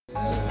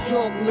New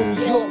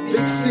York,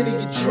 big city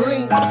of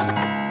dreams.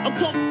 I'm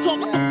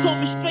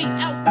coming straight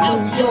out.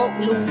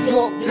 New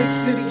York, big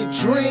city of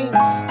dreams.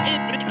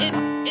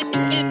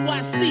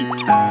 NYC.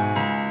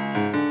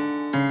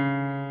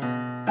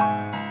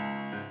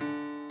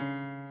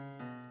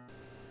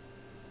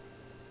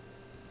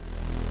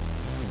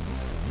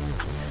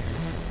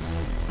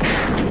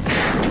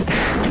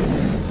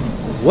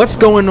 What's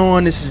going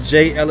on? This is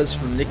J Ellis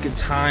from Knick of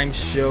Time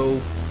Show,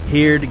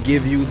 here to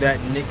give you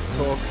that Knicks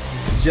talk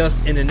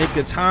just in the nick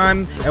of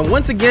time. And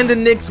once again, the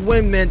Knicks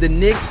win, man. The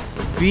Knicks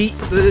beat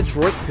the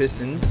Detroit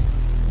Pistons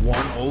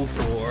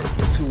 104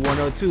 to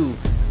 102.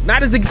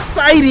 Not as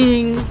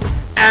exciting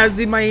as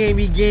the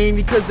Miami game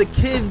because the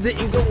kids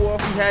didn't go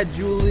off. We had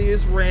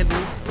Julius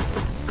Randle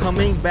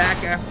coming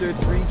back after a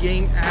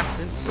 3-game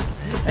absence,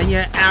 and you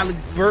had Alec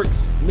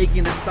Burks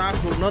making the stops,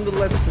 but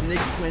nonetheless, it's a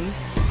Knicks win.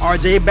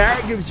 RJ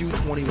Barrett gives you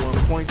 21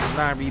 points,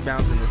 9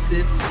 rebounds, and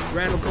assists.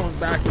 Randall comes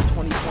back with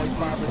 20 points,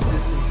 5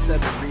 assists,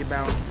 and 7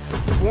 rebounds.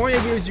 Fournier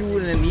gives you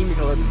an anemic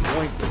 11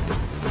 points.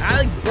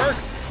 Alec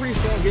Burks, pretty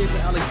strong game for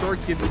Alec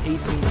Burks, gives you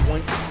 18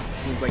 points.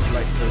 Seems like he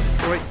likes to go to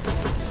Detroit.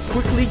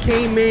 Quickly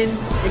came in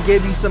and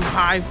gave you some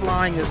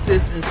high-flying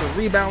assists and some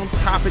rebounds.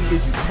 Toppin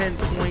gives you 10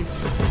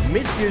 points.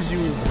 Mitch gives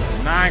you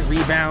 9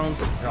 rebounds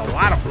and a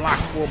lot of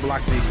blocks, 4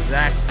 blocks to be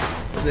exact.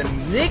 The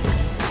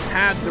Knicks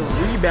had the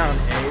rebound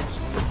edge,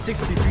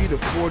 63 to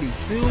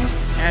 42,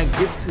 and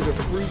get to the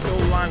free throw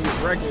line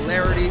with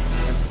regularity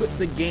and put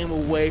the game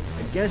away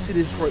against the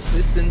Detroit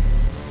Pistons,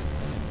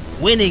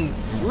 winning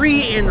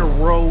 3 in a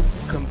row,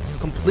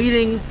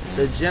 completing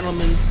the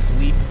gentleman's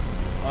sweep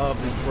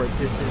of the Detroit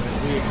Pistons.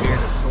 And we're here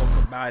to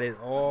talk about it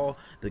all,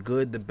 the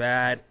good, the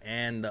bad,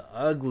 and the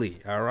ugly.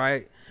 All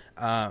right.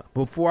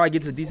 Before I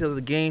get to the details of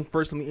the game,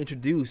 first let me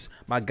introduce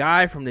my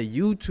guy from the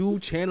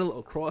YouTube channel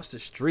across the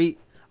street.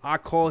 I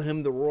call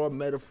him the Raw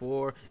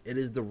Metaphor. It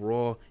is the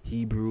Raw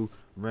Hebrew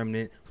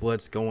Remnant.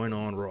 What's going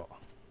on, Raw?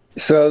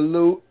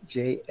 Salute,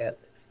 J Ellis.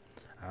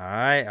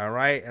 All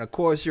right. And of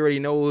course, you already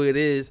know who it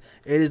is.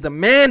 It is the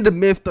man, the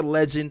myth, the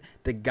legend,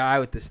 the guy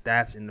with the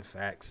stats and the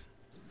facts.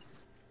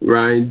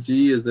 Ryan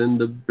G is in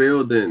the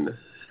building.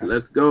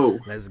 Let's go.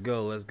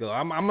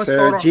 I'm gonna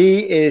start off. Sir G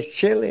is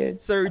chilling.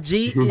 Sir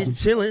G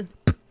is chilling.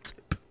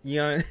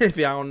 If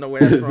y'all don't know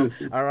where that's from.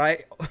 All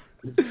right.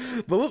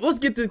 But let's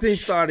get this thing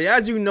started.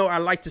 As you know, I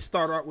like to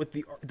start out with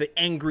the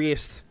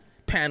angriest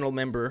panel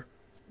member.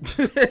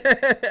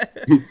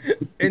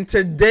 And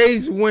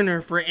today's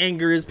winner for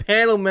angriest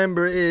panel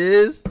member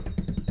is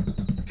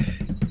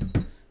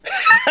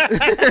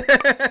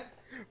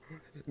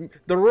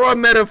the Raw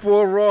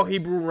Metaphor, Raw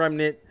Hebrew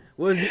Remnant,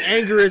 was the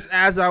angriest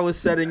as I was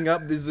setting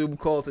up the Zoom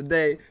call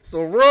today.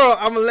 So, Raw,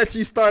 I'm going to let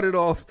you start it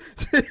off.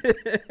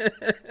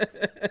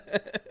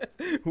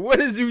 What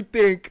did you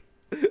think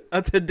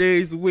of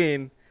today's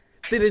win?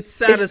 Did it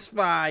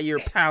satisfy your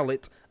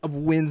palate of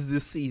wins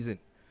this season?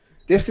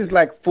 This is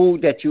like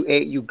food that you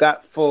ate, you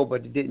got full,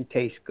 but it didn't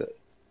taste good.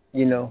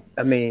 You know,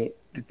 I mean,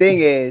 the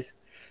thing is,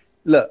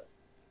 look,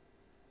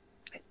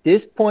 at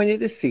this point of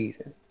the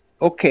season,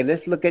 okay,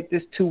 let's look at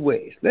this 2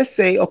 ways. Let's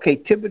say, okay,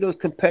 Thibodeau's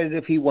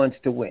competitive, he wants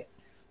to win.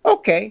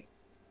 Okay.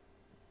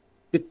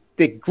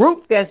 The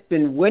group that's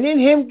been winning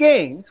him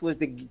games was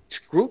the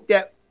group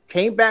that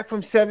came back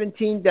from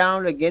 17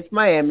 down against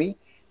Miami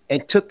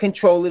and took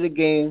control of the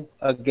game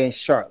against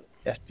Charlotte.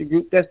 That's the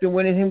group that's been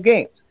winning him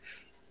games.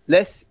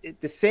 At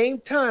the same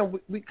time,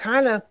 we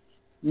kind of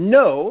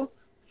know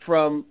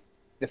from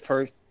the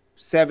first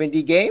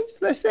 70 games,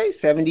 let's say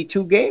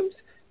 72 games,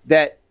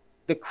 that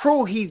the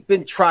crew he's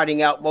been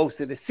trotting out most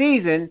of the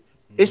season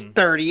is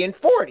 30 and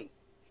 40.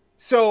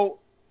 So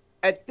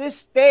at this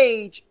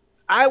stage,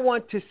 I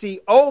want to see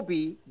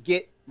Obi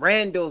get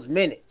Randall's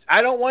minutes.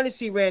 I don't want to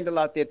see Randall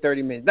out there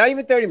 30 minutes, not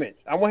even 30 minutes.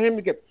 I want him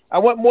to get, I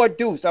want more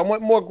Deuce. I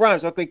want more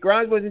Grimes. Okay,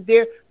 Grimes wasn't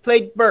there,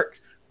 played Burks.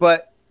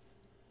 But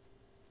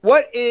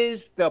what is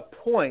the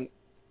point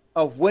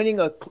of winning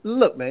a,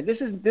 look, man, this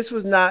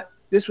was not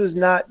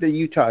the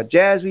Utah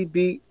Jazz we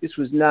beat. This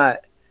was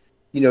not,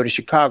 the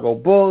Chicago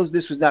Bulls.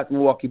 This was not the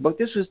Milwaukee Bucks.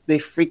 This was the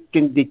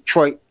freaking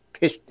Detroit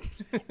Pistons.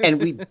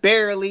 And we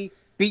barely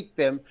beat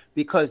them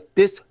because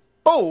this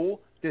fool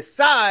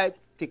decides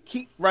to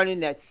keep running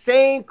that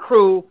same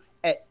crew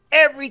at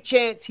every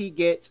chance he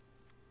gets.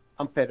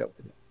 I'm fed up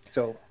with it.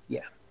 So,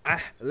 yeah.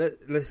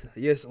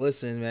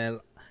 Listen, man.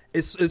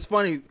 It's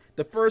funny.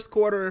 The first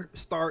quarter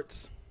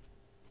starts,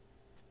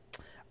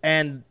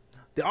 and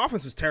the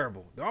offense was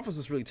terrible. The offense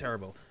was really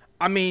terrible.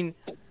 I mean,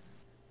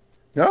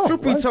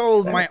 truth be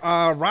told, my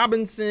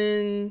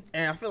Robinson,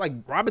 and I feel like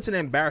Robinson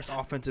embarrassed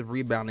offensive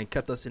rebounding,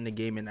 kept us in the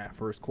game in that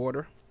first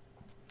quarter.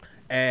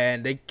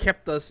 And they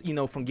kept us,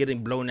 from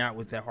getting blown out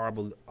with that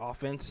horrible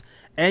offense.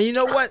 And you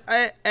know what?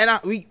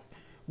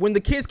 When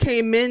the kids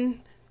came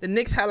in, the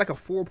Knicks had like a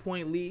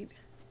 4-point lead.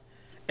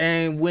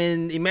 And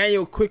when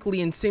Emmanuel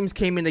Quickly and Sims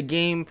came in the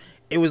game,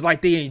 it was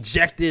like they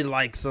injected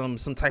like some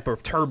type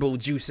of turbo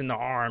juice in the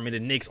arm, and the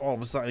Knicks all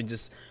of a sudden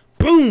just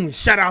boom,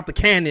 shut out the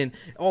cannon.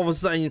 All of a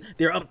sudden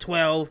they're up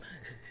 12.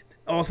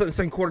 all of a sudden,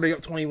 second quarter they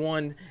up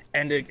 21,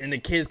 and the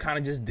kids kind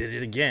of just did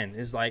it again.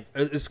 It's like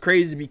it's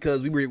crazy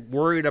because we were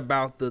worried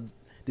about the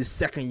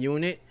second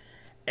unit.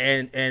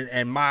 And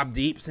Mobb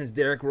Deep, since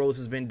Derrick Rose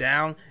has been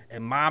down,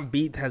 and Mobb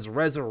Deep has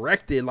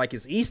resurrected like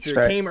it's Easter,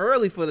 came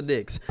early for the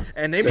Knicks,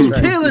 and they've been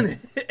killing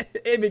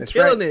it. They've been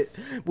killing it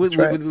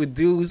with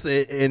Deuce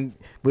and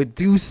with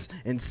Deuce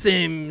and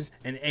Sims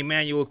and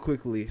Emmanuel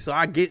Quickly. So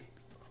I get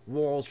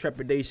Wall's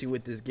trepidation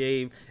with this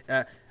game.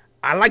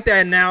 I like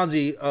that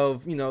analogy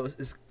of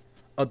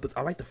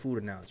I like the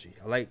food analogy.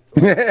 I like,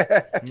 you know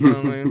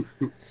what I mean?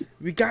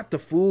 We got the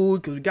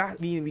food because we got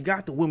the win. We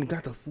got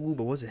the food,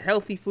 but was it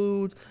healthy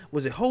food?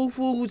 Was it Whole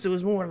Foods? It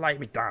was more like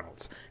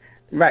McDonald's.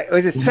 Right.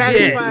 Was it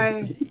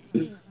satisfying?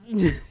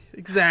 Yeah.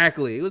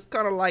 Exactly. It was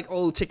kind of like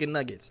old chicken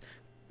nuggets.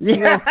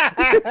 Yeah.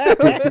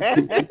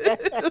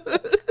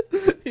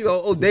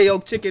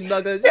 Day-old chicken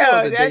nuggets.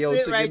 Yeah, the that's day-old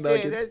it chicken right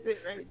nuggets. there. That's it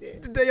right there.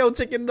 The day-old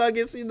chicken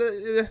nuggets.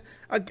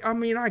 I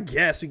mean, I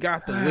guess we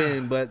got the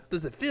win, but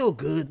does it feel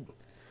good?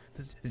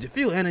 Did you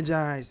feel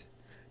energized?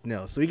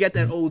 No. So we got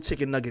that old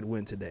chicken nugget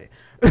win today.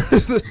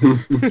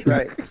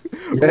 Right.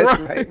 That's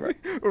right.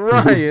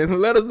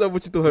 Ryan, let us know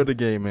what you thought of the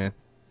game, man.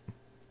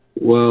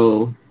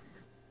 Well,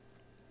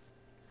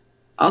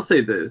 I'll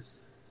say this.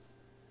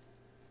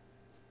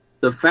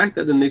 The fact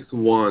that the Knicks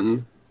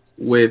won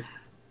with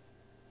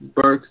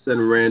Burks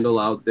and Randall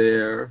out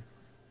there,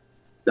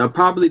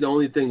 probably the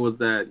only thing was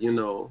that,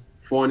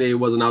 Fournier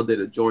wasn't out there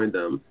to join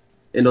them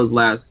in those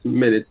last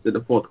minutes in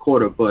the fourth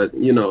quarter. But,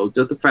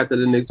 just the fact that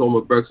the Knicks won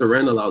with Burks and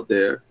Randall out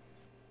there,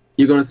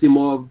 you're going to see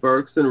more of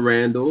Burks and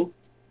Randall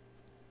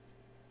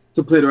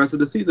to play the rest of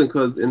the season,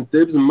 because in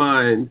Thibs'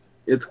 mind,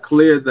 it's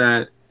clear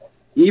that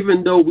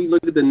even though we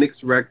look at the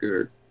Knicks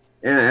record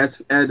and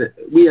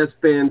we as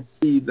fans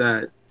see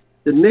that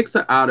the Knicks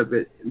are out of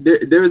it,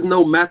 there is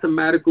no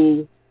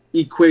mathematical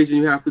equation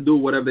you have to do,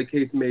 whatever the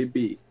case may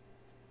be.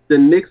 The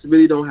Knicks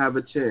really don't have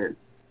a chance.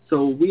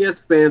 So we as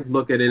fans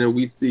look at it and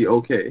we see,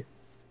 okay,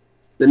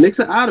 the Knicks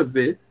are out of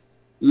it.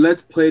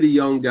 Let's play the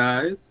young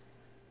guys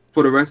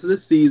for the rest of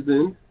the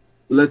season.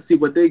 Let's see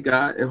what they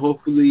got, and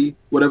hopefully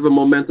whatever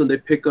momentum they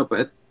pick up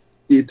towards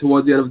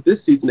the end of this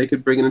season, they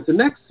can bring it into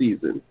next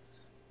season.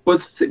 But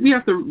we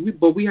have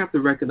to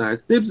recognize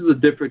Thibs is a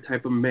different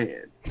type of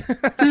man.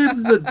 Thibs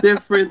is a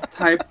different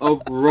type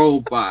of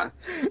robot.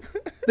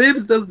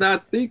 Thibs does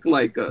not think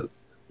like us.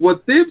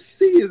 What Thibs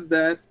sees is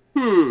that,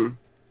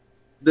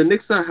 the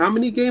Knicks are how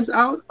many games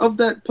out of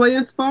that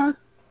play-in spot?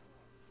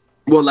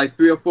 Well, like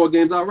 3 or 4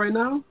 games out right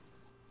now.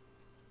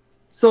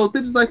 So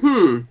Thibs is like,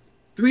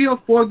 3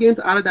 or 4 games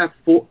out of that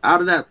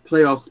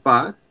playoff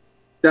spot,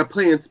 that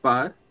play-in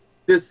spot.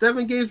 There's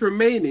 7 games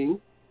remaining.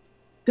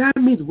 That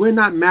means we're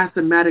not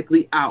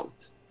mathematically out.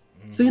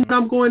 Mm-hmm. So you know what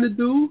I'm going to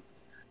do?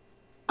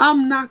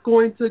 I'm not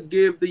going to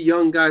give the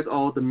young guys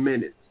all the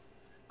minutes.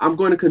 I'm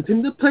going to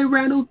continue to play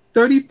Randall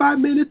 35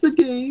 minutes a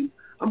game.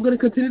 I'm going to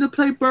continue to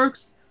play Burks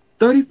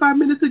 35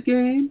 minutes a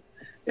game.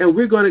 And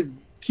we're going to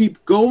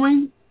keep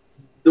going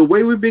the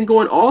way we've been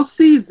going all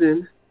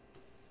season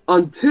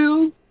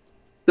until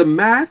the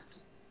math,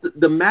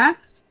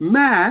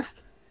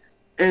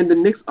 and the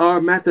Knicks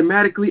are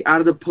mathematically out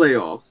of the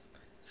playoffs.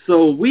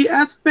 So we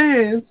as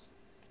fans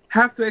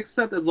have to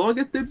accept, as long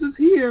as Thibs is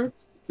here,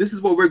 this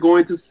is what we're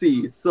going to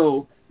see.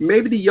 So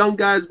maybe the young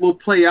guys will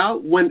play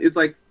out when it's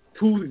like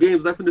 2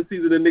 games left in the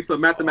season. The Knicks are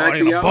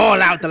mathematically out.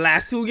 Ball out the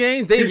last 2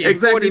 games. They get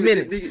 40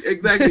 minutes.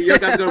 Exactly. Young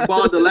guys are going to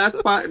ball the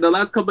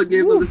last couple of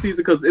games of the season,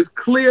 because it's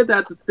clear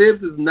that the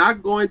Thibs is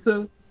not going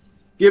to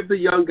give the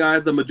young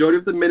guys the majority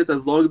of the minutes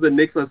as long as the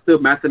Knicks are still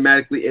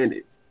mathematically in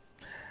it.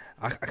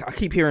 I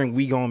keep hearing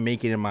 "We Gonna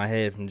Make It" in my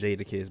head from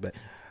Jada Kids, but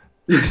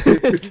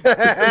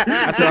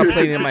I said I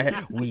played it in my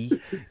head.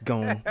 We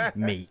gonna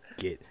make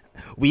it.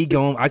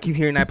 I keep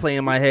hearing that playing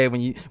in my head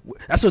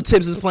that's what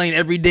Tibbs is playing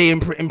every day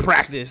in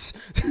practice.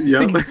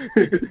 Yep.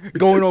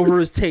 Going over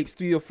his tapes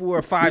 3 or 4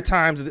 or 5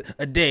 times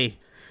a day.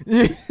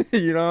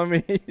 You know what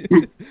I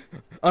mean?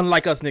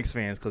 Unlike us Knicks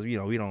fans, because we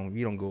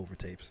don't go over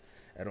tapes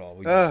at all.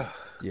 We just,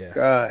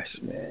 Gosh,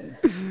 man.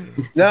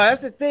 No,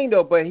 that's the thing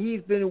though. But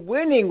he's been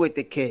winning with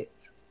the kids.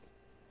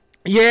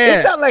 Yeah.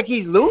 It's not like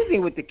he's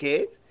losing with the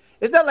kids.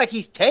 It's not like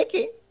he's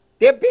taking.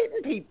 They're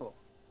beating people.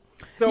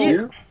 So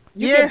you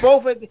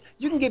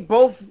can get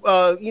both.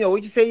 What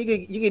you say?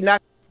 You can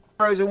knock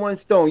birds with one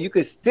stone. You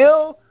could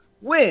still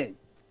win,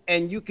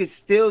 and you could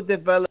still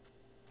develop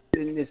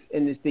in this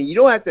thing. You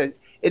don't have to.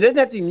 It doesn't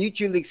have to be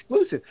mutually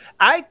exclusive.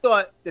 I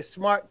thought the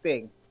smart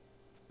thing,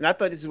 and I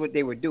thought this is what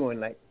they were doing.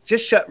 Like,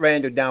 just shut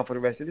Randall down for the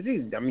rest of the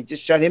season. I mean,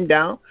 just shut him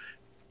down.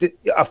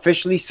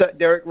 Officially shut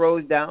Derrick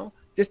Rose down.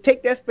 Just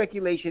take that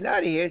speculation out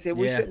of here and say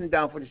we're shutting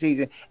down for the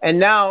season. And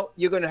now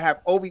you're going to have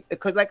Obi,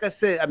 because like I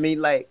said, I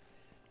mean, like,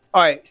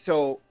 all right,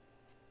 so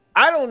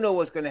I don't know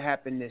what's going to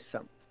happen this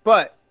summer,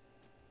 but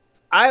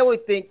I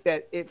would think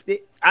that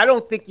I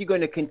don't think you're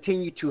going to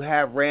continue to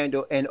have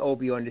Randall and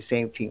Obi on the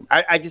same team.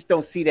 I just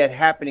don't see that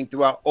happening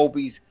throughout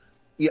Obi's,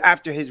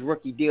 after his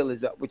rookie deal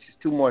is up, which is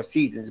 2 more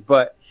seasons,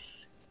 but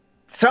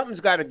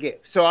something's got to give.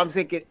 So I'm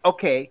thinking,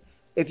 okay,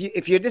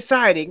 if you're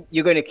deciding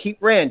you're going to keep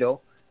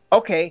Randall,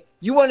 Okay,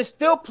 you want to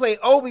still play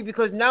Obi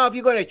because now if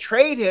you're going to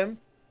trade him,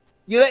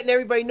 you're letting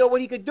everybody know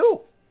what he could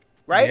do,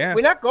 right? Yeah.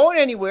 We're not going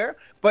anywhere.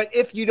 But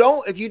if you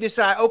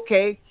decide,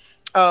 okay,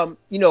 we're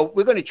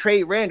going to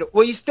trade Randall,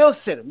 well, you still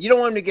sit him. You don't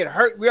want him to get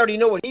hurt. We already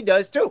know what he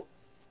does too.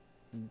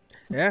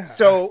 Yeah.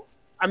 So,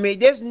 I mean,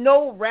 there's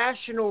no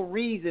rational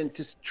reason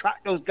to trot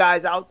those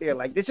guys out there.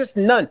 Like, there's just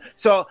none.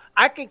 So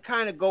I can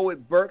kind of go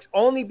with Burks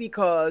only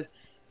because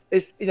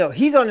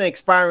he's on an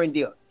expiring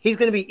deal. He's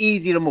going to be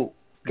easy to move.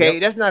 Okay,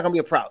 That's not going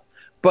to be a problem.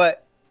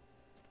 But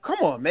come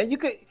on, man,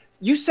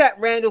 you sat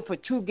Randall for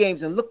 2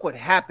 games and look what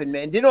happened,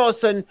 man. Then all of a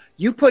sudden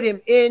you put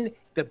him in,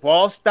 the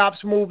ball stops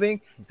moving,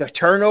 the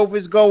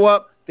turnovers go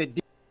up, the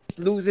defense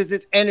loses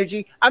its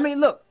energy. I mean,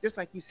 look, just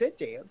like you said,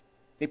 JM,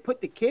 they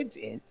put the kids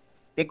in,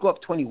 they go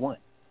up 21.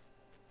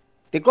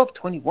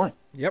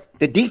 Yep.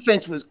 The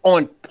defense was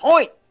on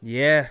point.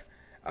 Yeah.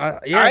 All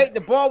right,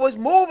 the ball was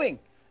moving.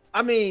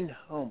 I mean,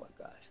 oh my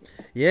gosh.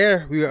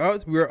 Yeah, we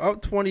were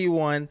up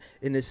 21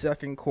 in the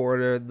second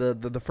quarter.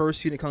 The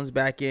first unit comes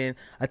back in.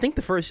 I think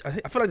I feel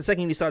like the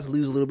second unit starts to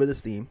lose a little bit of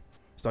steam.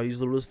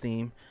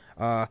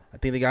 I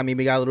think they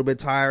maybe got a little bit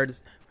tired.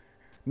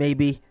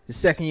 Maybe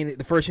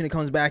the first unit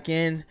comes back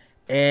in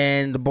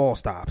and the ball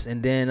stops,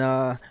 and then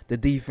the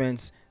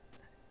defense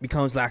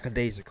becomes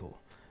lackadaisical.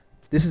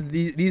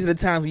 These are the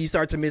times when you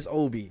start to miss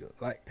Obi.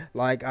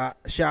 Like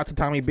shout out to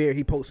Tommy Bear.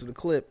 He posted a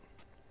clip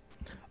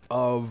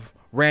of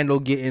Randall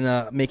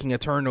making a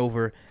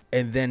turnover,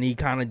 and then he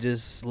kind of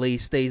just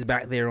stays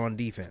back there on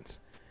defense,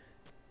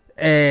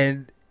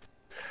 and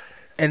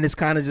it's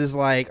kind of just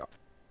like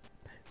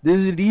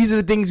these are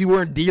the things you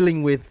weren't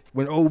dealing with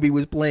when Obi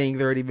was playing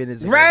 30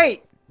 minutes ago.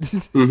 Right.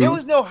 There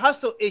was no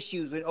hustle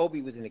issues when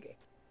Obi was in the game.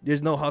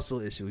 There's no hustle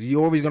issues.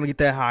 You're always gonna get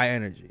that high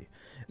energy.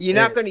 You're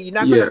not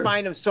gonna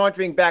find him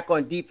sauntering back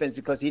on defense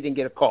because he didn't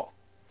get a call.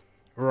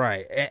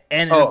 Right,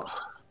 and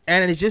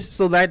it's just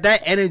so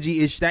that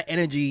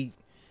energy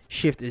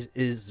shift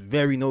is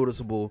very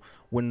noticeable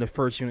when the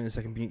first unit and the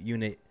second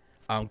unit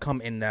come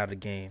in and out of the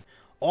game.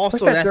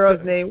 Also, what's that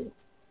girl's name?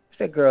 What's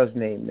that girl's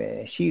name,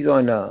 man? She's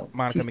on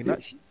Monica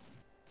McNutt.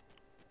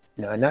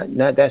 No,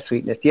 not that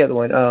sweetness. The other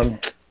one,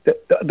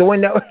 the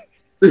one that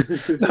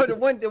no, the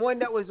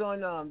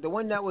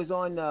one that was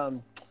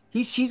on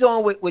she's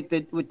on with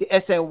the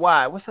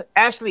SNY. What's her?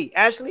 Ashley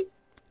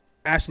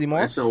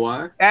Moss.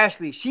 SNY.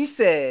 Ashley. She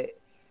said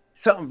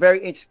something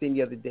very interesting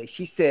the other day.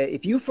 She said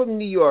if you from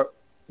New York,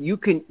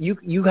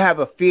 you have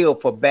a feel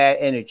for bad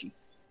energy.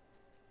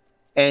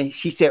 And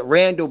she said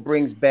Randall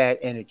brings bad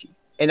energy.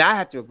 And I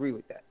have to agree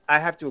with that.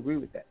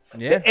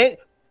 Yeah. And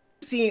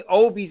seeing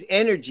Obi's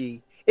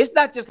energy, it's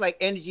not just like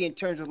energy in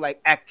terms of like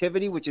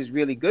activity, which is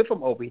really good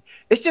from Obi.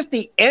 It's just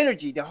the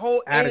energy, the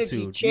whole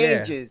attitude, energy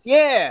changes.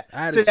 Yeah.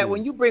 Attitude. So that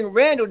when you bring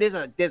Randall, there's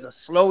a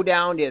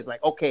slowdown. There's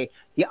like, okay,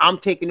 I'm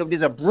taking over.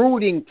 There's a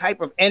brooding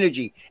type of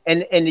energy.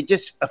 And it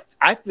just,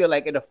 I feel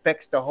like it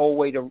affects the whole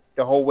way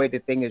the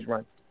thing is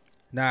run.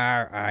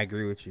 Nah, I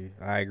agree with you.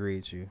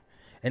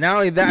 And not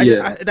only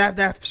that,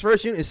 that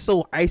first unit is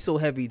so ISO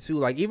heavy too.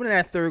 Like even in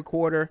that third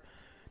quarter,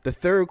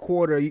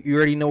 you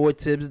already know what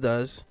Tibbs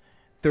does.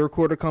 Third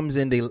quarter comes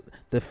in,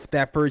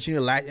 that first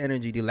unit lacked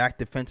energy. They lacked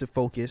defensive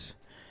focus.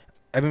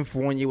 Evan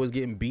Fournier was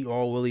getting beat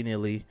all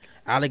willy-nilly.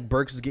 Alec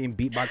Burks was getting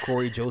beat by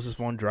Corey Joseph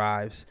on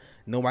drives.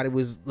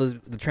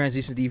 The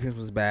transition defense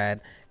was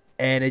bad.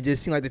 And it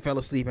just seemed like they fell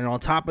asleep. And on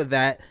top of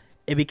that,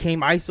 it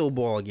became ISO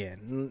ball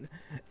again.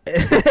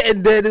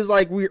 And then it's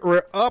like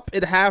we're up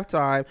at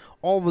halftime.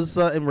 All of a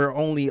sudden, we're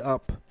only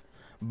up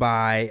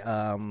by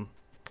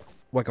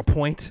like a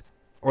point,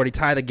 or they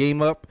tie the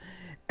game up.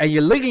 And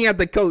you're looking at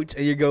the coach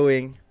and you're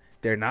going,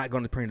 they're not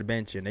going to bring the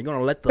bench in. They're going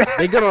to let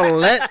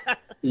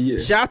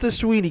shout out to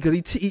Sweeney, because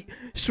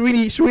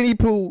Sweeney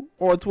Pooh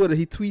on Twitter,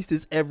 he tweets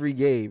this every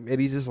game. And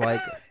he's just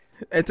like,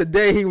 and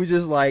today he was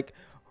just like,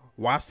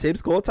 watch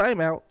Tibbs call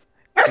timeout.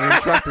 And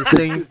then drop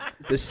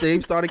the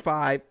same starting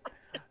five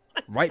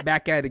right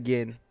back at it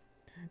again.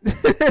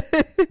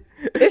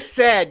 It's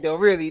sad though,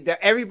 really, that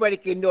everybody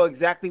can know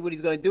exactly what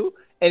he's going to do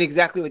and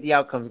exactly what the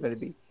outcome is going to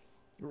be.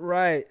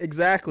 Right,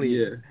 exactly.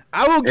 Yeah.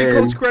 I will give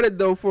Coach credit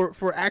though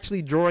for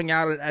actually drawing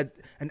out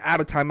an out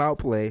of timeout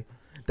play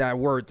that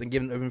worked and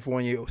giving Evan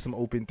Fournier some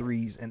open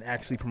threes and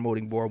actually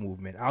promoting ball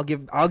movement. I'll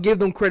give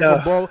them credit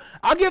for ball.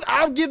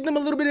 I'll give them a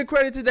little bit of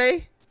credit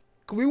today.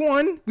 We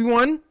won.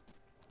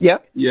 Yeah.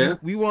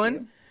 We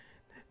won.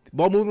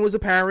 Ball movement was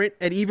apparent,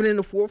 and even in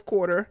the fourth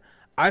quarter,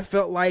 I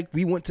felt like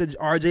we went to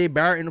R.J.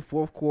 Barrett in the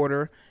fourth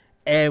quarter,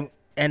 and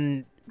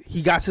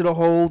he got to the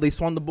hole. They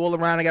swung the ball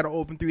around. I got an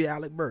open three to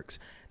Alec Burks.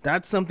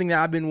 That's something that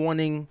I've been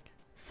wanting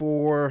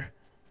for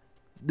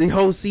the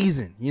whole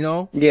season, you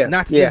know? Yeah.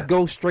 Not to just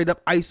go straight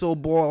up ISO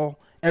ball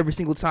every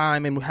single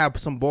time and have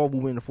some ball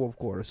movement in the fourth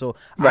quarter. So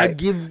I'm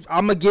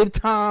gonna give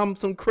Tom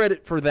some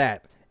credit for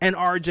that, and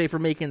RJ for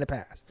making the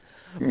pass.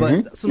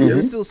 But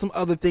there's still some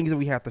other things that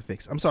we have to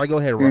fix. I'm sorry. Go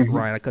ahead,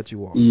 Ryan. I cut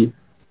you off.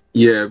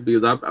 Yeah,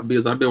 because I've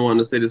been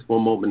wanting to say this for a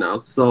moment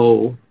now.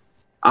 So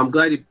I'm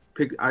glad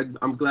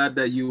I'm glad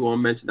that you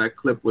mentioned that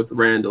clip with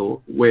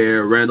Randall,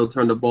 where Randall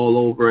turned the ball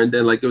over, and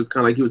then like it was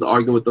kind of like he was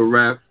arguing with the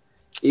ref,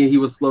 he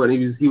was slow,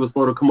 and he was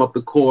slow to come up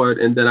the court.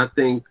 And then I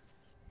think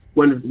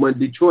when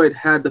Detroit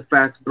had the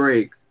fast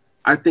break,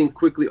 I think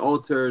quickly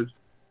altered.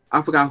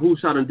 I forgot who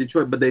shot on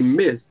Detroit, but they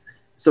missed.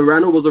 So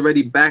Randall was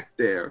already back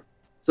there.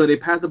 So they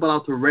passed the ball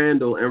out to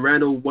Randall, and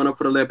Randall went up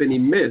for the layup and he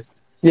missed.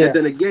 Yeah. And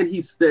then again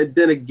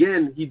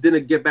he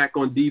didn't get back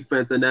on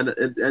defense, and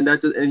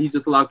he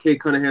just allowed Kate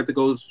Cunningham to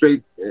go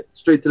straight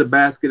to the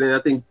basket, and I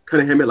think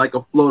Cunningham hit like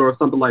a floater or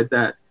something like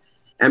that,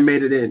 and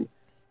made it in.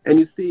 And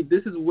you see,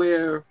 this is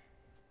where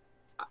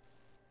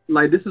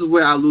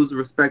I lose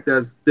respect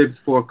as Thibs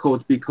for a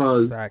coach,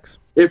 because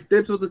if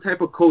Thibs was the type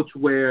of coach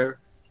where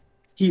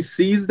he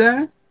sees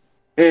that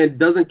and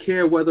doesn't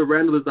care whether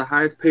Randall is the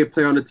highest paid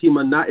player on the team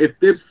or not, if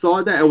Thibs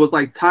saw that and was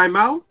like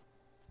timeout,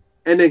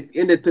 and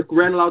then took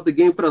Randall out the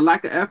game for the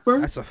lack of effort,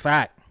 that's a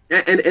fact.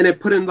 And it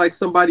put in like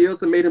somebody else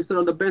and made him sit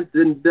on the bench,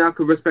 then I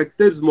could respect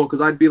Thibs more,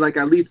 because I'd be like,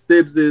 at least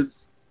Thibs is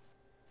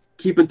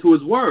keeping to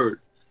his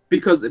word,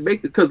 because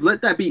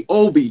let that be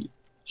Obi.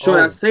 Show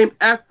that same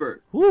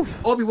effort.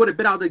 Oof. Obi would have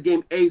been out of the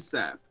game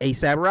ASAP.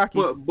 ASAP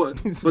Rocky. But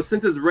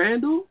since it's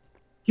Randall,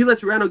 he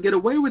lets Randall get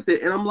away with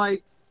it, and I'm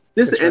like,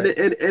 this, and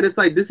it's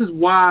like, this is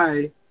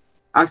why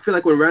I feel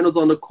like when Randall's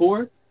on the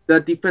court,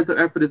 that defensive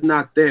effort is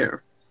not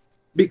there.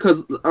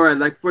 Because, all right,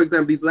 like, for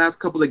example, these last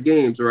couple of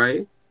games,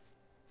 right?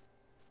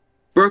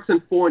 Burks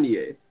and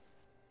Fournier.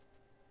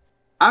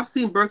 I've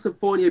seen Burks and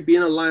Fournier be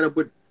in a lineup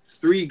with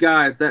three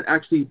guys that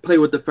actually play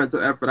with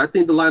defensive effort. I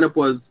think the lineup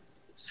was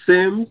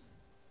Sims,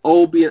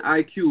 Obi, and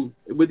IQ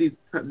with these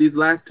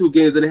last two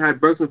games, and they had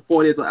Burks and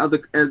Fournier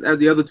as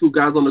the other two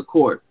guys on the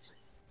court.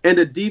 And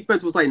the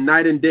defense was like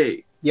night and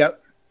day.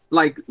 Yep.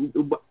 Like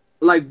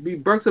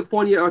Burks and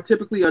Fournier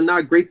are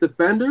not great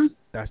defenders,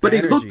 but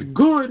they looked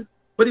good.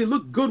 But he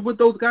looked good with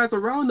those guys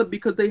around him,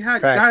 because they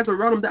had guys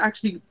around him that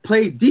actually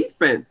play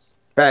defense.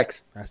 Facts.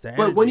 That's the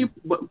energy.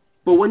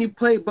 But when you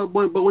play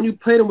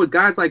them with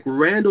guys like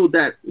Randall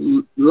that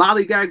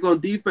lollygags on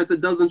defense and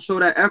doesn't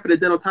show that effort,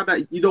 and then on top of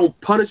that you don't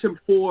punish him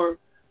for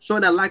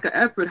showing that lack of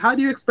effort, how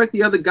do you expect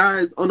the other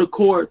guys on the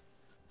court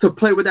to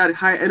play with that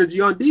high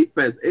energy on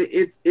defense?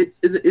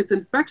 It's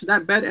infection.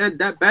 That bad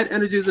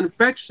energy is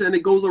infection, and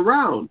it goes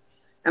around.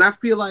 And I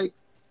feel like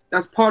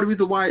that's part of the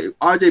reason why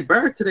R.J.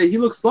 Barrett today, he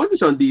looks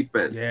sluggish on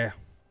defense. Yeah.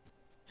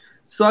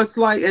 So it's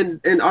like,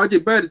 and R.J.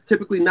 Barrett is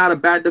typically not a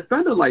bad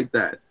defender like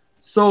that.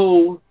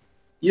 So,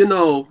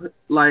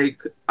 like,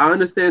 I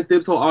understand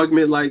Thibs' whole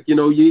argument, like,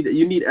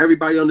 you need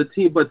everybody on the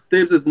team, but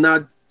Thibs is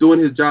not doing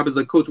his job as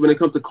a coach when it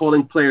comes to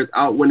calling players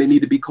out when they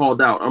need to be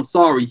called out. I'm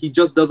sorry, he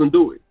just doesn't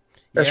do it.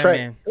 That's right.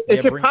 Man.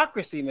 It's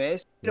hypocrisy, man.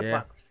 It's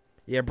hypocrisy.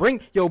 Yeah, bring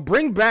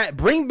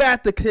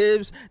back the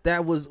Thibs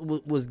that was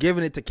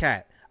giving it to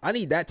Cat. I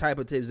need that type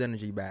of Thibs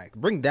energy back.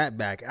 Bring that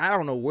back. I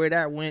don't know where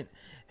that went.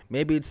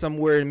 Maybe it's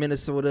somewhere in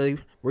Minnesota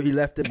where he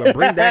left it, but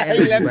bring that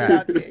energy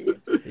back.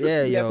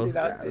 Yeah,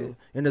 yo.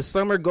 In the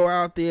summer, go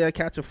out there,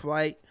 catch a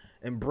flight,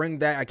 and bring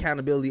that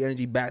accountability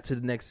energy back to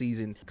the next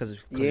season,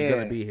 because you're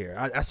going to be here.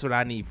 That's what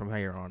I need from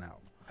here on out.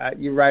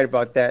 You're right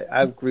about that.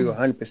 I agree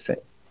 100%.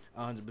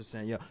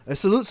 100%, yeah. And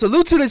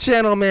salute to the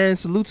channel, man.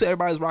 Salute to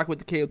everybody who's rocking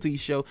with the KOT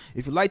show.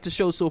 If you like the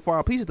show so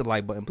far, please hit the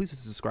like button. Please hit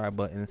the subscribe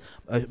button.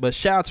 But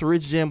shout out to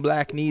Rich Jim,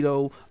 Black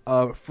Nito,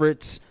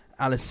 Fritz,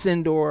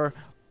 Alessandor,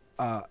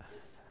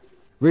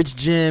 Rich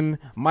Jim,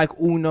 Mike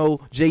Uno,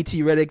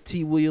 JT Reddick,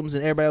 T Williams,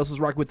 and everybody else who's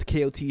rocking with the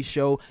KOT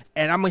show.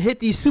 And I'm gonna hit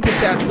these super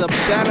chats up.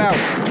 Shout out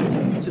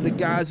to the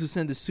guys who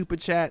send the super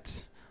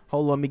chats.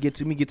 Hold on, let me get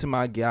to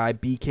my guy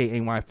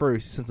BKNY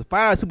first. Since the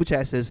 $5 super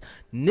chat says,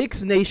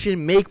 Knicks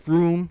Nation, make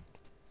room.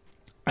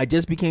 I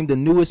just became the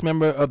newest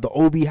member of the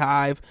OB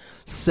Hive.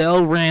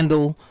 Sell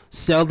Randall,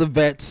 sell the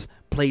vets,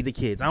 play the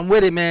kids. I'm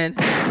with it, man.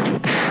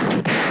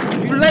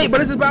 You're late,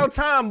 but it's about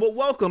time. But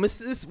welcome.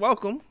 It's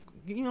welcome.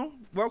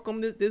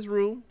 Welcome this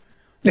room.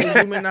 This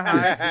room in the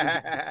Hive.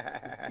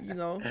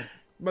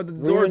 But the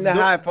door in the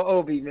Hive for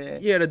OB, man.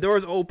 Yeah, the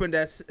door's opened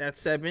at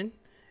 7,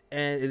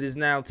 and it is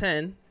now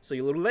 10. So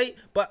you're a little late,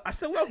 but I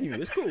still welcome you.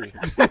 It's cool.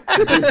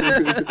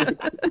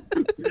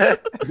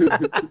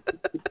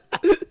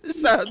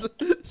 shout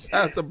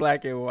out to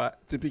Black and White,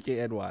 to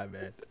PKNY,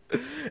 man.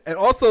 And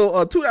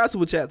also, $2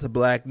 super chat to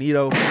Black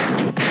Nito.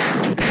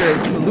 It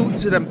says, salute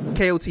to them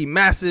KOT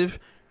Massive.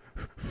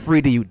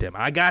 Free to you them.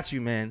 I got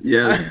you, man.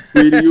 Yeah,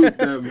 free to you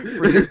them.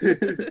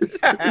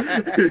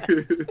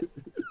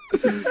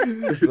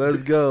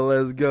 Let's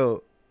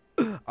go.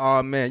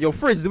 Oh man, yo,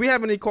 Fridge, do we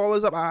have any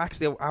callers up? I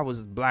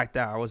was blacked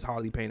out. I was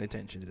hardly paying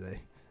attention today.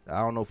 I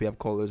don't know if we have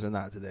callers or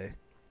not today.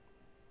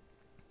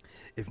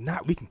 If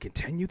not, we can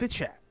continue the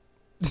chat.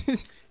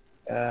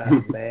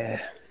 Man,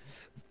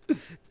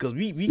 because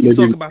we can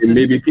talk about this.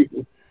 Maybe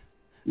people.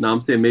 No,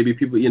 I'm saying maybe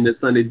people eating their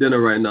Sunday dinner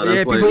right now.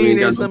 That's why people we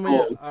eating ain't their got Sunday.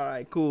 no All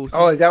right, cool.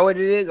 So, is that what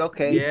it is?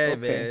 Okay. Yeah,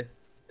 okay.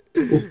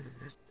 Man.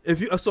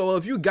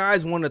 If you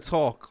guys want to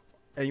talk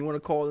and you want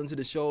to call into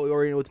the show, you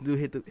already know what to do.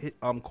 Hit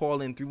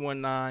call in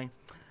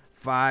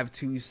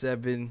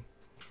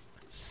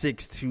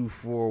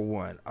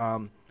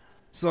 319-527-6241.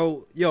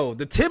 So yo,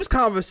 the Tibbs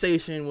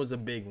conversation was a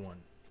big one.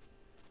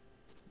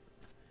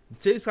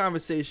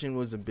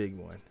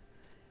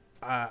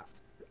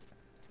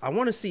 I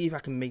want to see if I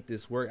can make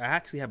this work. I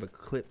actually have a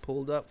clip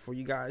pulled up for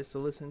you guys to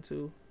listen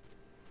to,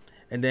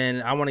 and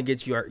then I want to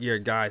get your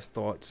guys'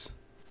 thoughts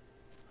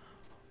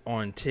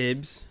on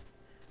Tibbs,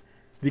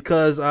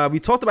 because we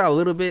talked about it a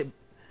little bit,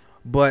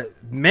 but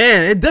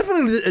man, it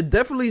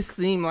definitely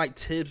seemed like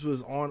Tibbs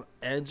was on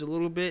edge a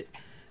little bit,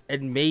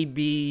 and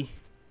maybe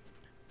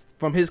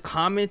from his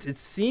comments, it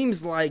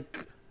seems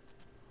like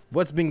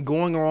what's been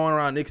going on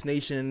around Knicks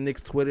Nation and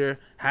Knicks Twitter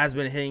has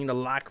been hitting the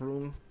locker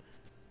room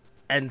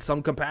in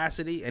some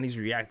capacity, and he's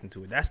reacting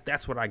to it.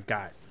 That's what I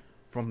got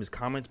from his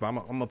comments. But I'm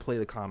gonna play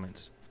the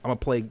comments. I'm gonna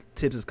play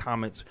Tibbs'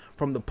 comments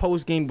from the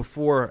post game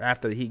before or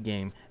after the Heat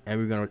game, and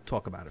we're gonna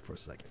talk about it for a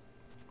second.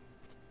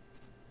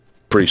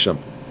 Pretty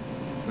simple.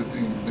 But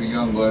the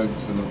young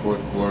legs in the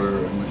fourth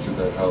quarter, how much did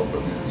that help? I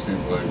mean, it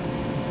seemed like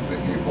the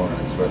Heat weren't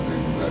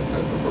expecting that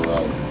type of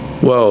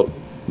barrage. Well,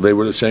 they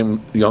were the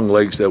same young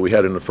legs that we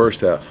had in the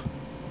first half.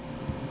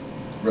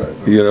 Right.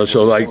 You know,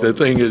 so like the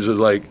thing is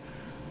like,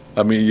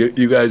 I mean,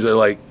 you guys are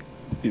like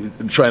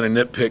trying to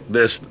nitpick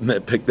this,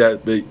 nitpick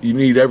that, but you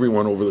need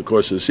everyone over the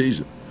course of the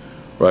season,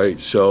 right?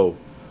 So,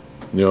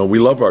 you know, we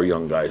love our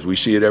young guys. We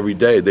see it every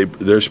day.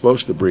 They're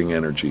supposed to bring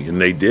energy,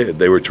 and they did.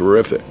 They were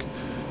terrific,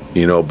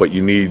 you know. But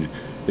you need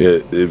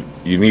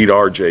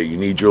RJ, you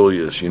need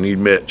Julius, you need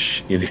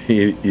Mitch, you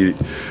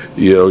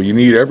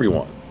need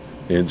everyone,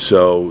 and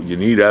so you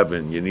need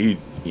Evan, you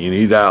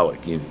need Alec.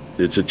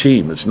 It's a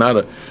team. It's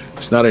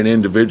not an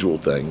individual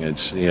thing.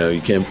 It's, you know,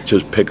 you can't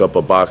just pick up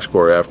a box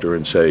score after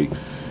and say,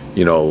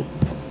 you know,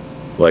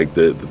 like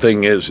the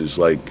thing is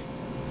like,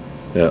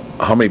 you know,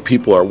 how many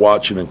people are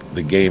watching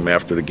the game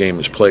after the game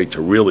is played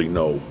to really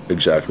know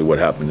exactly what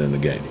happened in the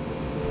game.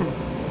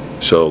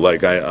 So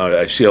like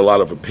I see a lot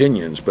of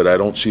opinions, but I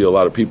don't see a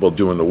lot of people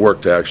doing the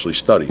work to actually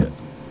study it.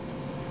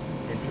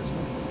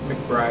 Interesting.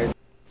 McBride.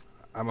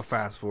 I'm gonna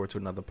fast forward to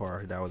another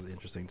part that was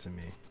interesting to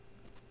me.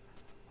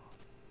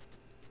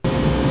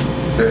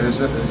 Has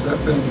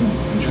that been,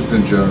 just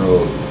in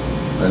general,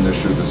 an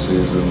issue this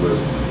season with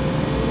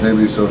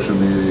maybe social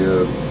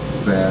media,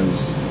 fans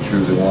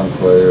choosing one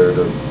player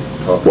to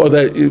talk Well,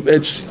 about?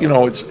 it's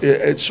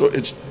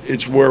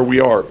where we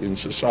are in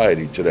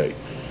society today.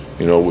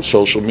 You know, with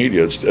social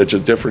media, it's a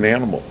different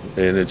animal,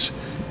 and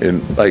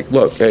like,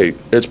 look, hey,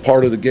 it's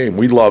part of the game.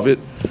 We love it.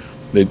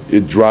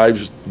 It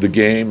drives the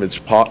game. It's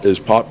as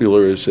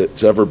popular as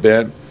it's ever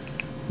been.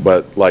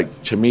 But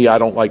like, to me, I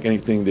don't like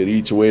anything that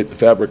eats away at the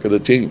fabric of the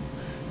team.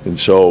 And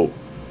so,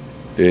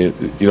 you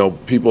know,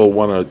 people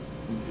want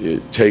to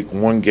take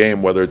one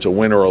game, whether it's a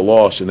win or a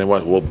loss, and they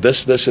want, well,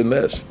 this, and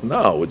this.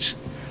 No, it's,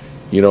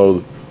 you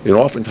know,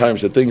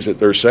 oftentimes the things that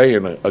they're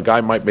saying, a guy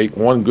might make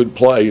one good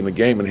play in the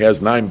game and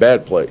has 9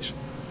 bad plays.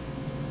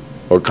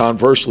 Or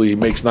conversely, he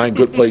makes 9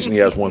 good plays and he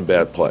has 1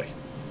 bad play.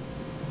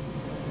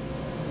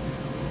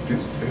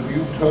 Have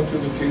you talked to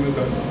the team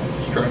about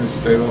just trying to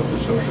stay off the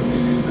social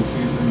media this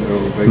season?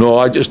 Or No,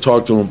 I just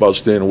talked to him about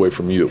staying away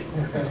from you.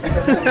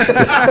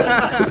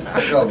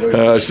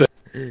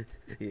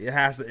 It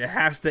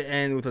has to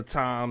end with a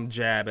Tom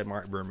jab at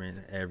Mark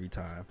Berman every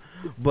time.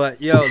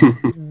 But yo,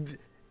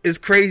 it's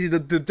crazy.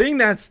 The thing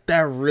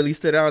that really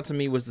stood out to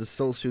me was the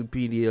social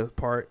media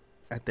part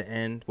at the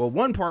end. Well,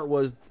 one part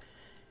was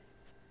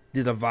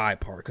the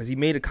divide part, because he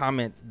made a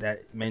comment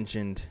that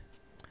mentioned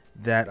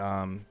that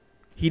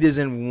he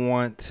doesn't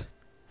want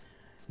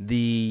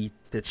the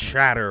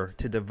chatter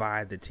to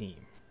divide the team.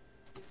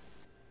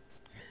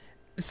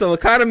 So it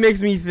kind of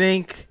makes me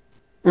think.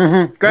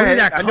 Mm-hmm. Go ahead.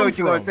 I know what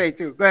you want to say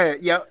too. Go ahead.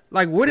 Yep.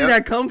 Like, where did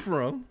that come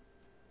from?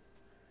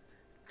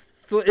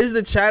 So is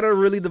the chatter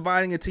really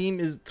dividing a team?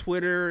 Is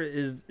Twitter,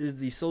 is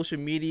the social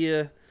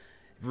media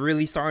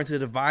really starting to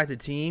divide the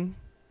team?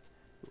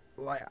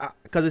 Like,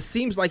 because it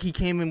seems like he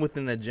came in with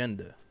an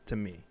agenda to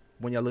me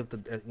when I looked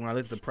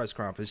at the press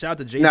conference. Shout out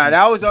to Jason. Nah,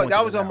 that was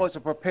almost a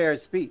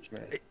prepared speech,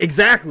 man.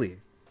 Exactly.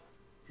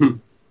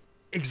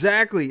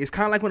 Exactly. It's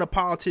kind of like when a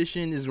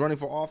politician is running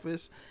for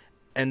office,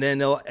 and then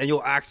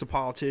you'll ask the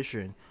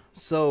politician,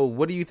 so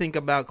what do you think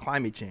about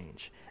climate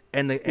change?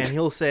 And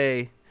he'll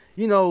say,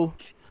 you know,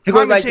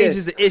 climate change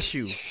is an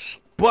issue,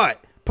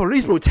 but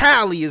police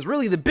brutality is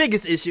really the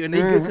biggest issue. And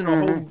he gets in a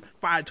whole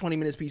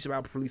 20-minute speech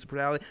about police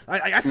brutality.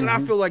 That's what I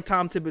feel like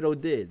Tom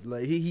Thibodeau did.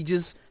 Like he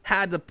just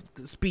had the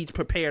speech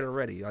prepared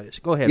already.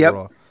 Like, go ahead,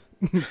 bro.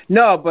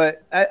 No,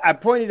 but I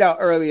pointed out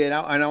earlier, and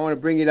I want to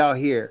bring it out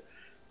here.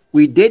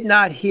 We did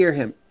not hear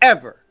him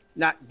ever,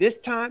 not this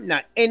time,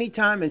 not any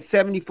time in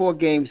 74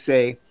 games,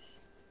 say,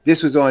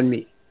 this was on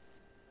me.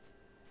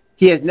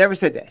 He has never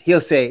said that.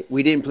 He'll say,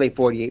 we didn't play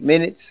 48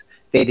 minutes.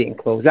 They didn't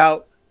close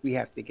out. We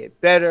have to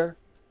get better.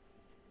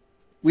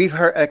 We've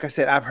heard, like I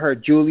said, I've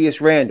heard Julius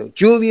Randle,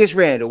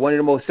 one of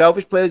the most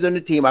selfish players on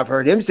the team. I've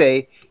heard him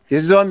say,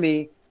 this is on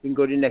me. We can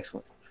go to the next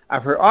one.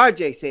 I've heard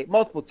RJ say it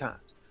multiple times.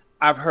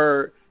 I've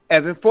heard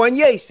Evan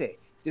Fournier say,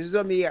 this is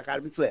on me. I got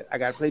to be flipped. I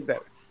got to play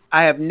better.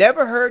 I have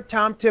never heard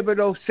Tom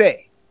Thibodeau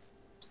say,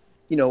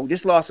 you know,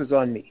 this loss was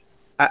on me.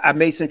 I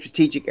made some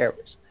strategic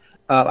errors.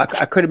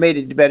 I could have made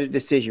a better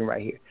decision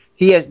right here.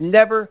 He has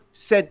never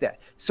said that.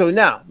 So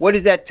now, what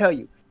does that tell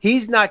you?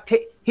 He's not.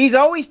 He's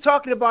always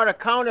talking about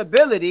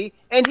accountability,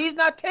 and he's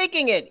not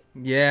taking it.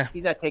 Yeah,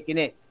 he's not taking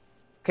it.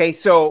 Okay,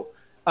 so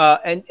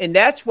and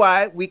that's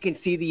why we can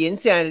see the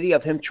insanity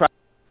of him trying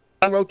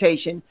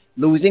rotation,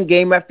 losing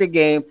game after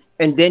game,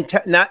 and then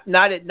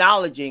not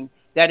acknowledging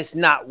that it's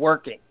not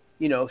working.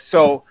 You know,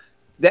 so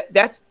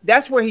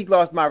that's where he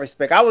lost my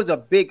respect. I was a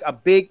big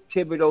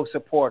Thibodeau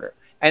supporter,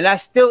 and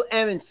I still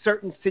am in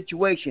certain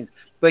situations.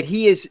 But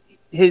his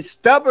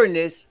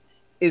stubbornness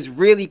is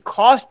really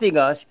costing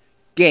us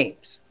games.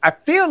 I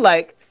feel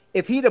like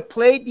if he'd have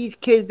played these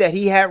kids that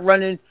he had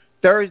running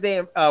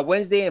Thursday and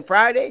Wednesday and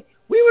Friday,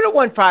 we would have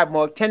won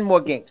 10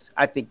 more games,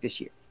 I think, this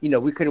year. You know,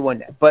 we could have won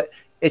that. But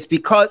it's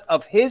because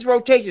of his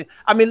rotation.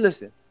 I mean,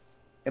 listen,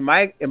 am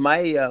I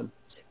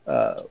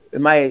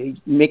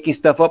making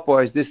stuff up,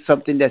 or is this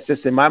something that's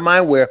just in my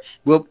mind where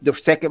the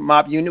second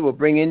mob unit will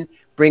bring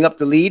up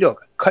the lead or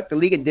cut the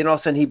lead, and then all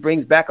of a sudden he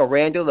brings back a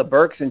Randall, a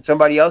Burks, and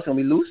somebody else, and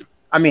we lose?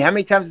 I mean, how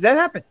many times does that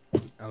happen?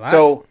 A lot.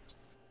 So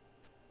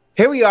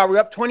here we are. We're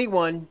up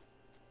 21.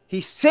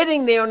 He's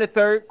sitting there in the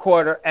third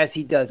quarter, as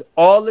he does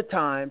all the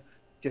time,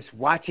 just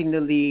watching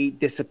the lead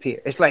disappear.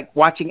 It's like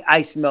watching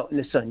ice melt in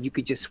the sun. You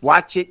could just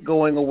watch it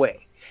going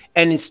away.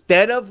 And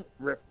instead of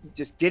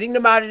just getting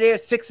them out of there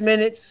 6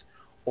 minutes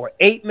or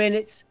 8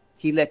 minutes,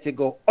 he lets it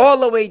go all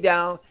the way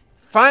down.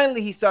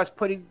 Finally, he starts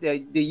putting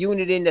the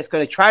unit in that's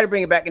going to try to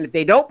bring it back. And if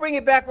they don't bring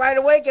it back right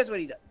away, guess what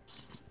he does?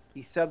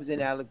 He subs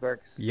in Alec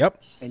Burks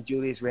and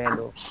Julius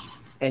Randle,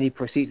 and he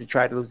proceeds to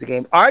try to lose the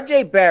game.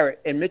 R.J.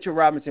 Barrett and Mitchell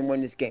Robinson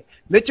won this game.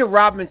 Mitchell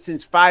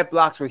Robinson's 5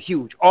 blocks were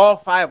huge.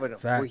 All 5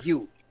 of them were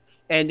huge.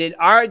 And then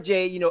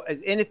R.J., you know, as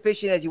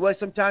inefficient as he was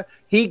sometimes,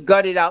 he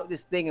gutted out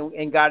this thing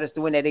and got us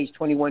to win at age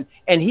 21.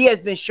 And he has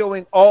been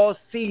showing all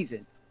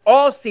season,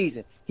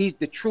 he's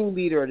the true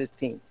leader of this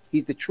team.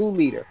 He's the true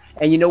leader.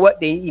 And you know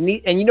what?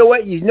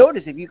 You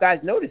notice, if you guys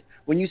notice,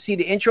 when you see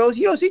the intros,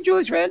 you don't see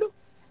Julius Randle.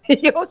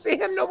 You don't see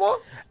him no more.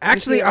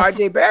 Actually,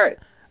 R.J. Barrett.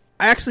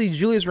 Actually,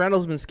 Julius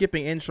Randle's been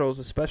skipping intros,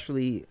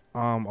 especially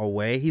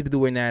away. He's been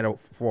doing that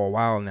for a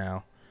while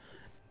now.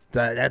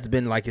 That's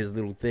been like his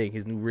little thing,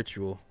 his new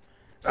ritual.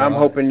 So, I'm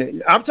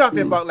hoping. I'm talking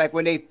about like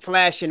when they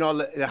flash in all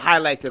the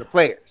highlights of the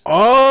players.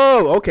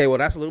 Oh, okay. Well,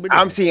 that's a little bit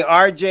different. I'm seeing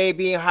RJ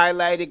being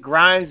highlighted,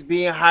 Grimes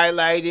being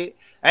highlighted.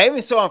 I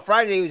even saw on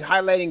Friday he was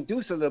highlighting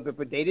Deuce a little bit,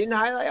 but they didn't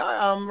highlight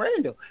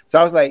Randall. So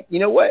I was like, you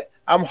know what?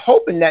 I'm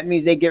hoping that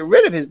means they get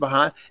rid of his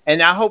behind,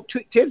 and I hope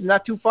Tibbs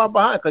not too far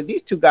behind, because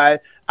these two guys,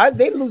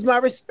 they lose my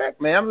respect,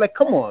 man. I'm like,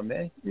 come on,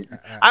 man.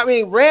 I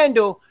mean,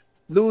 Randall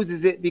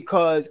loses it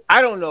because,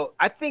 I don't know,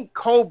 I think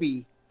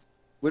Kobe,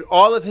 with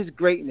all of his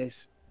greatness,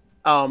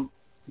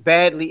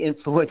 badly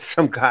influenced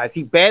some guys.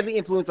 He badly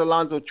influenced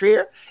Alonzo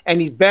Trier,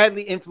 and he's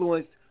badly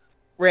influenced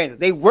Randall.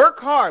 They work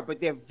hard, but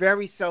they're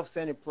very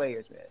self-centered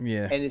players, man.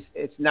 Yeah, and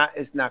it's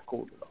not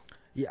cool at all.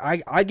 Yeah,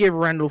 I give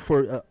Randall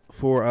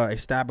for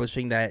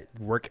establishing that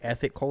work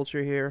ethic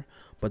culture here,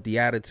 but the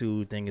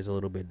attitude thing is a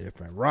little bit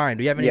different. Ryan,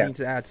 do you have anything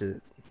to add to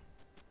it?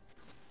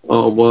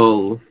 Oh,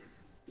 well,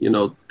 you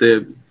know,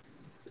 Thib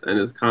and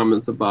his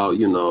comments about,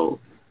 you know,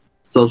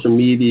 social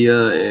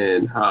media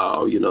and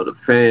how, you know, the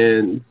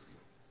fans,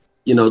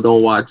 you know,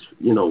 don't watch,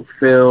 you know,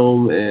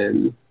 film,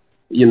 and,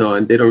 you know,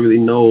 and they don't really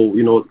know,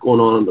 you know, what's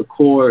going on the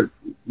court,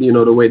 you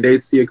know, the way they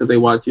see it, because they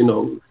watch, you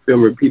know,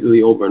 film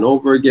repeatedly over and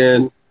over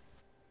again.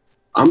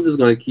 I'm just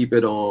going to keep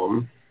it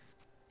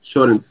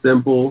short and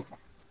simple.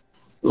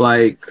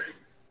 Like,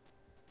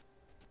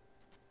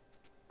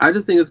 I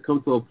just think it's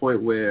come to a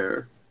point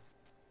where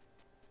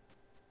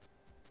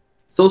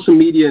social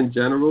media in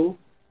general,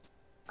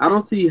 I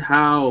don't see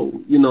how,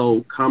 you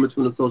know, comments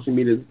from the social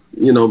media,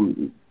 you know,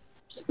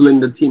 splitting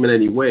the team in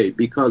any way.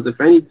 Because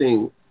if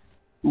anything,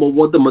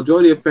 what the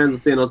majority of fans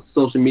are saying on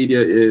social media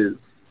is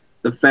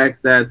the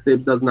fact that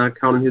Thib does not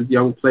count on his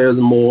young players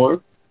more,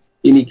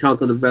 and he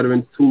counts on the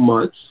veterans too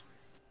much.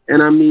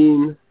 And I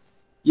mean,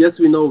 yes,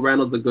 we know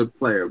Randall's a good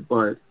player,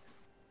 but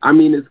I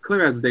mean, it's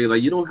clear as day.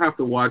 Like, you don't have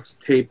to watch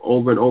tape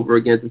over and over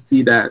again to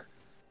see that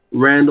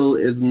Randall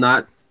is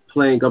not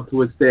playing up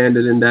to his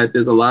standard, and that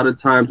there's a lot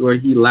of times where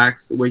he's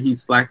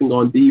slacking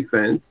on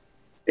defense,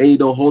 and you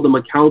don't hold him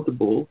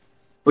accountable.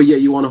 But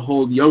yet you want to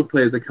hold young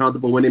players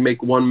accountable when they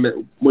make one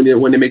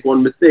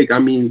mistake. I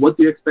mean, what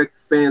do you expect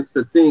fans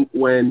to think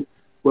when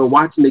we're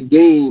watching the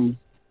games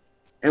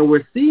and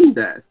we're seeing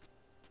that?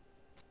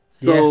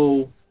 Yeah.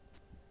 So,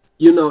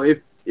 you know, if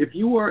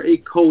you are a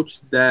coach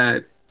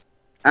that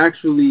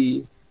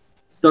actually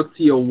stuck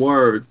to your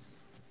words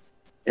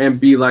and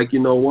be like, you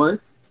know what?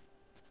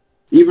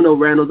 Even though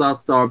Randall's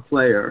our star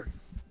player,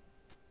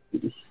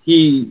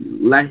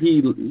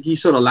 he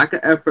showed a lack of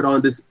effort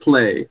on this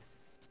play.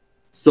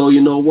 So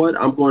you know what?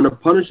 I'm going to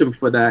punish him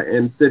for that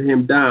and sit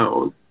him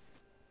down,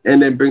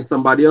 and then bring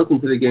somebody else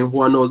into the game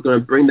who I know is going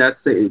to bring the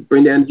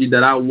energy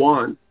that I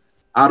want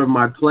out of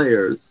my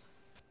players,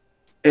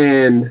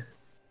 and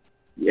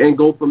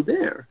go from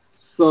there.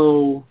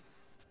 So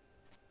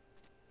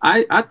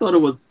I thought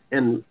it was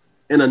an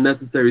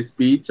unnecessary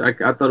speech. I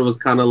thought it was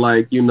kind of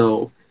like, you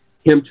know,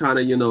 him trying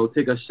to, you know,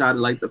 take a shot at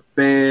like the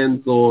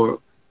fans or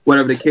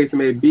whatever the case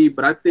may be.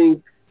 But I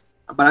think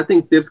but I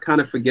think Thibs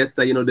kind of forgets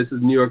that, this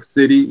is New York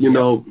City. You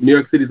know, New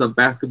York City is a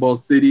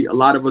basketball city. A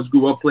lot of us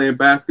grew up playing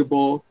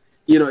basketball.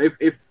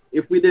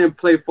 If we didn't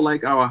play for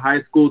like our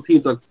high school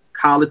teams or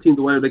college teams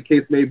or whatever the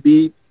case may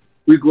be,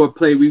 we grew up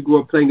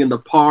playing in the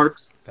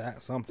parks.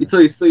 Something. So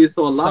you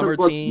saw a lot summer of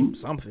us, team,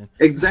 something.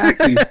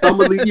 Exactly.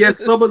 Summer league,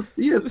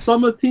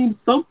 summer team,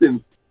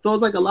 something. So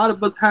it's like a lot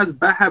of us have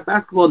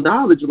basketball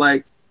knowledge.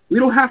 Like, we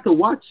don't have to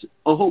watch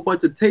a whole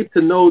bunch of tape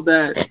to know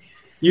that,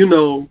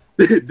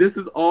 this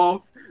is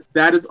off,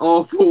 that is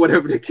off, or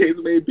whatever the case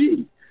may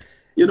be.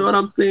 You know what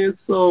I'm saying?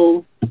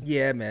 So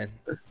yeah, man.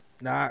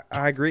 Nah,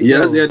 I agree.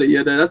 Yeah,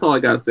 that's all I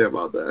gotta say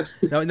about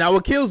that. Now,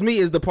 what kills me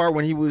is the part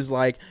when he was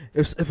like,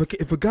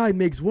 if a guy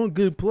makes one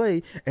good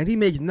play and he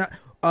makes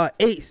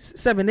 8,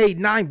 7, 8,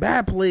 9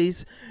 bad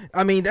plays,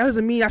 I mean, that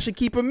doesn't mean I should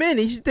keep him in.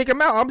 He should take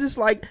him out. I'm just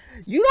like,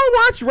 you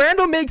don't watch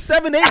Randall make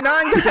 7, 8, 9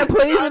 bad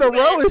plays in a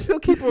row and still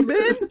keep him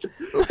in?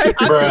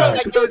 Like, I feel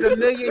like there was a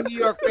million New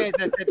York fans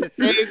that said the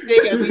same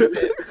thing as we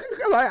said.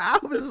 Like, I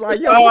was like,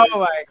 yo, oh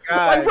my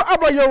god! Like,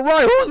 I'm like, yo,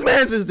 Ryan, whose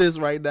man's is this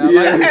right now?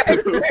 Yeah.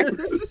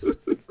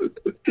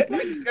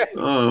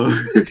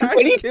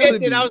 When he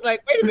said it, I was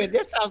like, wait a minute,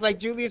 this sounds like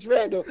Julius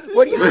Randle.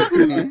 What are you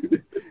talking about?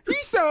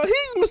 He's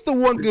Mr.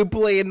 One Good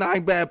Play and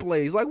 9 bad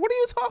plays. Like, what are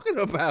you talking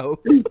about?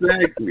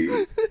 Exactly.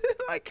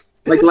 like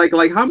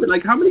how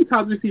many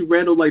times do you see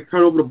Randle like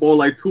turn over the ball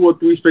like 2 or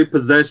 3 straight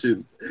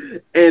possessions,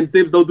 and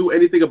Thibs don't do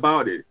anything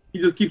about it?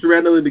 He just keeps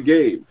Randle in the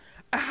game.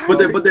 But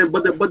then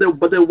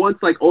once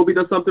like Obi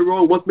does something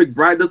wrong, once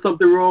McBride does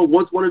something wrong,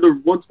 once one of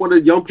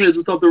the young players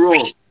does something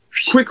wrong,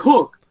 quick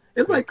hook.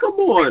 It's like, come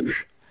on.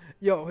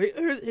 Yo,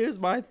 here's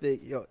my thing.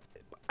 Yo,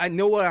 I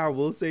know what I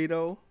will say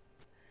though.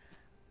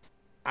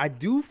 I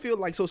do feel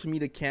like social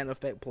media can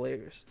affect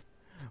players,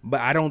 but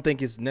I don't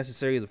think it's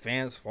necessarily the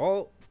fans'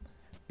 fault,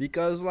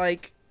 because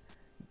like,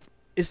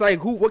 it's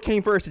like what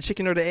came first, the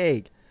chicken or the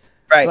egg?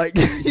 Right. Like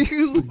if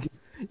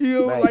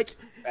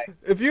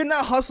you're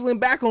not hustling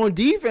back on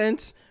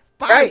defense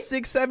 5,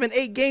 6, 7,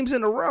 8 games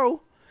in a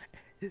row,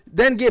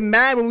 then get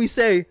mad when we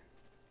say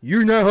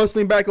you're not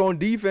hustling back on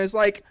defense.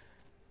 Like,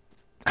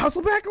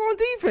 hustle back on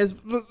defense.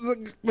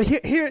 But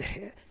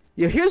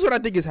here's what I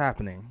think is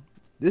happening.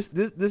 This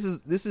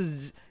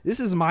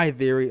is my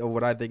theory of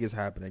what I think is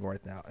happening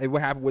right now. And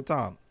what happened with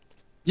Tom?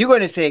 You're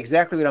going to say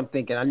exactly what I'm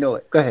thinking. I know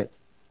it. Go ahead.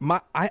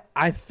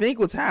 I think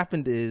what's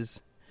happened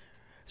is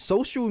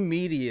social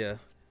media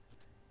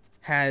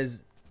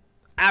has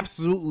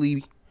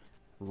absolutely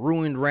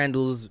ruined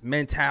Randall's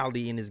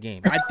mentality in his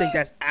game. I think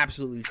that's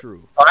absolutely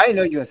true. Oh, I didn't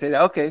know you were going to say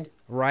that. Okay.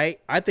 Right?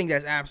 I think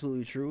that's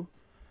absolutely true.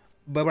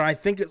 But what I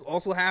think is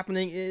also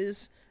happening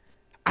is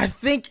I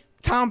think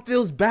Tom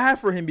feels bad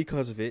for him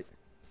because of it.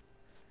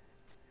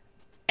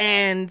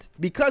 And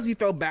because he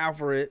felt bad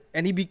for it,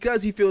 and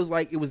because he feels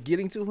like it was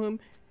getting to him,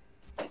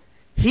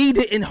 he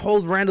didn't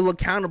hold Randall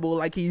accountable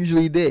like he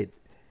usually did.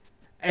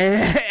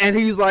 And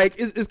he's like,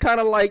 it's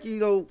kind of like,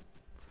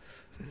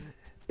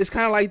 it's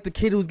kind of like the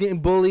kid who's getting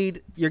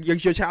bullied. Your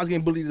child's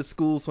getting bullied at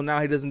school, so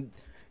now he doesn't,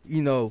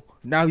 now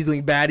he's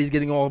doing bad. He's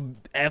getting all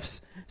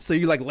Fs. So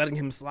you're like letting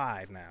him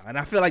slide now. And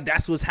I feel like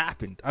that's what's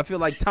happened. I feel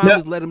like Tom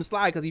just let him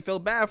slide because he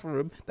felt bad for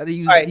him, that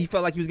he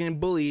felt like he was getting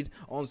bullied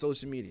on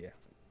social media.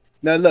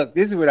 Now, look,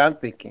 this is what I'm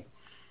thinking.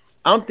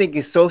 I'm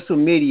thinking social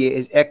media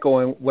is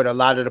echoing what a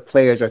lot of the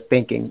players are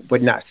thinking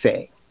but not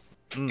saying.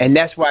 And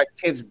that's why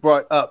Tibbs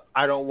brought up,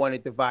 I don't want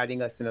it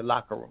dividing us in the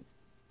locker room.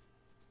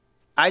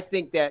 I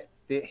think that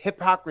the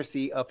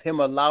hypocrisy of him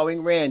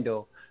allowing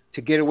Randall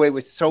to get away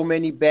with so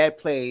many bad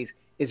plays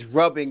is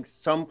rubbing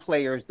some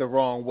players the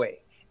wrong way.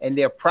 And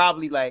they're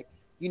probably like,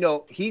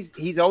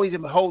 he's always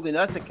been holding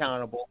us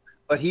accountable,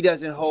 but he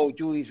doesn't hold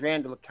Julius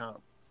Randle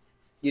accountable.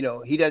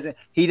 He doesn't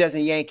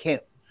yank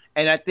him.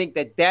 And I think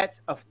that that's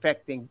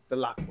affecting the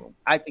locker room.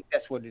 I think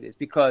that's what it is,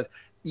 because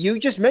you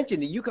just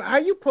mentioned it. How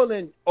you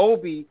pulling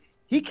Obi?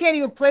 He can't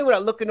even play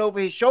without looking over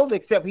his shoulder,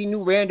 except he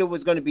knew Randall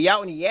was going to be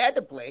out and he had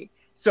to play.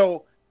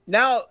 So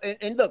now,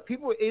 and look,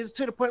 people is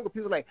to the point where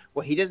people are like,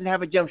 well, he doesn't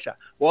have a jump shot.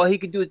 Well, all he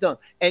could do is dunk.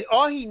 And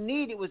all he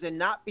needed was to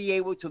not be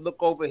able to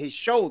look over his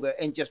shoulder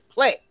and just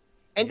play.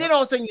 And then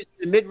all of a sudden you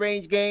see the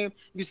mid-range game,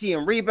 you see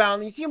him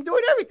rebounding, you see him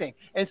doing everything.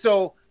 And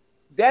so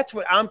that's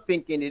what I'm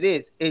thinking it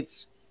is. It's,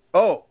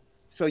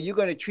 so you're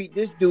going to treat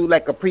this dude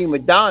like a prima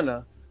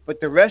donna, but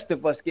the rest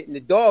of us get in the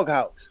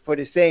doghouse for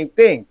the same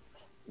thing.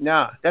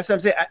 Nah, that's what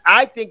I'm saying.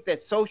 I think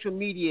that social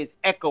media is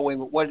echoing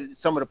what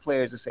some of the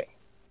players are saying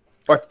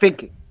or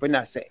thinking, but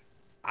not saying.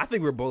 I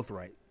think we're both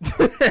right. I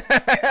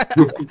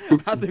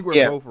think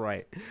we're both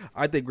right.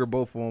 I think we're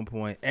both on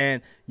point.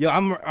 And I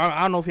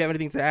don't know if you have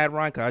anything to add,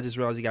 Ryan, because I just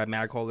realized you got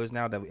mad callers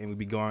now and we'll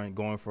be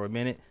going for a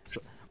minute.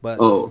 So, but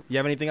you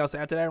have anything else to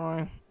add to that,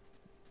 Ryan?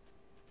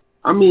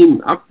 I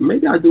mean,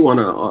 maybe I do want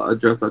to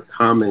address a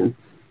comment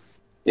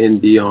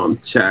in the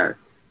chat,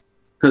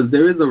 because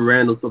there is a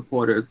Randall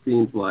supporter, it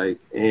seems like,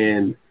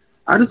 and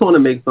I just want to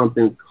make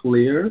something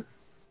clear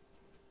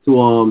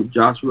to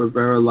Joshua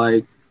Rivera,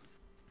 like,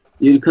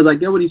 because I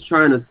get what he's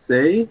trying to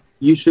say.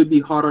 You should be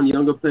hard on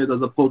younger players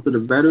as opposed to the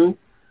veterans,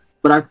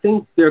 but I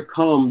think there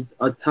comes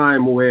a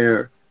time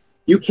where,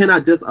 you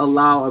cannot just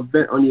allow a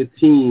vet on your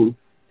team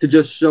to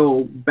just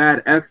show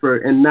bad effort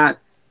and not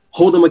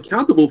hold them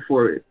accountable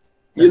for it.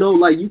 You know,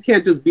 like, you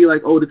can't just be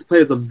like, oh, this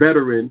player's a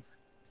veteran,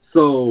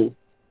 so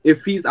if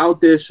he's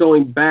out there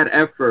showing bad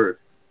effort,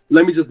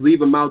 let me just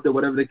leave him out there,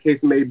 whatever the case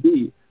may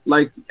be.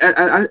 Like,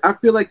 I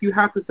feel like you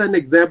have to set an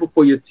example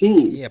for your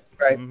team. Yep.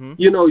 Right. Mm-hmm.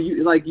 You know,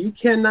 you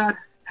cannot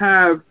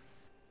have,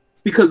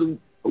 because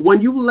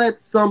when you let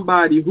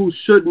somebody who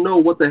should know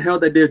what the hell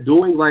that they're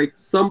doing, like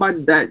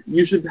somebody that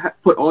you should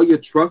put all your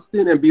trust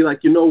in and be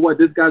like, you know what,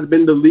 this guy's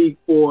been in the league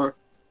for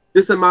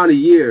this amount of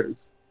years,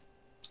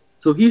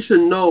 so he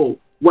should know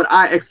what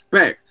I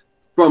expect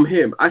from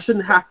him. I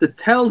shouldn't have to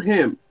tell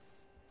him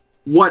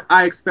what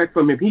I expect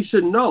from him. He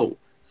should know.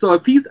 So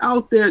if he's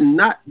out there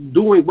not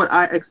doing what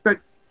I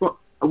expect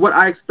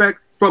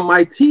from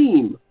my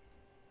team,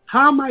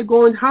 how am I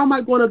going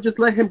to just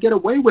let him get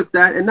away with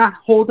that and not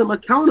hold him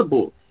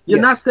accountable? You're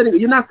not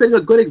setting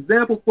a good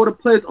example for the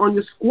players on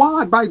your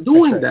squad by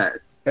doing that.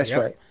 That's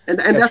right. And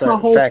that's my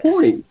whole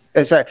point.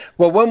 That's right.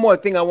 Well, one more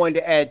thing I wanted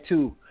to add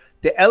too.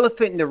 The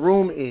elephant in the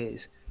room is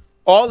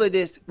all of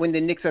this when the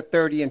Knicks are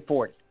 30 and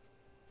 40.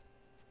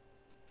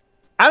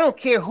 I don't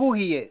care who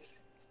he is.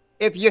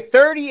 If you're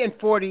 30 and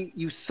 40,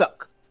 you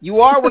suck. You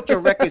are what your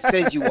record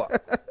says you are.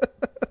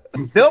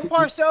 Bill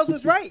Parcells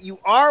was right. You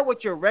are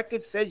what your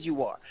record says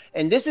you are.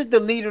 And this is the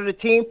leader of the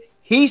team.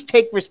 He's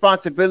take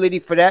responsibility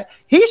for that.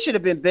 He should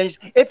have been benched.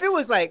 If it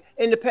was like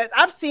in the past,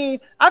 I've seen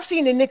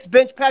the Knicks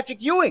bench Patrick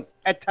Ewing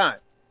at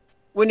times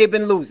when they've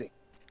been losing.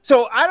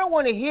 So I don't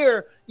want to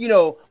hear,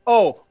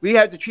 oh, we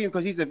have to treat him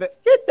because he's a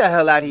vet. Get the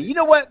hell out of here. You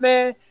know what,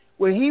 man?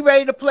 When he's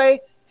ready to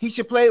play, he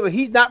should play. When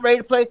he's not ready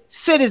to play,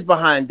 sit his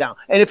behind down.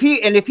 And if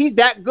he's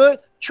that good,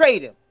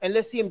 trade him and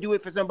let's see him do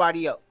it for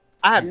somebody else.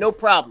 I have no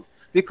problem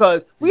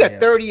because we are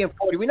 30 and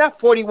 40. We're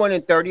not 41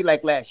 and 30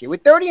 like last year. We're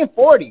 30 and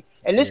 40,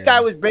 and this guy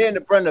was bearing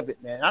the brunt of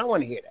it, man. I don't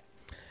want to hear that.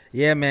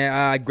 Yeah,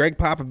 man. Greg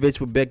Popovich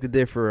would beg to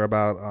differ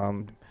about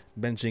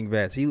benching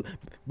vets.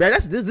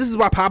 This is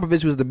why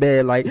Popovich was the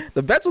bad. Like,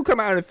 the vets will come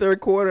out in the third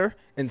quarter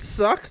and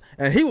suck,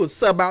 and he would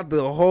sub out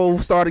the whole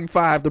starting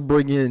five to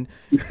bring in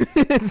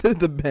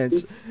the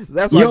bench.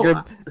 That's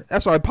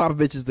why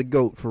Popovich is the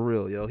GOAT for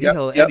real, yo. He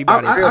held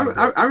anybody.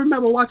 I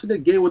remember watching the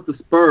game with the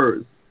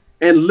Spurs,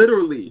 and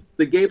literally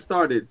the game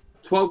started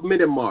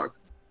 12-minute mark.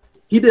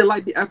 He didn't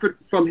like the effort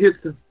from his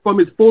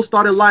full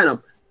starting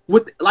lineup.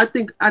 I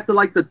think after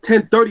like the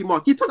 10:30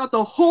 mark, he took out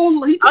the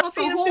whole. I've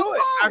seen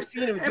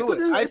him do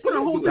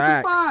it.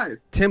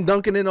 Facts. Tim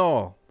Duncan and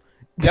all.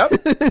 Yep.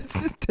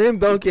 Tim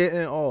Duncan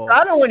and all.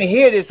 I don't want to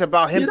hear this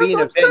about him being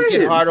a vet and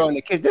getting harder on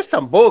the kids. This is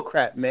some bull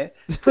crap, man.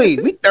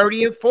 Please, we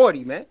 30 and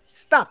 40, man.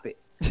 Stop it.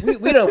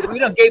 We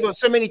done gave up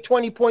so many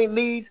 20-point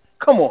leads.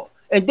 Come on.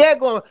 And they're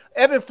going.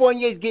 Evan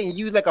Fournier is getting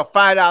used like a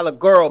 $5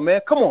 girl,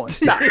 man. Come on,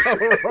 stop. I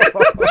mean,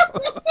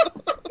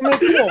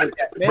 come on with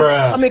that, man.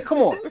 Bruh. I mean, come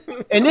on.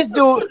 And this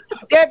dude,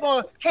 they're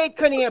going. Kate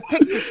Cunningham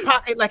picked his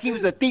pocket like he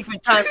was a thief in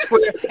Times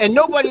Square, and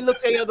nobody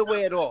looked the other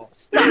way at all.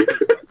 Stop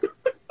it.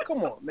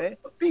 Come on, man.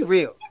 Be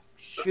real.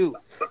 Shoot.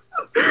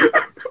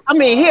 I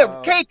mean, here,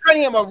 Kate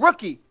Cunningham, a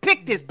rookie,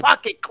 picked his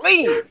pocket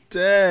clean.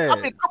 Dang. I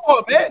mean, come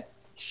on, man.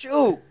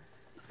 Shoot.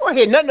 I don't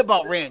hear nothing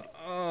about Randy.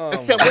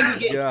 Except when you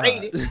get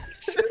traded.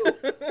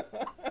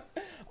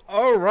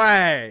 All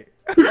right.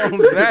 On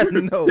that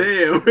note,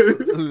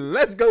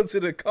 let's go to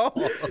the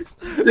calls.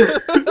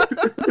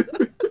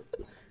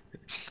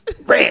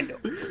 Randall.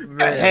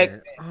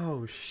 Man.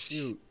 Oh,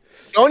 shoot.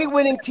 The only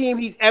winning team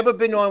he's ever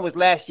been on was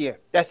last year.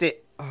 That's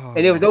it. And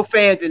there was no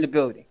fans in the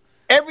building.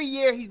 Every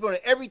year he's going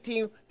to every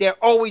team, they're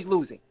always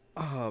losing.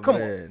 Oh, Come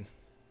man. on.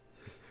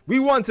 We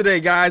won today,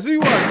 guys. We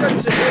won.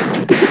 Good shit.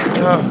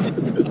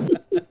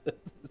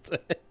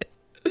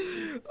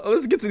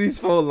 Let's get to these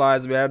phone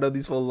lines, man. I know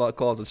these phone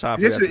calls are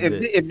choppy.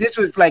 If this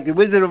was like the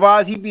Wizard of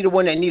Oz, he'd be the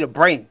one that need a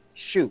brain.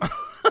 Shoot.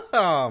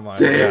 Oh, my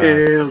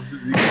God.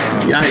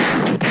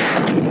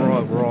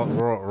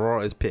 Raw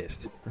is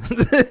pissed.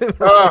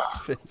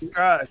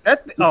 God.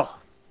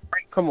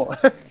 Come on.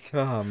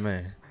 Oh,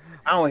 man.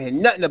 I don't hear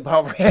nothing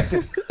about Randy.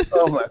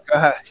 Oh, my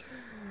gosh.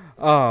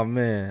 Oh,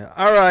 man.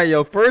 All right,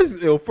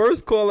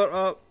 first caller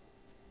up.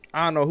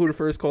 I don't know who the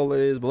first caller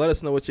is, but let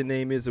us know what your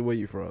name is and where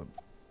you're from.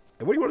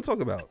 And what do you want to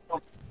talk about?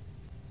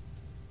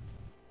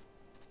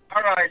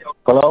 All right.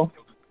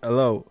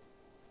 Hello.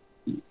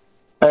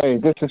 Hey,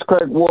 this is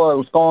Craig Ward.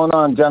 What's going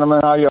on,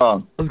 gentlemen? How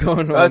y'all? What's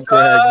going on,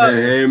 Craig?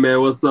 Hey,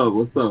 man. What's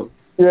up?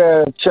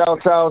 Yeah,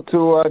 shouts out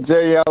to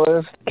J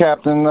Ellis,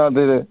 captain of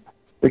the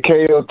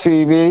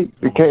KOTV.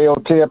 The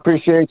KOT, I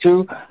appreciate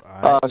you.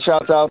 Right.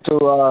 Shouts out to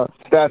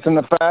Stats and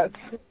the Fats,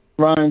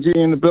 Ryan G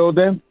in the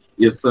building.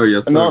 Yes,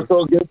 sir. And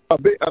also give a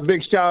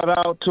big shout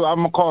out to, I'm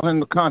going to call him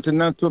the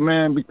Continental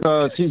Man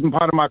because he's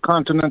part of my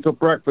continental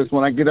breakfast.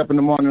 When I get up in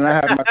the morning, I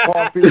have my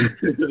coffee,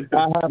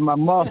 I have my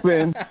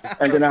muffin,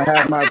 and then I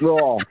have my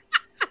draw.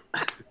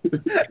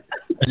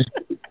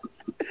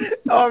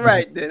 All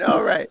right, then.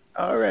 All right.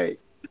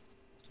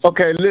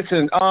 Okay,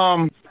 listen,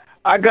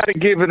 I got to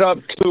give it up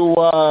to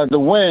the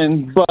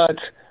win, but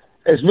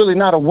it's really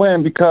not a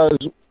win because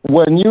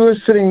when you were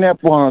sitting there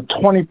on a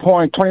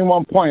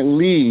 21-point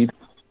lead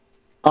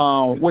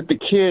with the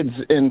kids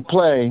in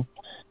play,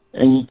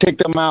 and you take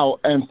them out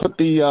and put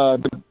the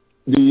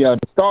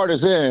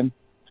starters in,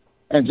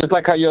 and just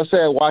like how you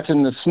said,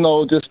 watching the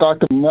snow just start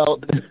to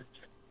melt,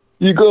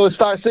 you go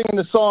start singing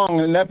the song,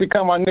 and that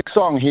become our Knicks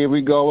song. Here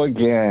we go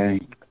again.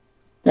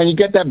 And you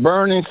get that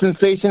burning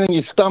sensation in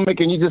your stomach,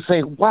 and you just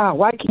say, wow,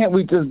 why can't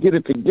we just get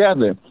it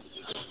together?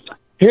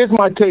 Here's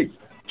my take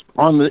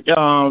on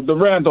the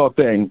Randolph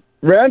thing.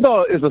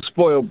 Randolph is a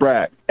spoiled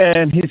brat,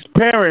 and his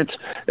parents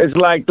is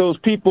like those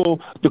people,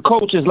 the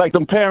coaches, like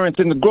them parents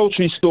in the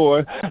grocery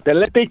store that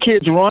let their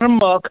kids run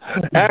amok,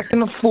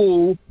 acting a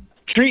fool,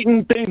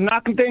 treating things,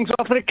 knocking things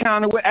off of the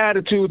counter with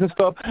attitudes and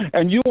stuff,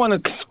 and you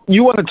want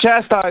to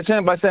chastise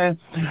him by saying,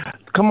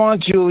 come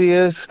on,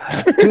 Julius,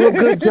 do a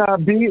good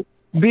job,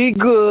 be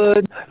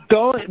good.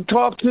 Don't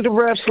talk to the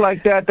refs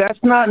like that. That's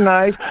not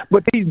nice.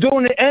 But he's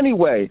doing it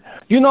anyway.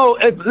 You know,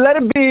 let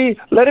it be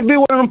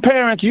one of them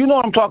parents. You know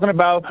what I'm talking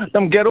about.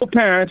 Them ghetto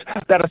parents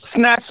that'll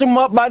snatch them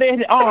up by their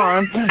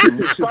arm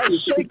and start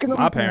shaking them.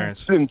 My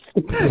parents. I'm in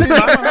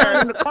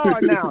the car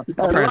now.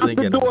 My And parents lock ain't the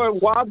getting door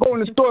while I go in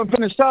the store and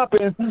finish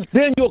shopping.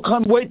 Then you'll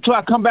wait till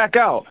I come back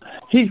out.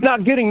 He's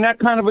not getting that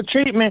kind of a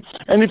treatment.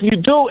 And if you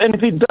do, and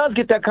if he does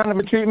get that kind of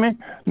a treatment,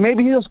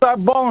 maybe he'll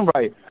start balling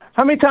right.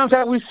 How many times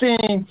have we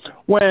seen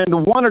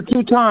when one or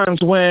two times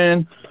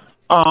when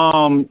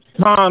Tom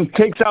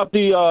takes out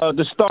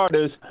the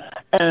starters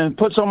and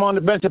puts them on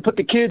the bench and put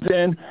the kids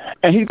in,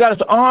 and he's got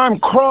his arm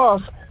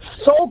crossed,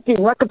 soaking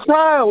like a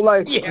child,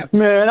 like,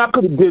 man, I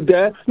could have did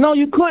that. No,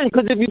 you couldn't,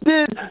 because if you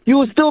did, you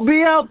would still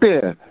be out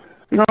there.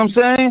 You know what I'm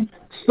saying?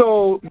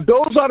 So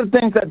those are the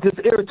things that just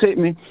irritate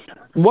me.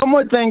 One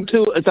more thing,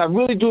 too, is I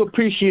really do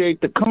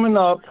appreciate the coming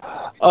up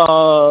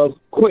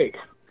quick.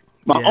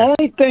 My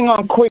only thing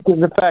on Quick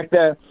is the fact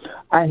that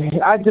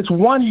I just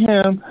want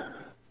him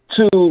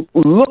to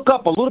look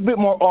up a little bit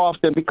more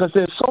often, because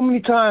there's so many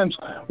times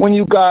when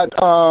you got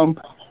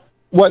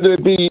whether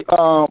it be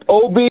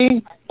OB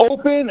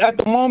open at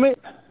the moment,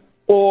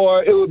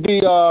 or it would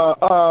be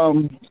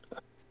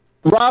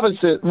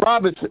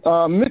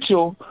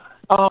Mitchell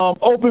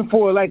open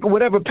for like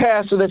whatever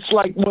passer that's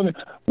like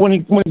when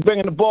he's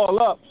bringing the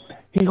ball up.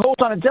 He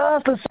holds on it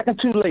just a second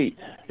too late.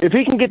 If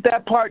he can get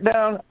that part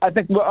down, I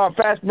think our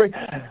fast break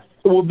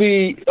will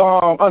be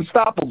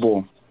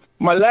unstoppable.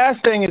 My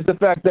last thing is the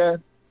fact that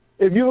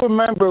if you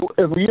remember,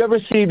 if you ever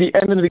see the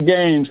end of the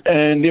games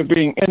and they're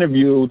being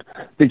interviewed,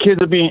 the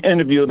kids are being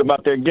interviewed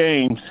about their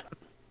games.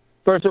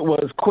 First it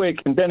was Quick,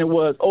 and then it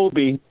was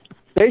Obi.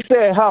 They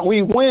said how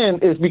we win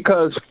is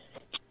because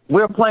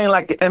we're playing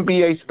like the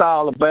NBA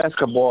style of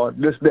basketball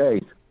this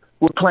day.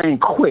 We're playing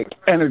quick,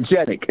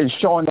 energetic, and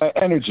showing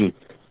that energy.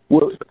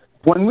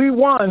 When we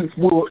won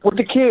with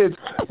the kids,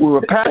 we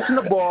were passing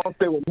the ball.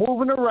 They were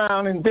moving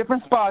around in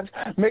different spots,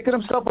 making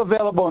themselves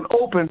available and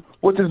open,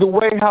 which is the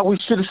way how we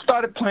should have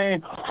started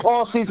playing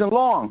all season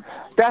long.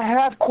 That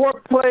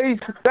half-court plays,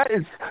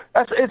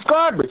 it's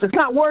garbage. It's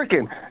not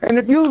working. And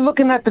if you're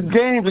looking at the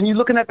games and you're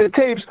looking at the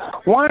tapes,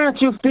 why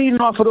aren't you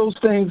feeding off of those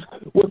things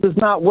which is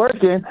not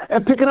working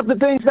and picking up the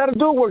things that are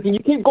do working? You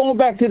keep going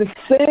back to the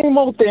same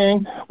old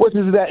thing, which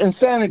is that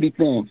insanity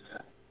thing.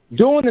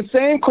 Doing the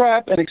same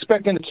crap and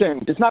expecting to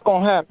change. It's not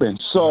going to happen.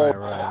 So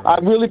right. I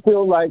really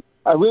feel like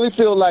we're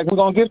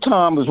going to give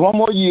Tom this one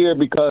more year,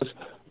 because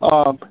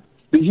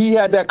he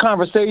had that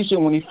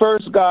conversation when he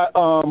first got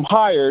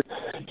hired.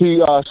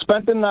 He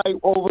spent the night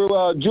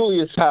over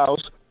Julius'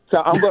 house. So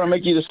I'm going to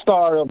make you the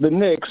star of the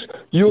Knicks.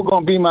 You're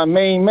going to be my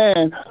main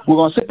man. We're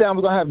going to sit down,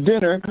 we're going to have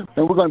dinner,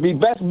 and we're going to be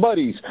best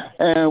buddies.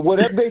 And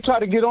whatever they try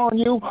to get on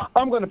you,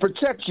 I'm going to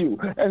protect you.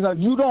 And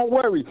you don't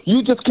worry.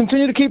 You just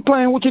continue to keep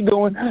playing what you're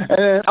doing,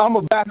 and I'm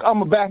going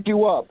to back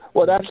you up.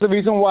 Well, that's the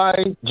reason why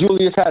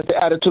Julius has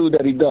the attitude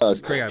that he does.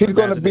 He's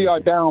going to be our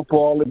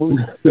downfall.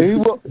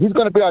 He's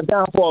going to be our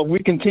downfall if we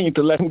continue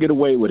to let him get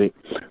away with it.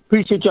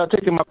 Appreciate y'all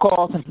taking my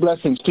call.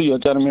 Blessings to you,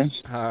 gentlemen.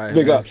 All right,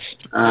 big ups.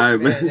 All right,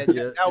 man.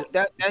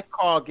 That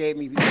call gave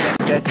me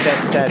that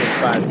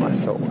satisfies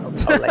my soul.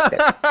 I like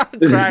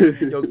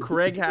that.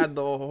 Craig had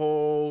the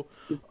whole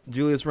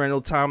Julius Randle,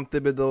 Tom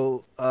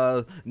Thibodeau,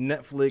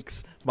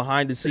 Netflix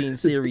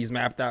behind-the-scenes series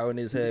mapped out in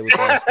his head with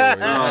that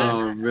story.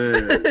 Oh,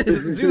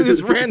 man.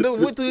 Julius Randle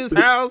went to his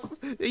house.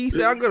 He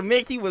said, I'm going to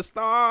make you a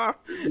star.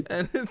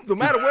 And no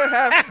matter what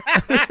happens.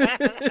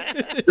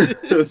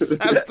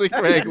 Shout out to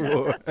Craig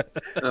Moore.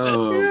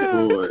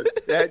 Oh, boy.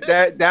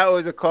 That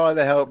was a call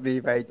to help me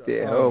right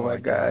there. Oh my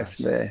gosh,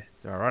 man.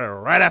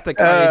 Right after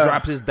Kanye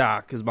drops his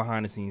doc, his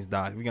behind-the-scenes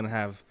doc, we're going to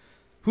have...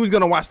 Who's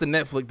going to watch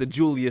the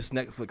Julius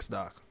Netflix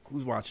doc?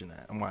 Who's watching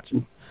that? I'm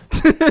watching.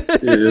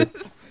 Yeah.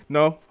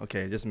 No?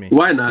 Okay, just me.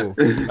 Why not?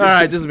 Cool. All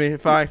right, just me.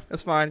 Fine.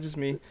 That's fine. Just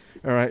me.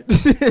 All right.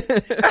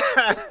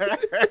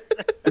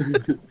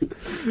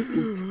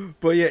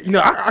 But yeah,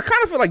 I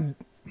kind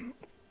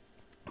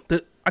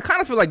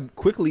of feel like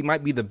Quickly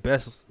might be the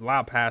best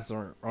lob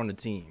passer on the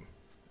team.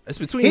 It's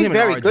between him and RJ.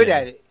 He's very good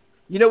at it.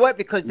 You know what?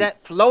 Because that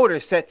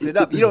floater sets it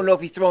up. You don't know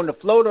if he's throwing the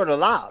floater or the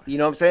lob. You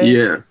know what I'm saying?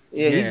 Yeah.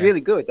 Yeah, he's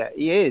really good with that.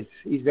 He is.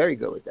 He's very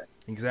good with that.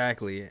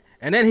 Exactly.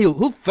 And then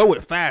he'll throw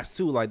it fast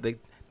too. Like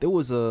there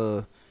was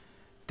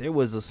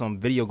some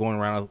video going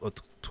around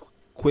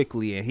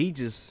quickly, and he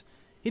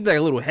like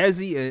a little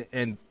hezzy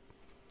and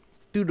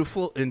threw the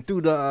floor and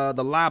threw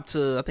the lob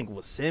to, I think it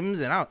was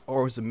Sims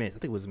or it was Mitch. I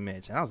think it was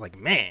Mitch, and I was like,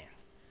 man,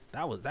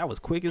 that was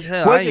quick as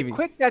hell. Was it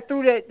quick that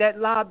threw that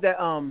lob that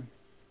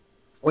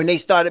when they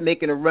started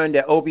making a run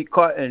that Obi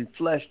caught and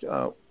flushed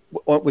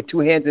with two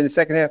hands in the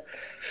second half?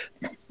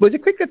 Was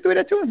it quick that threw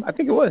that to him? I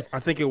think it was. I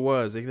think it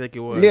was.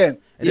 Yeah,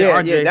 and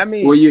RJ, that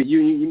means. Well,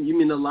 you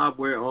mean the lob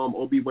where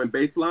Obi went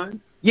baseline?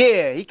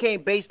 Yeah, he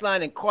came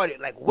baseline and caught it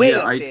like way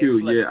up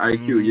IQ, there.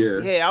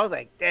 IQ. Yeah, I was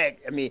like, dang.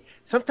 I mean,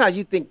 sometimes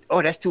you think,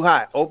 oh, that's too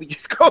high. Obi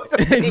just goes up.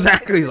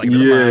 Exactly. He's like,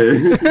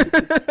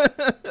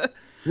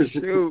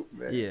 Shoot,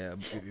 man. Yeah,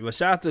 but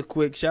shout out to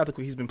Quick.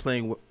 He's been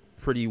playing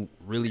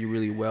really,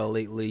 really well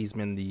lately. He's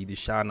been the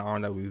shot in the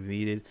arm that we've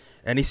needed,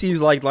 and he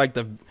seems like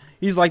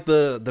he's like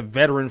the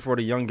veteran for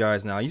the young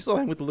guys now. You saw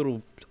him with the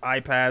little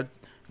iPad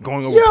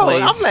going over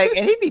plays. I'm like,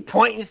 and he be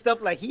pointing stuff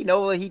like he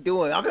know what he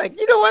doing. I'm like,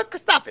 you know what?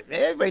 Stop it,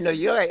 man. Everybody know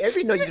you.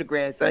 Everybody know you the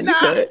grandson. You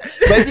good.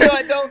 But you know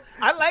what, though?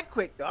 I like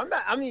Quick, though.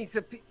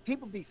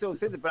 People be so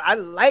sensitive, but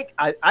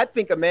I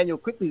think Emmanuel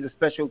Quickly is a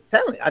special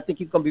talent. I think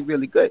he's going to be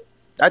really good.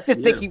 I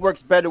just think he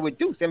works better with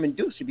Deuce. Him and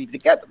Deuce should be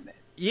together, man.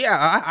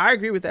 Yeah, I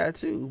agree with that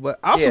too. But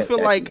I also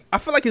feel like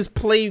his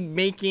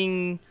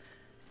playmaking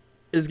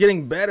is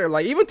getting better.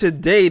 Like even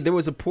today, there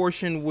was a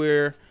portion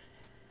where,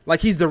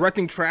 like, he's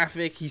directing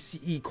traffic.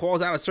 He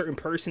calls out a certain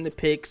person to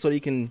pick so he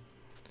can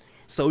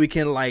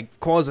like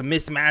cause a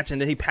mismatch,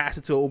 and then he passes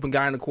it to an open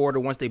guy in the quarter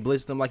once they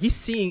blitz him. Like he's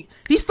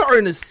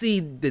starting to see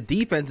the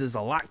defenses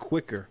a lot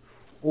quicker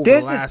over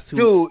the last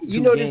two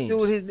games. This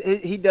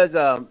dude, he does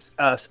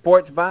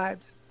sports vibes.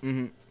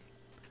 Mm-hmm.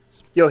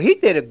 Yo, he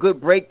did a good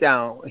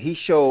breakdown. He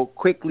showed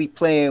Quickly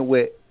playing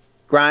with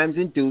Grimes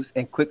and Deuce,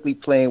 and Quickly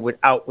playing with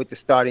the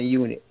starting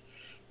unit.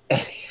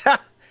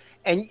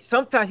 And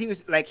sometimes he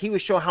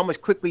was showing how much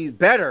Quickly is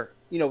better,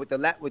 with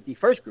the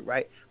first group,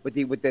 right? With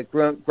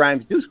the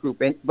Grimes Deuce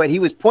group, but he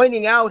was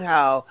pointing out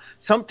how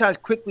sometimes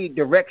Quickly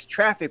directs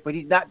traffic, but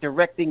he's not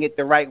directing it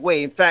the right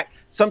way. In fact,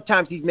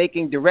 sometimes he's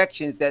making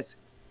directions that's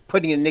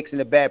putting the Knicks in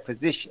a bad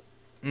position.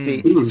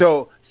 Mm-hmm. See,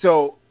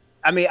 so.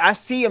 I mean, I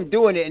see him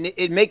doing it, and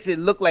it makes it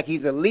look like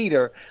he's a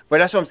leader. But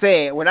that's what I'm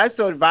saying. When I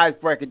saw the Vibes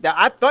break it down,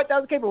 I thought that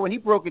was okay. But when he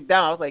broke it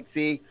down, I was like,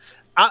 see,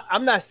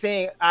 I'm not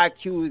saying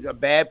IQ is a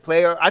bad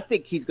player. I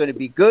think he's going to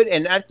be good,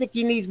 and I think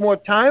he needs more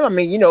time. I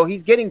mean,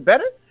 he's getting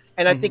better,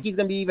 and I think he's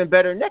going to be even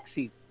better next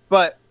season.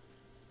 But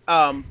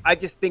I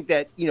just think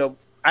that,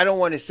 I don't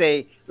want to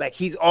say, like,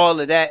 he's all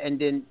of that, and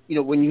then,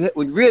 when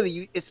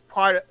really it's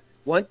part of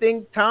 – one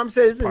thing Tom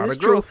says it's part of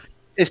true. growth.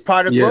 It's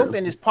part of growth,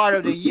 and it's part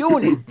of the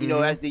unit.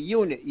 As the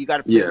unit, you got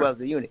to play well as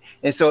the unit.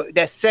 And so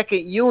that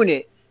second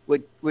unit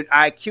with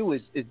IQ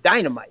is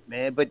dynamite,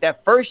 man. But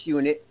that first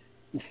unit,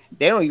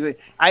 they don't even.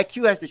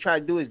 IQ has to try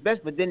to do his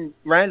best, but then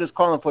Randall's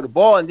calling for the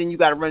ball, and then you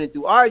got to run it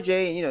through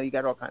RJ, and you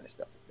got all kind of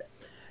stuff like that.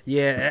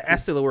 Yeah,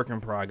 that's still a work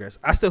in progress.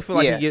 I still feel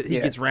like he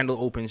gets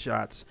Randall open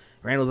shots.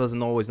 Randall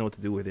doesn't always know what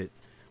to do with it.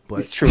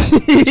 But it's true.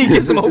 He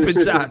gets some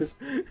open shots.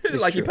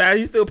 Like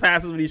he still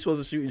passes when he's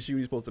supposed to shoot and shoot.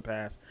 He's supposed to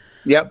pass.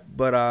 Yep.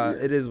 But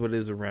it is what it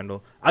is with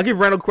Randall. I'll give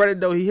Randall credit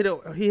though. He hit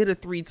a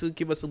 3 to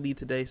give us a lead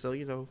today. So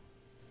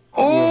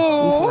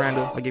for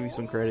Randall, I'll give you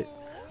some credit.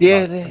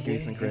 Yeah, I'll give you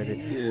some credit.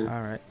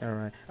 Yeah. All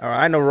right.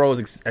 I know Rose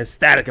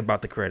ecstatic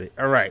about the credit.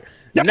 All right.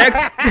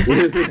 Next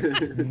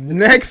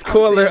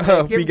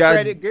caller.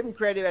 Give him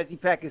credit as he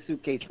packed his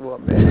suitcase for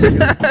him,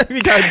 man.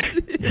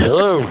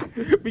 Hello.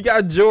 We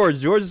got George.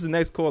 George is the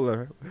next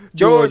caller.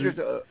 George is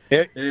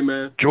hey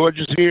man. George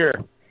is here.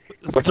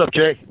 What's up,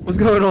 Jay? What's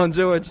going on,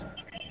 George?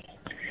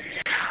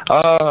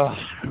 I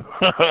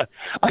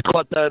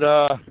caught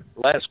that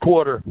last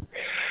quarter.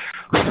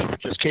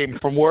 Just came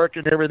from work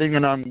and everything,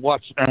 and I'm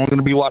going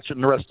to be watching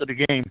the rest of the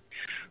game.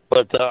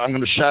 But I'm going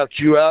to shout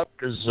you out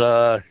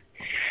because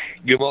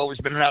you've always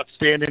been an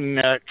outstanding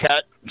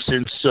cat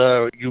since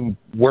you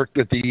worked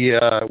with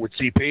with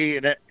CP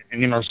and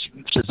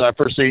since I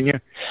first seen you.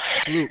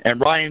 Salute. And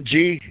Ryan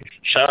G,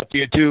 shout out to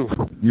you too,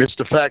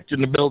 Mr. Fact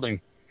in the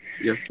building.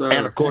 Yes, sir.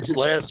 And of course,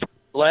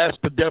 last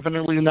but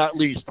definitely not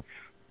least,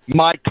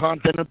 my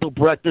continental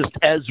breakfast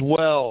as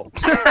well,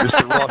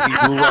 Mr. Raw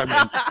Hebrew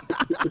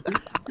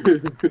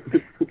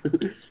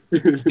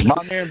Remnant.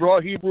 My man, Raw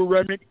Hebrew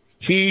Remnant,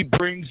 he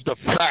brings the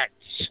facts.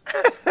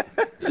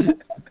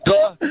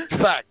 The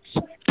facts.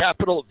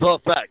 Capital The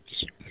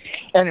Facts.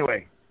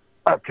 Anyway,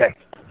 okay.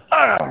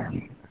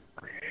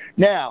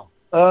 Now,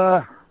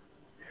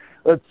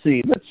 let's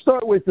see. Let's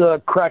start with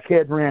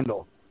Crackhead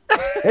Randall.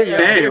 Hey,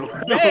 man.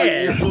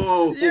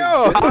 Yo,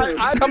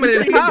 he's coming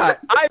in hot.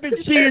 I've been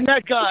seeing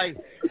that guy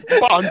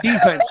on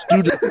defense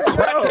do the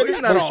Yo, he's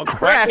not on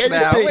crack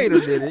now. Wait a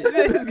minute.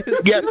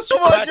 Yes,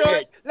 come on,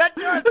 George. Let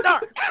George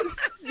start.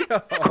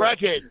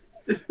 Crackhead.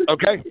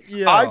 Okay.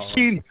 Yo.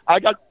 I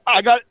got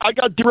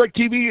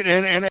DirecTV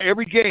and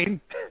every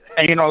game,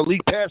 and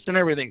League Pass and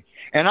everything,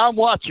 and I'm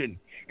watching,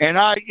 And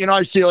I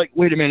say like,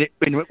 wait a minute,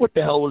 what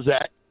the hell was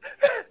that?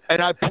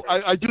 And I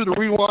do the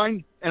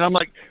rewind, and I'm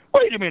like,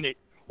 wait a minute,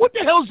 what the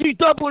hell is he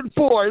doubling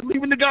for and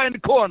leaving the guy in the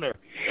corner?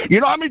 You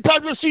know how many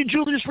times I've seen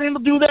Julius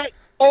Randle do that?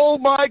 Oh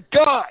my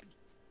God!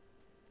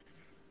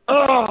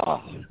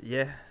 Oh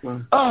Yeah.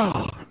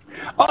 Oh,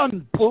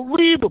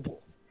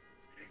 unbelievable.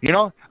 You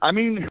know, I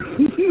mean,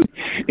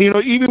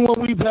 even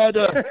when we've had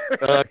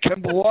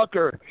Kemba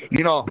Walker,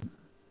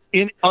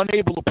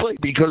 unable to play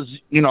because,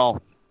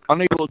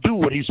 unable to do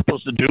what he's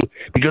supposed to do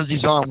because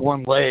he's on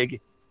one leg.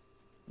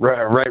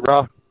 Right,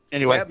 Rob?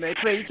 Anyway. Yeah, man,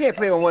 you can't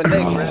play on one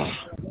leg, man.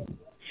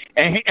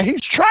 And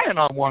he's trying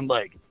on one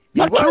leg.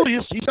 Not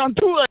Julius, he's on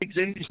two legs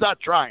and he's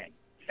not trying.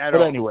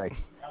 But anyway.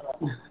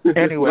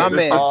 My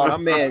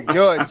man,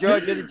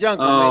 George in the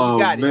jungle,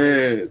 man. You got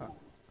it.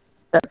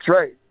 That's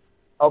right.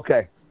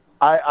 Okay.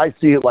 I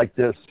see it like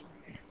this.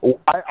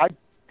 I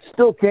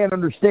still can't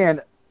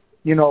understand,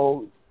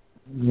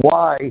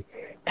 why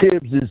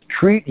Tibbs is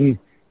treating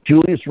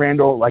Julius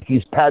Randle like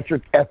he's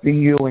Patrick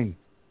effing Ewing.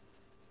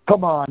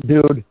 Come on,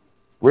 dude.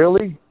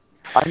 Really?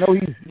 I know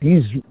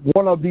he's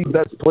one of the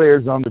best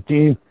players on the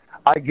team.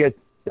 I get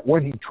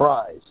when he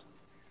tries.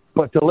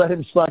 But to let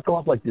him slack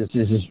off like this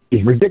is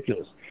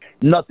ridiculous.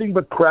 Nothing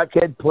but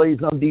crackhead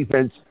plays on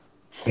defense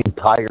the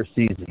entire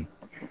season.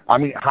 I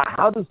mean,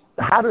 how does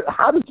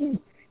he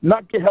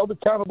not get held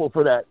accountable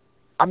for that?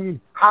 I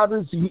mean, how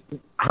does the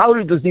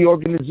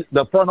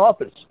front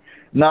office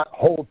not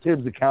hold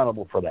Tibbs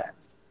accountable for that?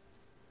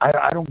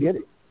 I don't get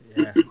it.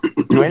 Yeah.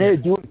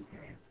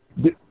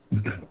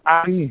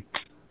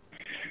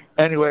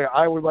 Anyway,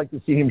 I would like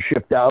to see him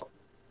shipped out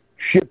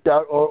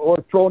or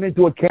thrown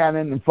into a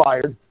cannon and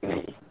fired.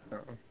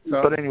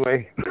 But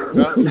anyway.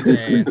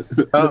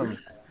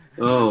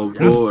 Oh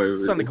boy!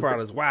 Sunday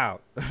crowd is wild.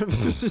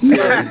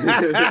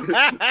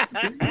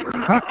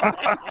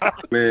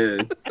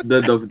 Man,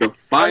 the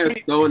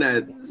firestone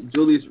at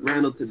Julius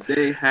Randle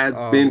today has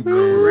been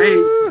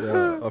great.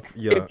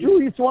 Yeah. If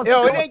Julius wants it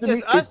ain't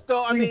just us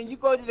though. I mean, you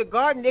go to the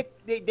Garden,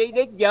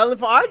 they yelling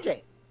for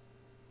RJ.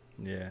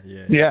 Yeah.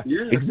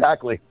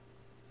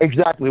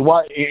 Exactly.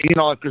 Why?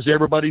 Because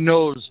everybody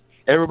knows.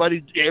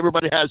 Everybody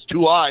has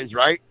two eyes,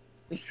 right?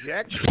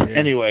 Exactly. Yeah.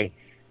 Anyway,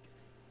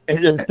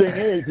 and the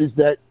thing is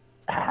that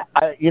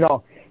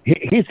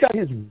he's got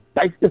his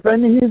wife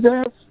defending his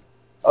ass.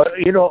 With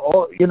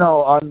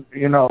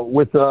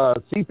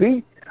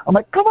CP. I'm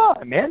like, come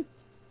on, man.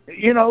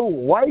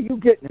 Why are you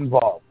getting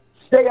involved?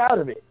 Stay out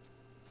of it.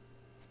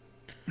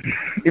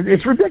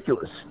 It's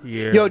ridiculous.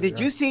 Yeah. Yo, did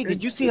you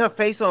see her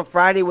face on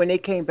Friday when they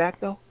came back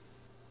though?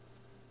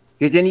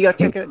 Didn't you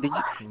check it?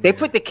 They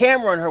put the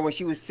camera on her when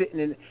she was sitting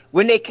in.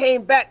 When they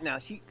came back, now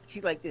she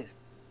like this.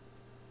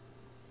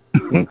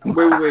 Wait,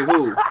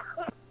 who?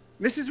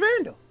 Mrs.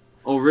 Randle.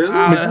 Oh, really?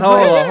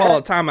 Hold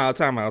on. Time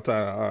out.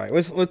 All right.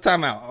 What's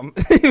time out?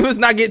 It was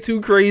not get too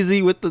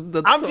crazy with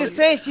the I'm just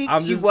saying she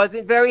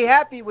wasn't very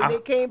happy when they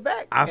came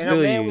back. I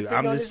feel you.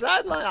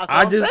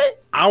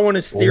 I want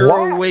to steer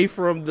away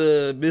from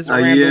the Miss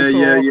Randle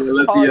talk.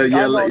 You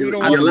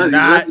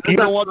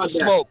don't want the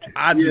smoke.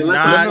 I do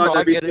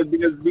not.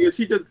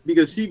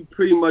 Because she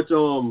pretty much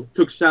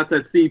took shots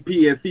at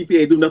CP and CP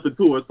ain't do nothing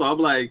to her. So I'm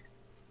like.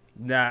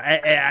 Nah,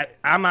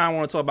 I'm not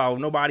want to talk about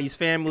nobody's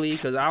family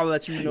because I'll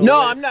let you know. No,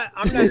 I'm not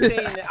saying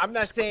that. I'm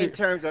not saying in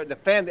terms of the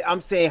family.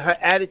 I'm saying her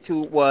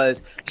attitude was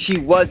she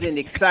wasn't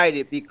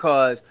excited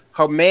because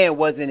her man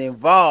wasn't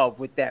involved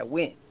with that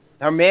win.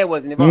 Her man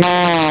wasn't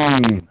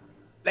involved.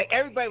 Like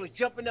everybody was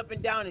jumping up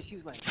and down, and she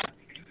was like,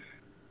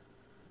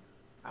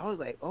 I was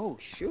like, oh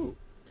shoot.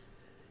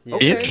 Yeah.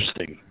 Okay.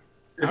 Interesting.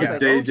 Yeah.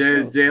 Jay,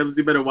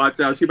 you better watch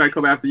out. She might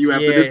come after you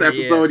after this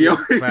episode, yo.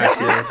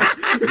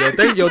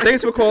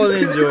 Thanks for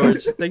calling in,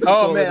 George. Thanks for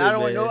calling in. I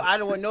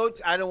don't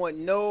want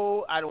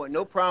no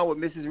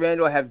problem with Mrs.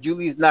 Randle. Have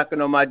Julius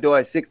knocking on my door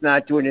at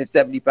 6'9",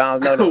 270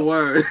 pounds. No.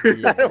 Word.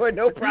 Yeah. I don't want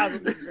no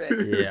problem with Mrs.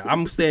 Randle. Yeah,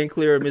 I'm staying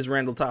clear of Miss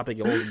Randle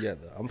topic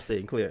altogether. I'm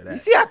staying clear of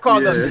that. You see, I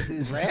called her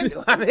Mrs.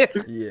 Randle. I mean,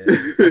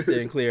 I'm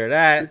staying clear of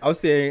that.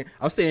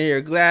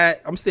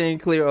 I'm staying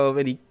clear of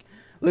any.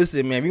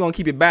 Listen, man, we're gonna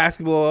keep it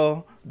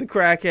basketball. The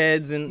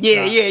crackheads and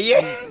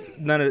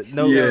none of just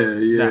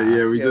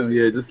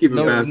keep it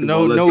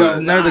basketball.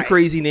 None of the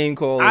crazy name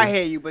calling. I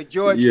hear you, but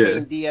George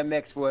came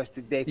DMX for us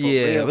today.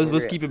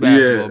 Let's keep it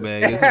basketball,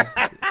 man.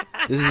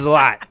 This is a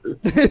lot.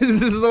 This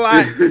is a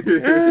lot.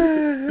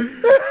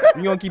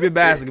 We're gonna keep it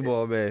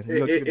basketball, man.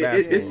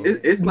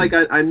 It's like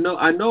I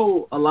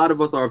know a lot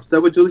of us are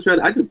upset with Julius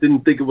Randle. I just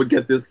didn't think it would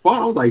get this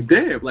far. I was like,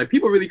 damn, like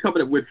people really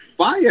coming up with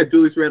fire at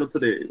Julius Randle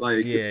today.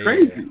 Like it's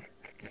crazy. Yeah.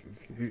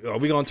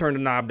 We're gonna turn the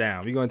knob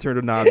down. We're gonna turn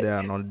the knob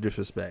down on the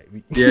disrespect.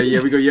 We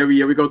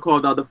gonna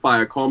calm down the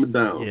fire. Calm it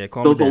down. Yeah,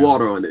 Throw some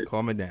water on it.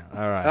 Calm it down.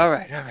 All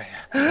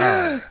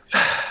right.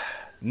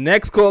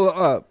 Next caller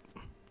up,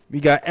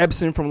 we got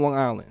Epson from Long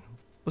Island.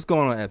 What's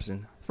going on,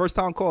 Epson? First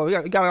time call. We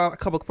got a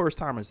couple of first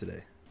timers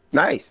today.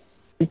 Nice.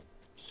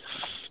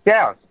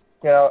 Yeah,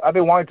 I've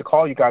been wanting to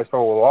call you guys for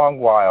a long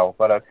while,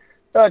 but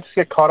I just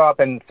get caught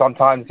up, and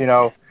sometimes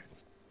you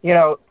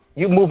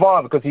move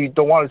on because you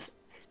don't want to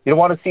You don't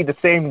want to see the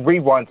same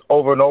reruns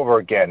over and over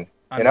again.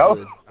 You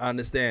know? I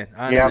understand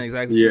exactly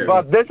what you mean.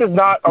 But this is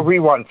not a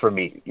rerun for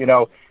me, you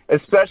know,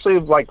 especially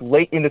like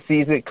late in the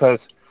season, because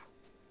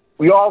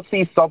we all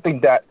see something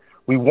that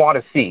we want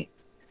to see.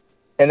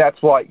 And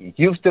that's what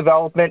youth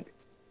development.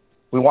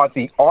 We want to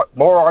see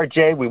more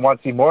RJ. We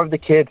want to see more of the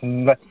kids,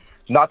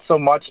 not so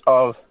much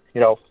of, you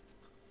know,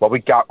 what we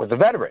got with the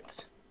veterans.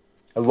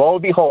 And lo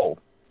and behold.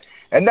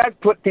 And that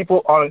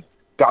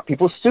got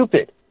people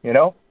stupid, you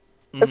know,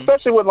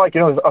 especially with, like,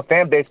 you know, a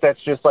fan base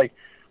that's just like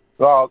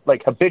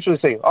habitually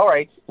saying, all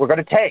right, we're going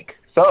to tank.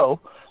 So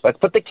let's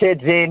put the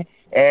kids in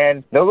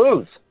and they'll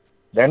lose.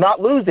 They're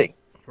not losing.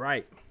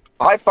 Right.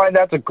 I find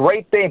that's a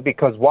great thing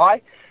because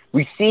why?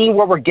 We see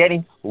what we're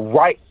getting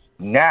right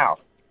now.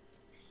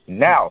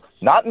 Now,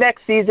 not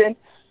next season,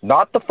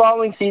 not the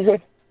following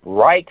season,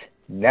 right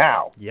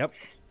now. Yep.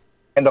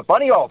 And the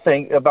funny old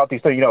thing about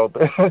these, you know,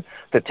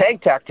 the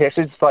tank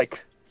tacticians, it's like,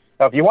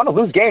 if you want to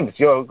lose games,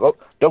 you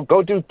know,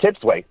 go do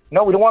Tips' way.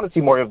 No, we don't want to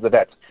see more of the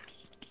vets.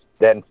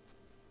 Then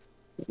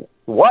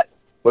what?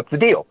 What's the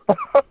deal?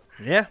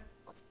 Yeah.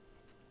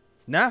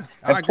 Nah,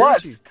 I agree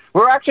plus, with you.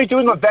 We're actually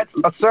doing the vets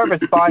a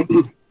service by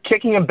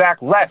kicking them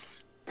back less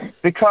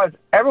because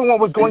everyone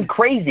was going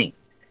crazy.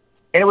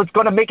 And it was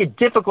going to make it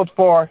difficult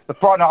for the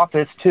front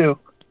office to,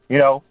 you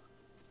know,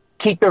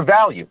 keep their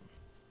value.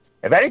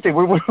 If anything,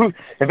 we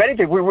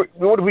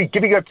would be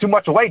giving up too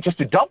much away just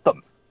to dump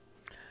them.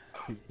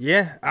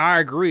 Yeah, I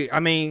agree. I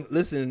mean,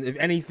 listen, if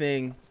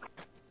anything,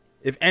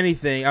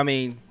 I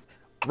mean,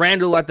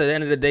 Randall at the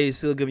end of the day is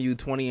still giving you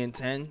 20 and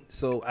 10.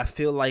 So I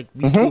feel like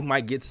we still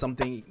might get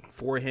something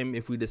for him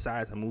if we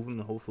decide to move him.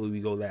 And hopefully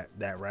we go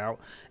that route.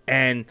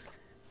 And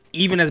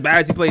even as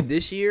bad as he played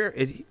this year,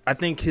 I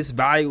think his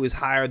value is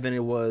higher than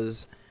it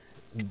was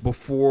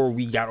before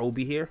we got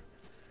Obi here.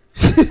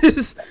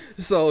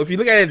 So if you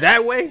look at it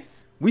that way,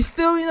 we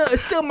still, you know, it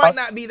still might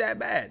not be that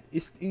bad.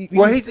 He's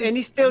still make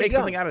young.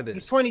 something out of this.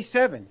 He's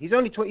 27. He's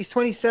only he's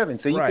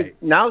 27. So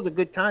now's a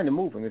good time to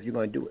move him if you're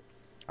going to do it.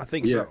 I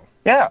think so.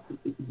 Yeah.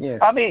 Yeah.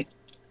 I mean,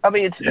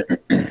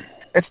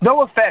 it's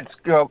no offense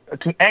to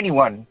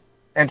anyone,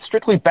 and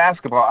strictly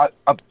basketball.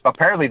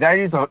 Apparently, that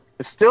is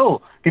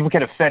still people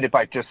get offended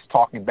by just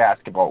talking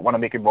basketball. Want to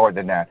make it more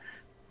than that,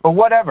 but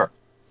whatever.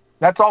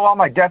 That's all on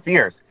my deaf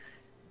ears.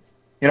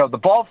 You know, the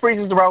ball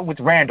freezes around with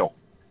Randall.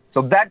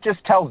 So that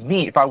just tells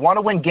me if I want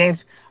to win games,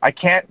 I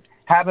can't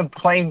have him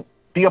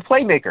be a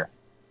playmaker.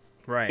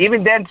 Right.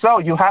 Even then, so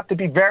you have to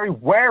be very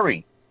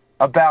wary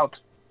about,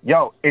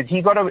 is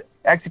he going to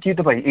execute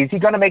the play? Is he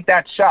going to make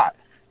that shot?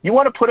 You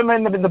want to put him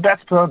in the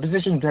best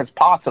position as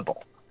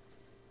possible.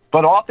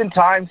 But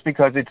oftentimes,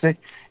 because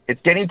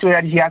it's getting to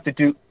that, he has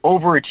to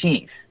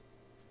overachieve.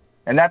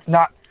 And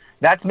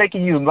that's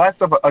making you less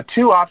of a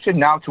 2 option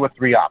now to a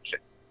 3 option.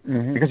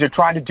 Because you're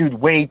trying to do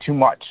way too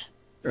much.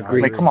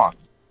 Agreed. Like, come on.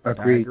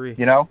 Agreed. I agree.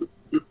 You know?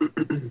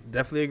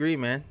 Definitely agree,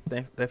 man.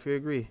 Definitely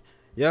agree.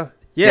 Yeah.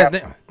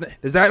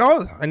 Is that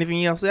all?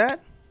 Anything else to add?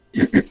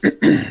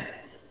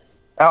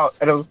 And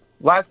the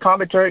last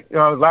comment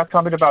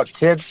about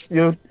Tibbs,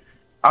 dude.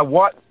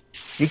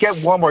 You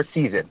get one more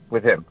season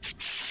with him.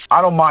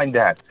 I don't mind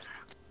that,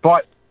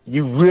 but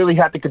you really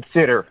have to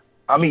consider.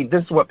 I mean,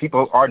 this is what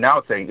people are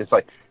now saying. It's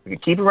like if you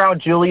keep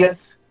around Julius,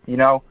 you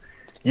know,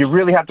 you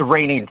really have to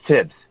rein in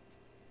Tibbs.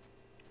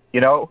 You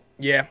know.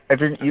 Yeah.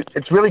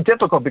 It's really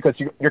difficult because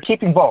you're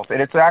keeping both, and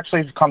it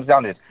actually comes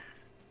down to this.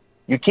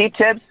 You keep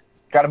Tibbs,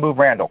 got to move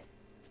Randall.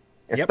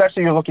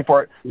 Especially you're looking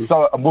for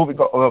a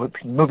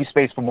movie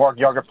space for more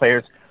younger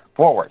players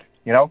forward.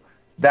 You know,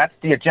 that's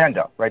the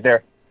agenda right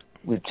there.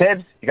 With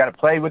Tibbs, you got to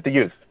play with the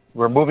youth.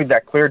 We're moving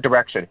that clear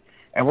direction,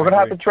 and we're going to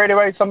have to trade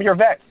away some of your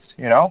vets.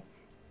 You know,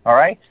 all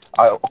right.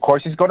 Of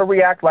course, he's going to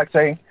react like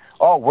saying,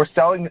 "Oh, we're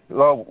selling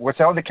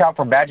the cow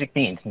for magic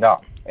beans."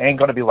 No, it ain't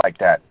going to be like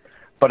that.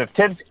 But if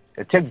Tibbs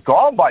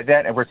gone by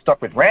then, and we're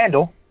stuck with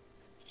Randall,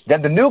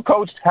 then the new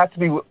coach has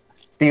to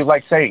be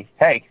like saying,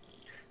 "Hey,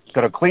 it's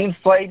got a clean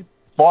slate,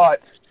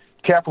 but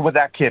careful with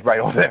that kid right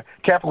over there.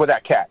 Careful with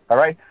that cat. All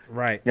right,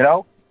 right. You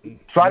know,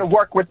 try to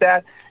work with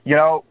that. You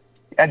know,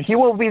 and he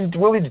will be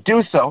willing to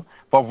do so.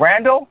 But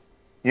Randall,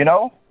 you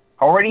know,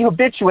 already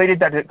habituated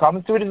that it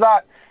comes to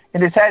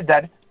in his head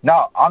that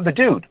no, I'm the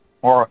dude,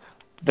 or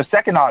the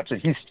second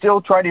option. He's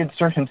still trying to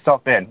insert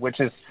himself in,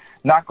 which is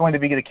not going to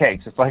be the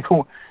case. It's like,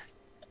 you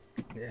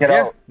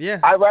know,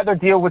 I'd rather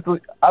deal with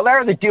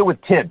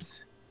Tibbs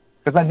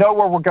because I know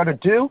what we're going to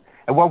do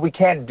and what we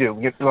can't do.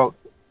 You know,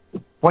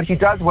 what he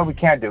does and what we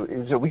can't do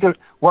is we could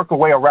work a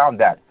way around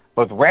that.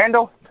 But with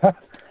Randall,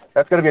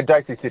 that's going to be a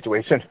dicey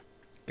situation.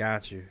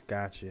 Got you.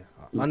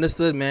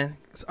 Understood, man.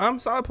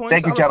 Solid points.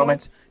 Thank you, gentlemen.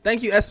 Points.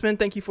 Thank you, Espen.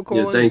 Thank you for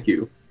calling. Yeah, thank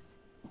you.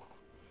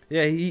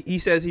 Yeah, he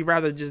says he'd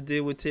rather just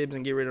deal with Tibbs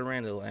and get rid of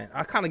Randall. And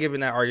I kind of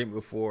given that argument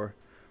before,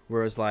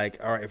 where it's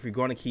like, all right, if we're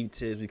going to keep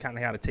Tibbs, we kind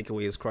of got to take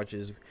away his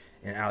crutches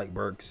and Alec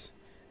Burks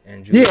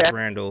and Julius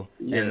Randall,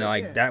 and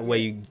that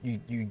way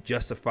you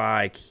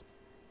justify.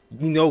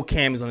 You know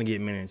Cam is going to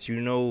get minutes.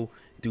 You know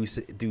Deuce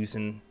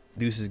and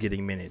Deuce is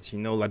getting minutes. You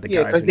know, like the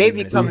Yeah, guys. because who they need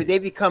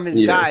minutes. become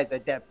his guys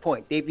at that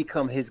point. They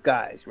become his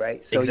guys,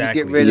 right? So Exactly.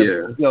 you get rid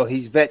of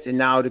his vets, and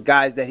now the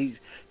guys that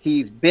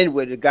he's been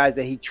with, the guys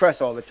that he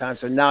trusts all the time.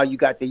 So now you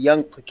got the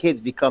young kids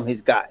become his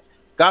guys.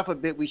 God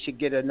forbid we should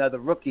get another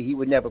rookie, he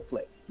would never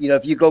play. You know,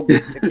 if you go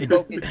get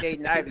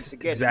Jaden Ivey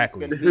together,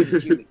 exactly. He's gonna be the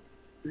Julie.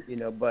 You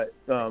know, but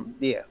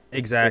yeah.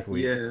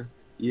 Exactly. Yeah.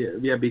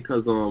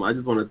 Because I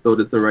just want to throw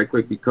this in right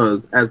quick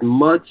because as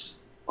much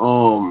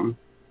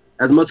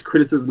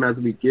criticism as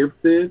we give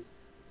Thibs,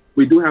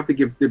 we do have to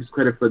give Thibs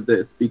credit for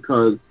this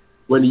because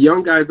when the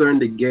young guys are in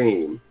the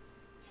game,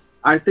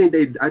 I think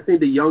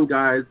the young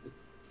guys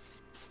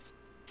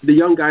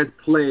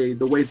play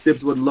the way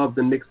Thibs would love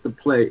the Knicks to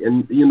play,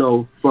 and you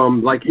know,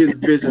 from like his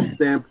vision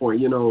standpoint,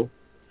 you know,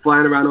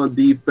 flying around on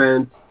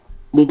defense,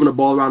 moving the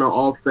ball around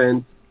on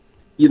offense,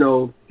 you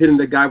know, hitting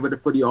the guy with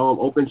the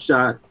open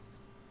shot,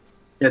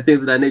 and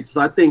things of that nature.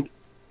 So I think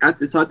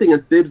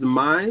in Thibs'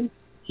 mind,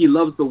 he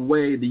loves the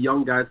way the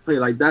young guys play.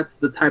 Like that's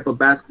the type of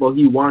basketball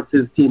he wants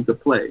his team to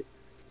play.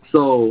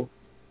 So,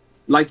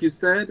 like you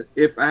said,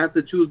 if I have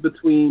to choose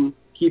between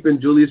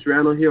keeping Julius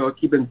Randle here or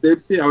keeping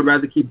Thibs here, I would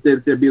rather keep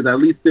Thibs here because at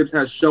least Thibs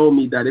has shown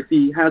me that if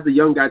he has the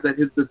young guys at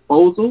his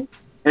disposal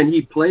and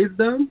he plays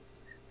them,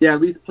 they at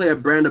least play a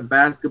brand of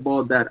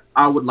basketball that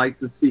I would like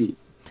to see,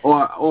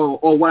 or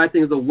what I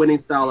think is a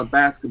winning style of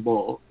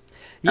basketball,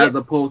 as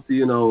opposed to,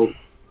 you know,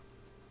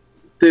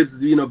 Thibs,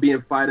 you know,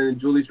 being fighting and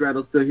Julius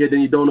Randle still here.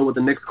 Then you don't know what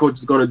the next coach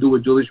is going to do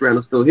with Julius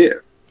Randle still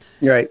here.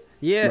 Right.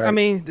 Yeah. Right. I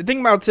mean, the thing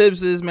about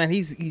Thibs is, man,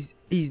 he's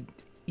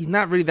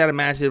not really that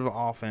imaginative of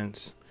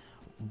offense.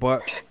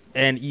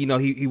 And you know,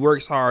 he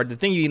works hard. The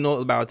thing you know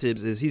about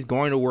Thibs is he's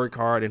going to work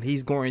hard, and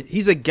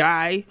he's a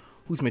guy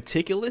who's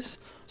meticulous.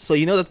 So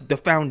you know that the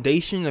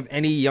foundation of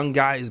any young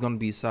guy is going to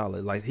be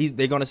solid. Like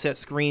they're going to set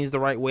screens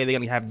the right way. They're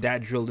going to have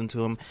that drilled into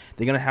them.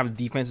 They're going to have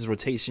defensive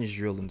rotations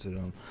drilled into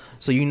them.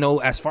 So you know,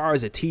 as far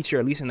as a teacher,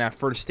 at least in that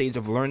first stage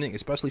of learning,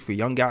 especially for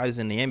young guys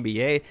in the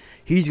NBA,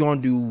 he's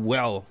going to do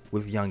well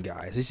with young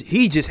guys.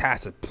 He just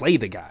has to play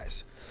the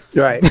guys.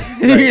 Right.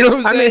 You know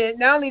what I'm saying? I mean,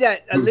 not only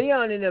that,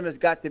 Leon and them has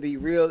got to be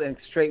real and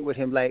straight with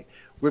him. Like,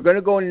 we're going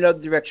to go in another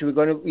direction. We're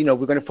going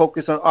to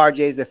focus on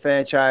RJ as a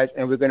franchise,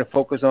 and we're going to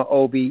focus on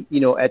Obi, you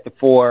know, at the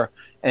 4,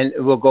 and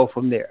we'll go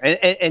from there.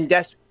 And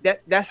that's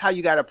how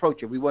you got to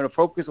approach it. We want to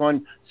focus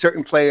on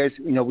certain players.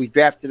 You know, we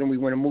drafted them. We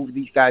want to move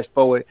these guys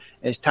forward,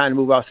 and it's time to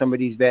move out some of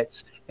these vets,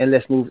 and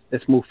let's move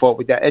forward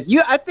with that.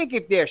 I think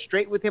if they're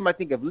straight with him, I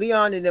think if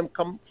Leon and them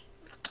come,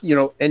 you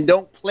know, and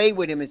don't play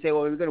with him and say,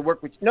 well, we're going to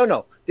work with you.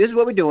 No, this is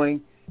what we're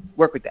doing.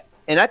 Work with that.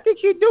 And I think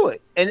he'd do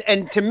it.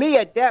 And to me,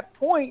 at that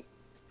point,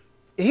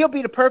 he'll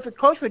be the perfect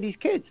coach for these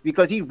kids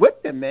because he's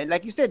with them, man.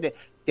 Like you said,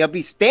 there'll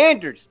be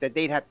standards that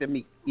they'd have to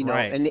meet, you know,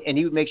 right. and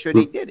he would make sure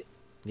they did it.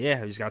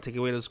 Yeah, you just got to take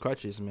away those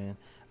crutches, man.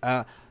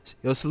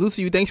 Salute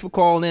to you. Thanks for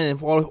calling in and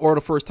for all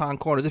the first-time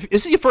callers. If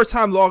this is your first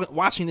time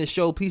watching this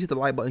show, please hit the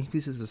like button.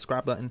 Please hit the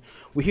subscribe button.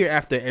 We're here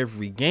after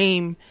every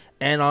game.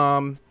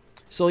 And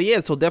so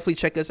definitely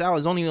check us out.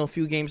 There's only a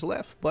few games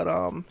left, but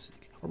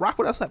rock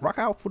with us, rock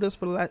out with us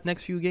for the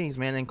next few games,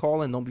 man. And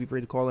call in. Don't be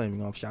afraid to call in.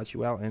 We're gonna shout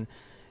you out and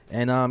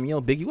you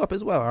know, big you up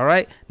as well. All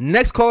right.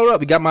 Next caller up,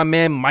 we got my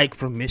man Mike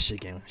from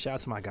Michigan. Shout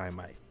out to my guy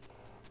Mike.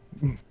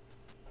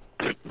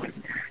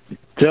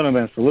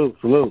 Gentlemen, salute.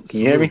 Can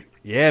you hear me?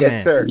 Yeah, yes,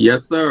 man. Sir.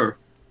 Yes, sir.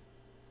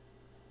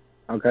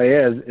 Okay,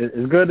 yeah,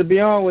 it's good to be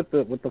on with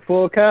the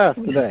full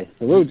cast today.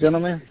 Salute,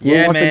 gentlemen.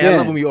 Yeah, once man. Again. I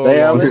love when we all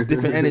on. This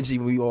different energy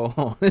when we all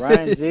on.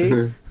 Ryan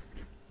G.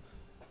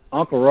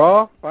 Uncle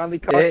Raw, finally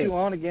caught you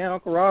on again.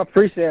 Uncle Raw,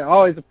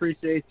 always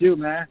appreciate you,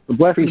 man. It's a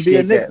blessing to be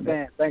a Knicks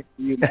fan. Thanks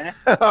to you, man.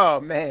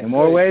 Oh, man. In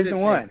more ways than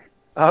one.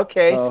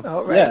 Okay,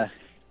 all right. Yeah.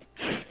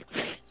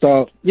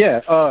 So,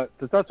 to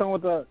touch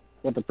on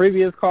what the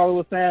previous caller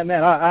was saying,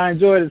 man, I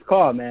enjoyed his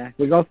call, man.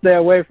 We're going to stay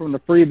away from the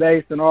free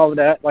base and all of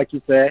that, like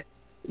you said.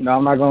 You know,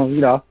 I'm not going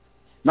to,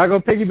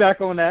 piggyback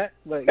on that.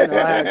 But, you know,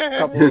 I had a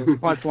couple of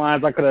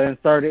punchlines I could have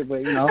inserted,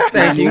 but, you know.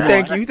 Thank you.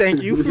 And,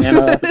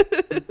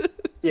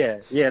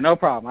 yeah, no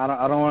problem.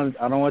 I don't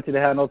want you to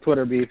have no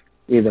Twitter beef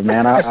either,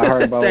 man. I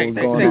heard about what was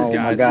going on with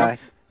my guy,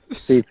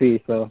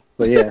 CP. So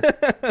yeah.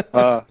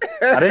 I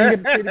didn't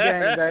get to see the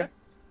game today.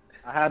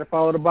 I had to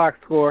follow the box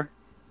score.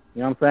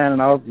 You know what I'm saying?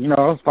 And I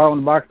was following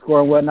the box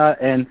score and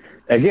whatnot. And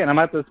again, I'm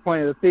at this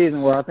point of the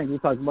season where I think we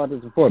talked about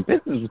this before.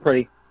 Pistons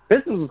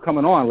was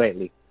coming on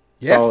lately.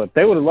 Yeah. So if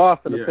they would have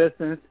lost to the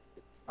Pistons,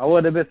 I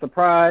would have been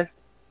surprised.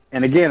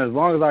 And again, as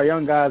long as our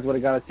young guys would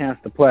have got a chance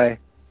to play,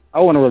 I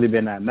wouldn't have really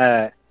been that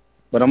mad.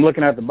 But I'm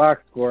looking at the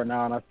box score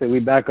now, and I say we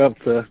back up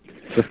to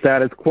the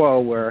status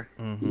quo where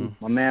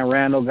my man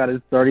Randall got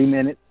his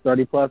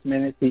 30-plus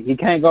minutes. He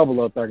can't go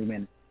below 30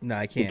 minutes. No,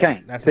 I can't. He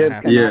can't. That's Tibbs not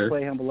happening. cannot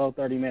play him below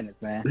 30 minutes,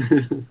 man.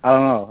 I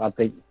don't know. I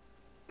think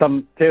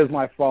Tibbs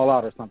might fall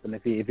out or something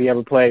if he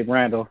ever played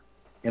Randall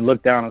and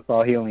looked down and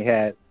saw he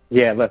had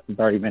less than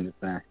 30 minutes,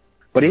 man.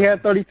 But he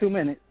had 32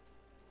 minutes.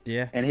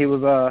 Yeah. And he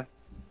was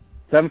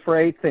 7 for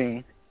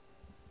 18,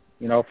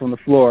 from the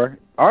floor.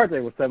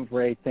 RJ was 7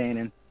 for 18,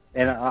 and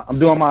And I'm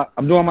doing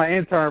my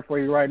intern for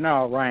you right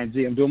now, Ryan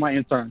G. I'm doing my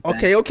intern thing.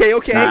 Okay. The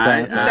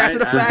stats of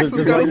the facts.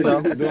 Let's go.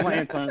 I'm doing my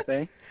intern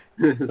thing.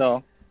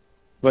 So,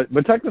 but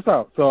check this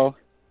out. So,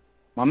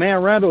 my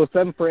man Randall was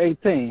 7 for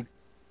 18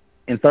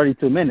 in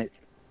 32 minutes,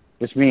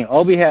 which means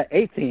Obi had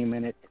 18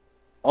 minutes.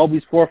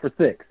 Obi's 4 for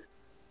 6.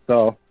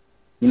 So,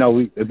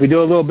 if we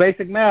do a little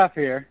basic math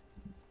here,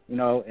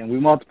 and we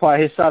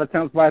multiply his shot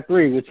attempts by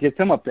 3, which gets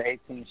him up to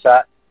 18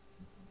 shots.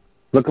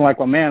 Looking like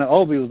my man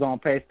Obi was on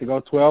pace to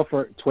go 12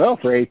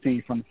 for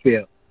 18 from the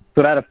field.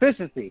 So that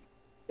efficiency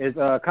is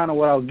kind of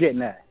what I was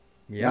getting at.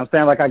 Yeah. You know what I'm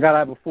saying? Like I got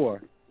at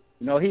before.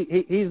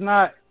 He's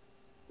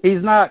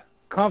not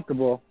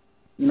comfortable,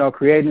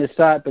 creating his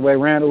shot the way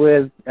Randall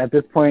is at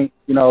this point,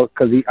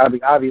 because he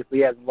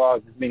obviously hasn't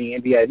logged as many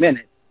NBA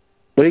minutes.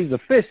 But he's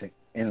efficient.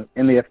 And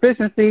the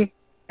efficiency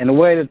and the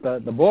way that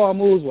the ball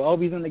moves when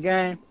Obi's in the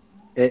game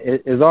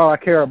is all I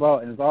care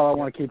about and is all I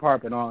want to keep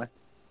harping on.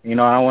 I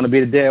don't want to be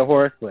the dead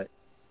horse, but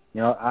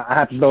I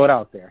have to throw it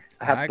out there.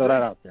 I have to throw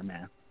that out there,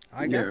 man.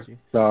 I got you.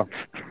 So,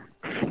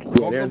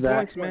 all good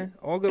points, man.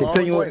 All good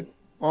points.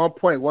 On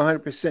point,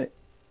 100%.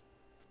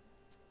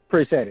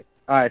 Appreciate it.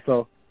 All right,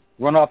 so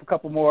run off a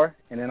couple more,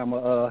 and then I'm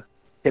going to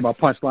hit my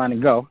punchline and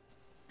go.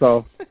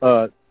 So,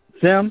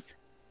 Sims,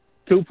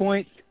 2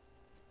 points,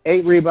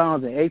 8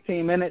 rebounds in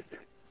 18 minutes.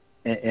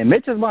 And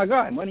Mitch is my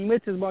guy. Money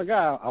Mitch is my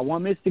guy. I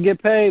want Mitch to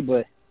get paid,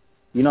 but,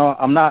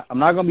 I'm not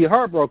going to be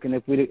heartbroken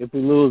if we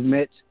lose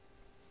Mitch.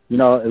 As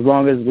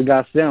long as we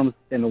got Sims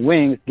in the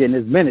wings getting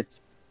his minutes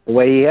the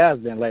way he has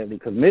been lately.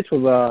 Because Mitch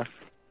was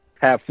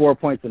had 4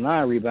 points and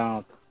 9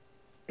 rebounds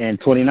in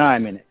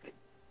 29 minutes.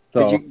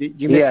 So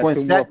you missed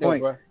one stat, though,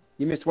 bro.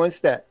 You missed one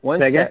stat.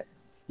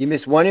 You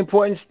missed one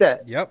important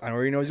stat. Yep, I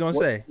already know what he's going to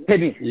say. Hit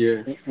me.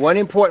 Yeah. One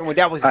important one.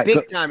 That was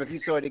big time if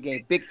you saw the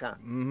game. Big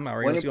time. I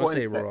already know what he's going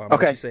to say, bro. I'm going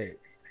to let you say it.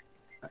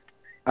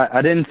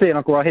 I didn't say it,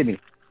 Uncle Raw. Hit me.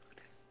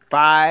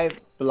 5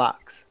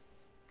 blocks.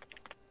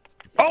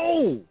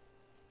 Oh!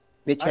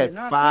 Mitch had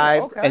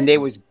 5, and they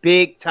was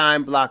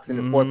big-time blocks in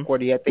the fourth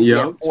quarter. I think he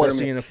had 4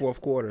 especially in the fourth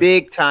quarter.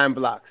 Big-time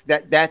blocks.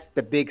 That's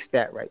the big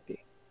stat right there.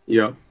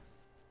 Yeah.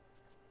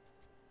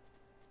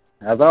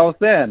 As I was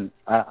saying,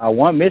 I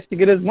want Mitch to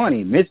get his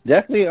money. Mitch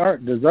definitely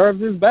deserves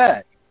his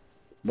bag.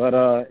 But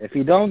if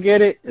he don't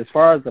get it, as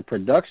far as the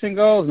production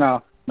goes,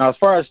 now as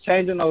far as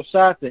changing those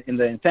shots in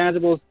the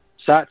intangibles,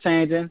 shot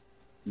changing,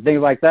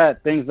 things like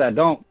that, things that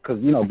don't,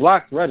 because,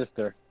 blocks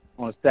register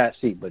on a stat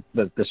sheet. But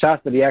the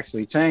shots that he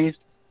actually changed,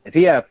 if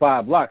he had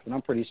 5 blocks, and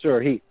I'm pretty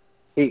sure he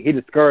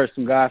discouraged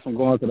some guys from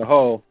going to the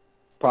hole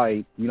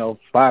probably, 5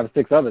 or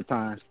 6 other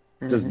times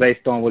just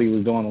based on what he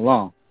was doing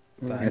alone.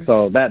 Nice. And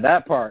so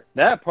that part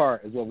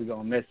is what we're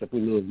going to miss if we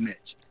lose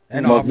Mitch.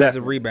 And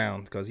offensive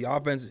rebound, because the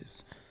offensive,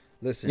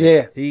 listen,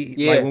 like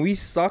when we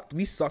sucked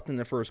in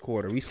the first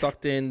quarter. We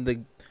sucked in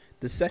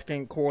the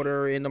second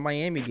quarter in the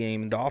Miami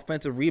game. The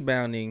offensive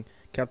rebounding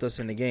kept us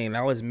in the game.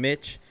 That was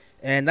Mitch.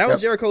 And that was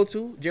Jericho,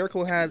 too.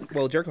 Jericho had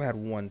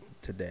one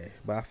today,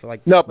 but I feel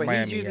like but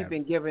Miami he's usually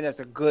been giving us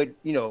a good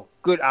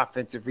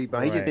offensive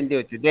rebound. He just didn't do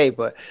it today,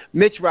 but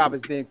Mitch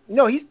Roberts been,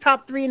 he's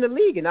top 3 in the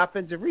league in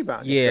offensive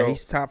rebounds. Yeah, so,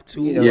 he's top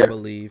 2, I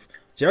believe.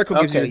 Jericho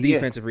gives you the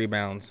defensive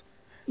rebounds.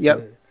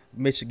 Yep.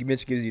 Mitch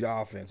gives you the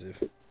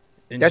offensive.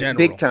 That's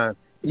general. Big time.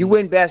 You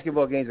win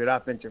basketball games with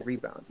offensive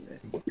rebounds,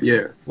 man.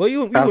 Yeah. Well,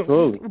 you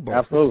absolutely,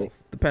 both,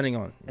 depending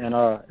on. And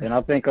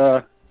I think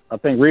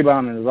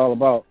rebounding is all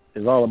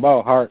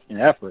about heart and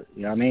effort.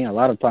 You know what I mean? A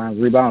lot of times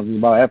rebounds is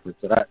about effort.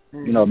 So that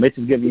Mitch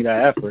is giving you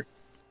that effort,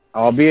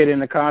 albeit in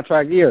the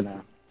contract year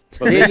now.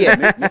 But Mitch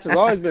has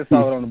always been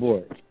solid on the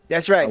board.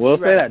 That's right. I will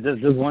say that.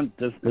 Just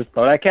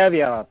throw that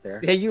caveat out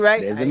there. Yeah, you're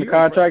right. It's in the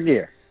contract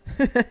year.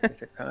 It's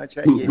a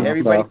contract year.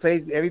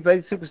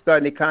 Everybody's superstar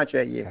in the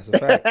contract year. That's a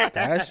fact.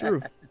 That's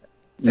true.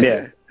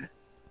 Yeah.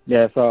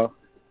 So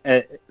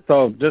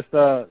just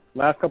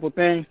last couple of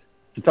things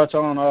to touch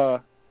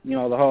on. The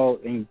whole,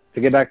 and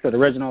to get back to the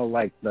original,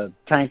 like the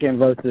tanking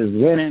versus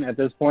winning at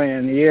this point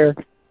in the year.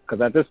 Because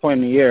at this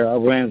point in the year, our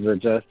wins are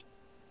just,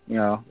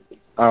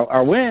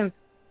 our wins.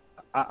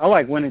 I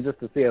like winning just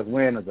to see us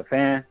win as a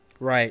fan.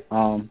 Right.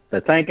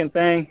 The tanking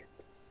thing,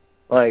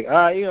 like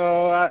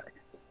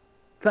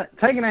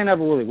tanking ain't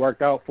never really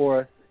worked out for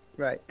us.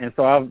 Right. And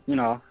so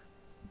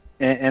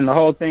and the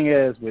whole thing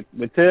is with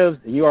Tibbs.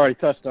 You already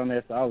touched on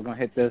this. I was gonna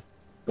hit this,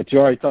 but you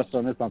already touched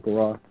on this, Uncle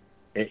Raw.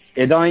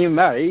 It don't even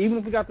matter. Even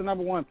if we got the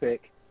number 1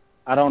 pick,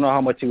 I don't know how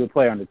much he would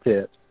play under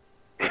Tibbs.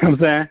 You know what I'm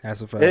saying?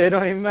 That's a fact. It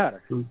don't even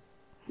matter.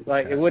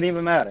 Like, it wouldn't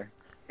even matter.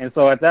 And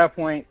so at that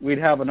point, we'd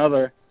have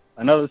another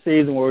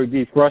season where we'd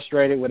be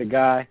frustrated with a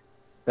guy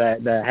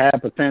that had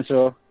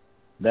potential,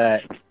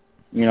 that,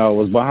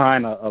 was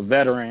behind a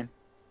veteran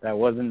that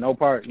wasn't no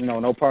part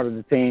of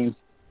the team's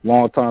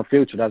long-term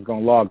future that's going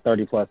to log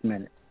 30-plus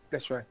minutes.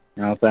 That's right.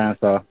 You know what I'm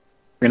saying?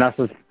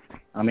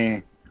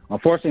 So,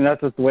 unfortunately,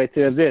 that's just the way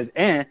Tibbs is.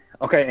 And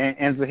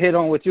to hit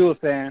on what you were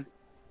saying,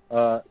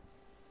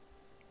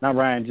 not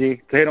Ryan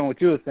G, to hit on what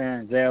you were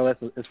saying, J Ellis,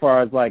 as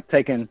far as like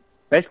taking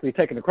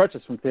the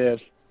crutches from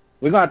Tibbs,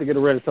 we're going to have to get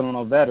rid of some of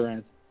those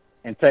veterans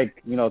and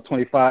take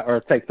 25 or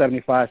take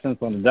 75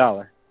 cents on the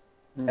dollar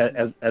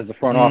as the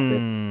front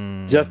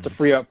office just to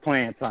free up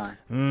playing time.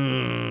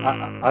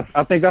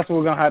 I think that's what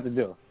we're gonna have to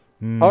do.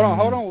 Hold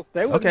on.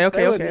 Stay with me.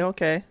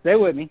 Okay. Stay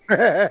with me.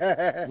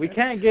 We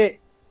can't get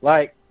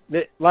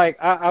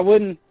I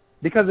wouldn't,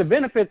 because it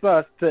benefits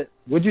us to.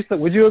 Would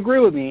you agree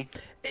with me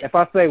if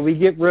I say we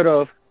get rid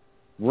of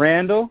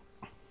Randall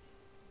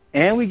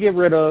and we get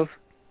rid of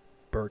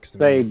Burks?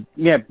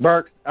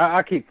 Burks.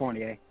 I keep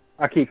Fournier.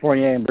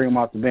 And bring him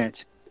off the bench,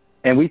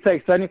 and we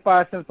take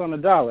 75 cents on the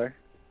dollar,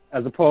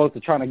 as opposed to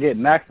trying to get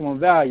maximum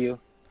value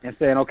and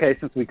saying, okay,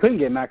 since we couldn't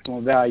get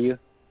maximum value,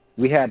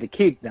 we had to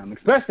keep them,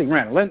 especially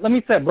Randall. Let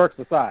me set Burks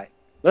aside.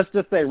 Let's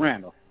just say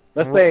Randall.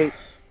 Let's say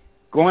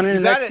going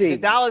into next season, the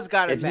dollars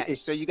got to match.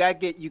 So you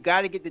got to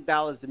get the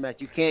dollars to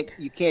match. You can't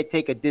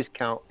take a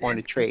discount on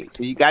the trade.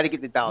 So you got to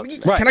get the dollars.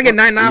 Right. Can I get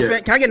 99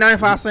 cents? Can I get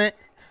 95 cents?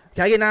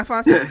 Can I get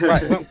 95 cents?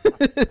 Right.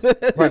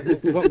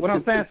 What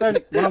I'm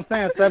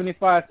saying,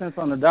 75 cents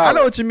on the dollar. I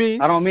know what you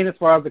mean. I don't mean as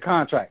far as the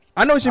contract.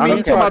 I know what you mean.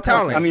 You talking about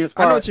talent. I mean,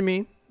 I know what you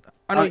mean.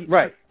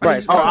 Right.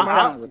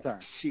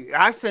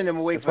 I send them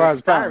away for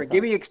expiring.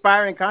 Give me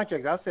expiring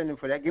contracts. I'll send them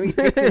for that. Give me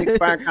 15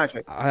 expiring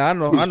contracts. I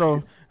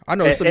know.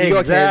 Some New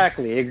York heads.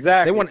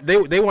 Exactly. They want to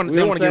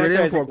get rid of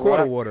him for a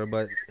quarter water,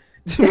 but.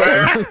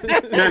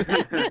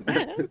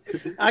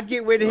 I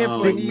get rid of him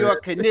for New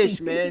York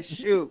Knicks, man.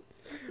 Shoot.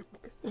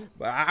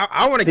 But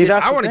I want to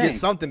get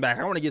something back.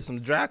 I want to get some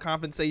draft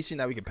compensation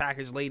that we can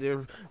package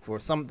later for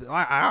something.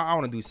 I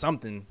want to do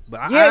something. But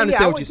I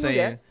understand what you're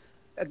saying.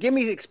 Give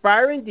me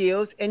expiring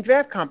deals and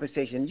draft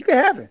compensation. You can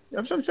have it.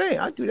 That's what I'm saying.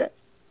 I'll do that.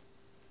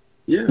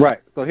 Yeah. Right.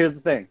 So here's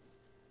the thing.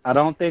 I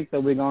don't think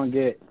that we're going to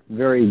get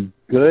very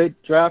good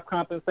draft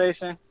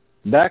compensation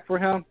back for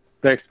him.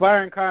 The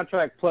expiring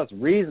contract plus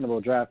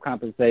reasonable draft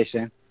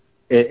compensation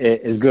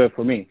is good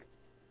for me.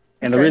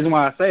 And the reason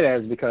why I say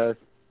that is because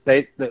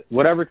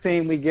whatever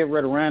team we get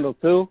rid of Randall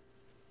to,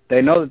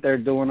 they know that they're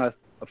doing us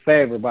a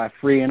favor by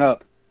freeing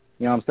up.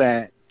 You know what I'm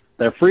saying?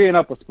 They're freeing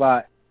up a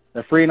spot.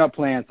 They're freeing up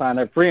playing time.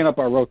 They're freeing up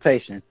our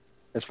rotation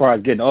as far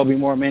as getting Obi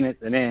more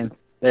minutes, and then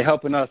they're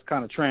helping us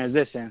kind of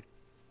transition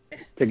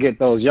to get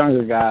those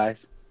younger guys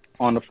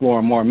on the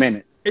floor more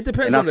minutes. It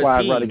depends on the team. And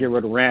that's why I'd rather get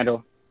rid of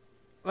Randall.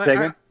 I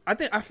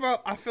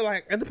feel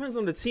like it depends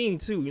on the team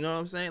too. You know what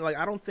I'm saying? Like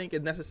I don't think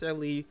it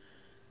necessarily.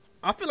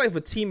 I feel like if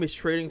a team is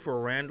trading for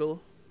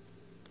Randall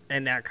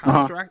and that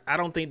contract, I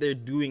don't think they're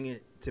doing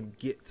it to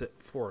get to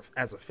fourth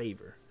as a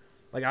favor.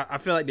 Like I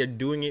feel like they're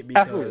doing it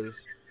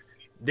because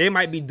they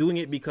might be doing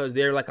it because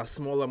they're like a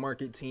smaller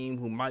market team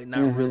who might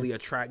not really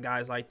attract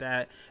guys like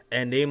that,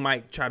 and they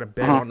might try to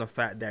bet on the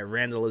fact that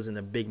Randall is in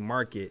a big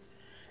market,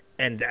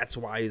 and that's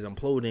why he's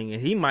imploding,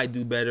 and he might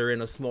do better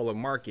in a smaller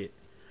market.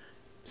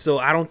 So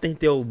I don't think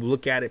they'll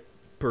look at it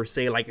per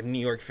se like New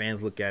York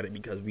fans look at it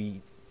because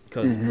we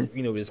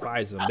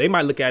despise him. They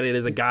might look at it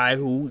as a guy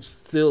who's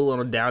still on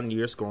a down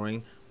year,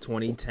 scoring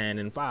 20, 10,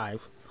 and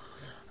 5,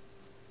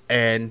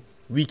 and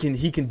he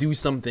can do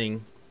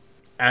something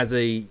as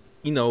a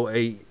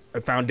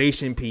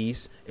foundation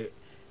piece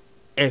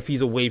if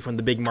he's away from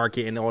the big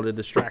market and all the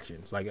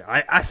distractions. Like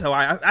that's how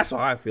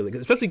I feel it,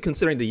 especially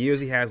considering the years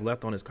he has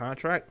left on his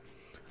contract.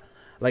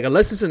 Like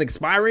unless it's an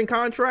expiring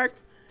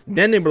contract,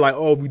 then they'd be like,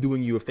 "Oh, we're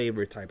doing you a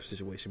favor" type of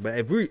situation. But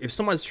if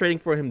someone's trading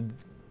for him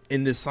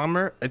in this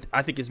summer,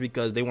 I think it's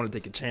because they want to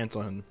take a chance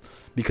on him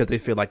because they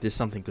feel like there's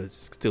something to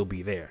still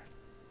be there.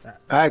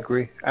 I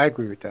agree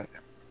with that.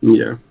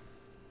 Yeah.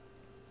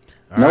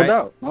 No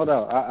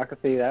doubt. I can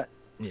see that.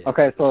 Yeah.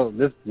 Okay, so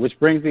which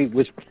brings me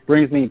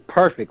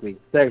perfectly,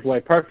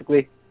 segue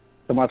perfectly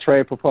to my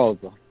trade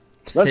proposal.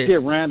 Let's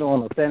get Randall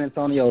on the San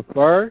Antonio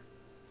Spurs.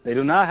 They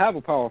do not have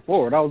a power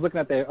forward. I was looking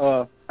at their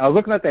salary.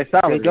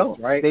 They don't.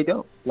 Right? They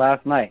don't.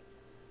 Last night.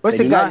 What's they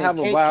the do guy not have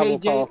a viable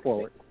power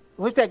forward.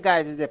 What's that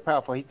guy that's their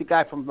power forward? He's the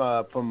guy from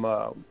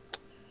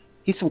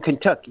he's from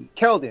Kentucky.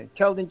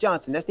 Keldon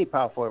Johnson. That's their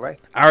power forward, right?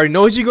 I already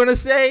know what you're gonna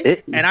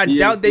say, and I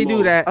doubt they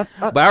do that.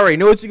 But I already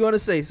know what you're gonna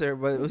say, sir.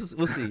 But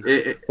we'll see.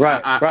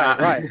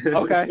 Right.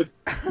 Okay.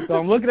 So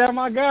I'm looking at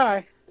my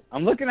guy.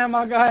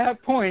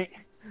 At point.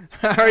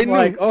 I already knew.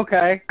 Like,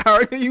 okay. I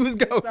already knew he was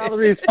going.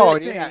 Salary's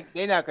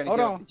they're not going to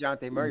get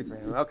DeJounte Murray for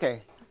him.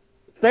 Okay.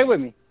 Stay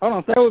with me. Hold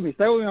on. Stay with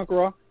me, Uncle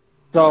Raw.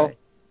 So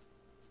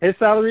his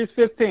salary is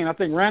 15. I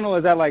think Randall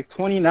is at like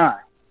 29,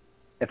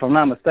 if I'm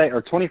not mistaken,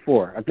 or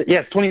 24.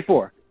 Yes,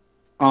 24.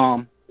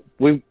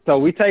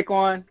 We take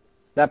on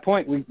that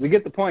point. We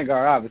get the point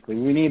guard. Obviously,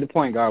 we need the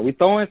point guard. We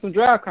throw in some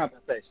draft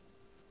compensation.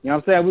 You know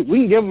what I'm saying?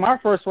 We can give him our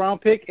first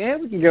round pick,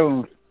 and we can give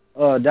him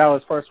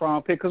Dallas first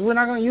round pick because we're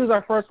not going to use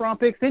our first round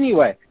picks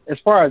anyway. As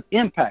far as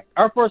impact,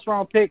 our first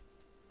round picks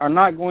are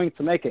not going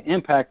to make an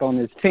impact on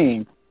this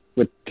team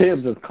with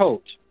Tibbs as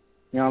coach.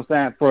 You know what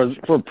I'm saying?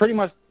 For pretty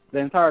much the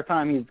entire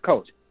time he's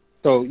coach.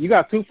 So you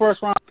got 2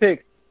 first round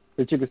picks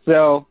that you could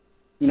sell,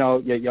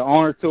 your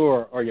owner to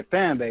or your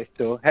fan base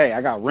to. Hey,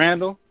 I got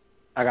Randall,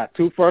 I got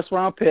 2 first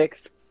round picks,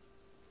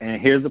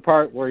 and here's the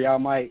part where y'all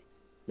might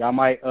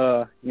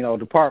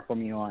depart from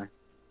me on.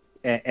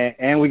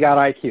 And we got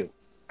IQ.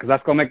 because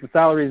that's gonna make the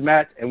salaries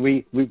match, and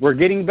we're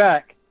getting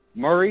back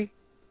Murray,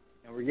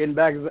 and we're getting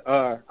back. I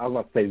was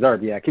about to say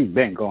Zerbiak. He's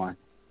been gone.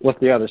 What's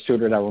the other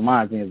shooter that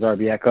reminds me of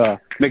Zerbiak?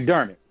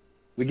 McDermott.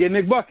 We get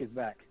McBuckets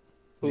back,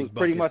 who's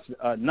pretty much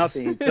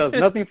nothing. He does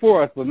nothing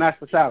for us but match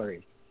the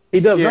salaries. He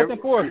does nothing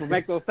for us but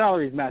make those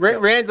salaries match.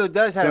 Randall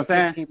does have a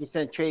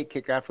 15% trade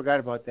kicker. I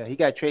forgot about that. He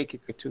got a trade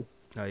kicker too.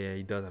 Oh yeah,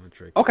 he does have a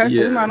trade. Okay, so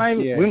we might not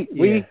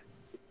even.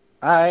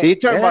 All right. So you're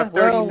talking about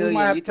 $30 million.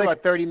 You're talking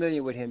about $30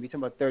 million with him. You're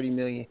talking about $30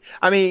 million.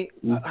 I mean,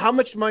 how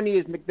much money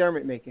is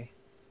McDermott making?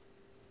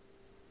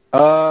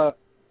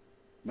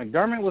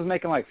 McDermott was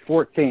making like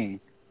 14.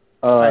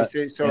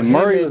 And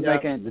Murray was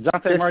making.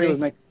 DeJounte Murray was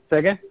making. Say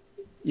again?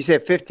 You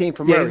said 15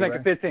 for Murray. Yeah, he's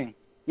making 15.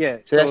 Yeah,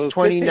 so that's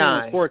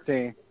 29.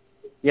 14.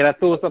 Yeah, that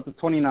threw us up to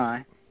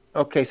 29.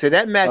 Okay, so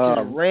that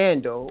matches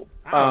Randall.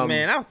 Oh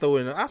man, I'll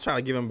try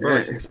to give him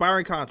Burks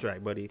expiring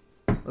contract, buddy.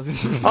 But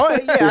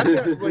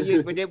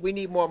we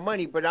need more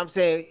money. But I'm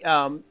saying,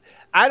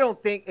 I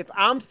don't think if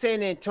I'm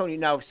San Antonio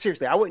now,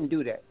 seriously, I wouldn't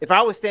do that. If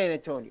I was San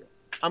Antonio,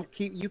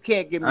 you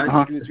can't give me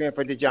Julius Randle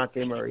for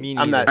DeJounte Murray.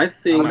 I'm not. I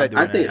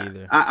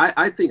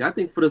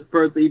think for the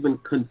Spurs to even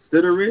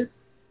consider it,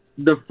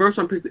 the first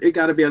round picks, it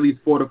got to be at least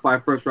 4 to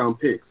 5 first round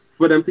picks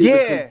for them to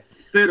even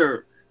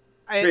consider.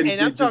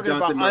 And I'm talking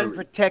about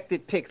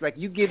unprotected picks. Like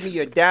you give me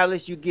your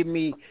Dallas, you give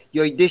me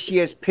your this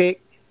year's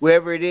pick,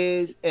 wherever it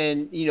is,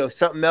 and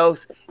something else,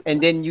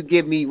 and then you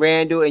give me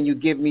Randall, and you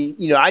give me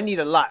I need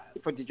a lot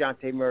for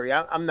DeJounte Murray.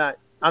 I'm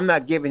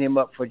not giving him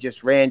up for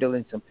just Randall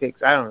and some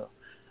picks. I don't know.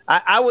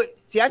 I would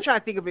see. I try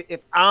to think of it.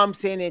 If I'm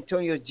San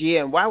Antonio's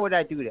GM, why would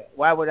I do that?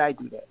 Why would I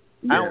do that?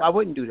 Yeah. I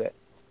wouldn't do that.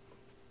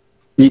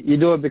 You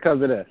do it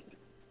because of this.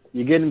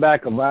 You're getting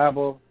back a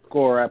viable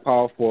scorer at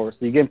power forward, so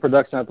you're getting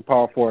production at the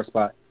power forward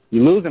spot.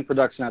 You're losing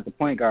production at the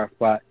point guard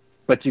spot,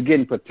 but you're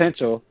getting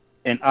potential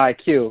in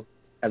IQ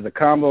as a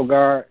combo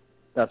guard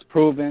that's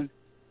proven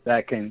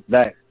that can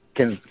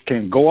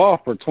go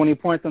off for 20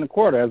 points in a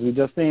quarter, as we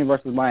just seen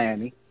versus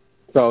Miami.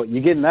 So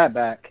you're getting that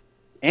back,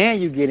 and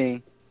you're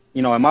getting,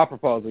 in my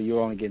proposal,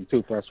 you're only getting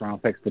 2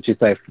 first-round picks, but you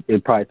say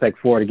it'd probably take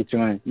 4 to get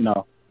you in,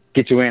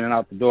 get you in and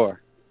out the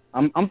door.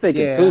 I'm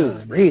thinking 2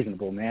 is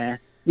reasonable, man.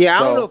 Yeah,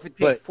 I don't know if it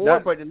takes 4,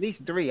 but at least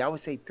 3. I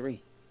would say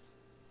 3.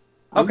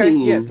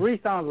 Okay, 3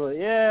 sounds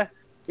yeah,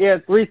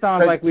 3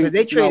 sounds like we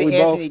traded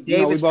Anthony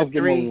Davis we both for get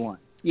 3. what we want.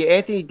 Yeah,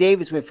 Anthony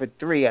Davis went for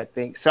 3, I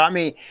think. So I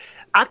mean,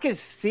 I can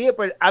see it,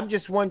 but I'm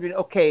just wondering.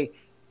 Okay,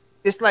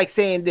 it's like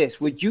saying this: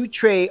 would you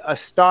trade a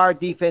star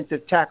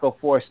defensive tackle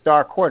for a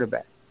star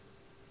quarterback?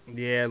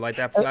 Yeah, like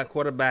that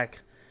quarterback.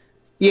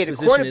 Yeah, the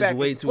quarterback is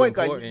way too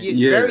important. It's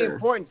very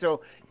important.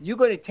 So you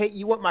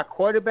want my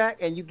quarterback,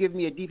 and you give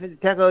me a defensive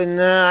tackle?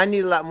 Nah, I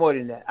need a lot more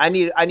than that. I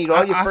need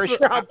all your first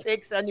round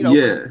picks.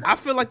 I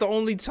feel like the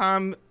only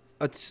time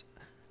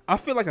I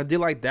feel like a deal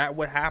like that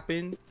would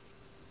happen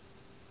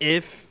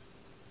if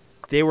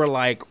they were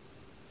like,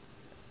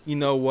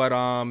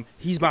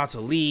 he's about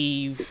to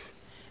leave,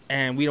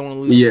 and we don't want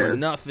to lose him for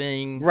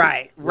nothing.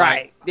 Right.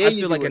 I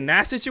feel like in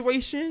that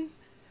situation,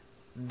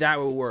 that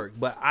would work.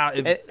 But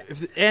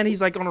if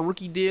he's like on a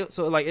rookie deal,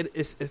 so like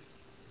it's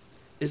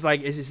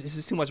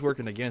just too much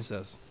working against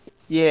us.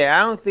 Yeah,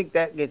 I don't think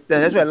that gets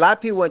done. That's why a lot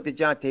of people want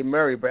DeJounte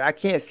Murray, but I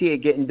can't see it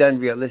getting done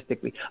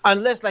realistically.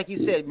 Unless, like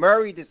you said,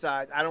 Murray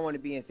decides I don't want to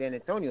be in San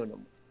Antonio no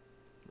more.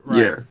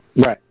 Right.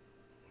 Yeah. Right.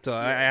 So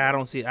I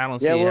don't see it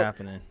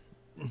happening.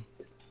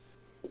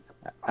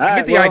 I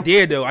get the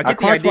idea though. I get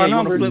the idea. You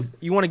want to flip.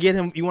 You want to get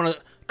him. You want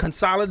to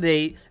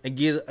consolidate and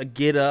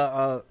get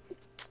a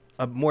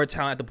more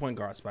talent at the point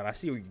guard spot. I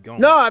see where you're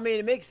going. No, I mean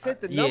it makes sense.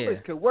 The numbers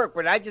could work,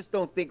 but I just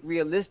don't think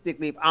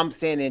realistically, if I'm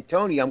San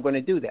Antonio, I'm going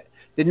to do that.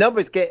 The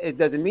numbers it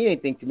doesn't mean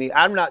anything to me.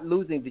 I'm not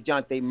losing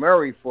DeJounte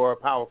Murray for a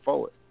power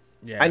forward.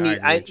 Yeah,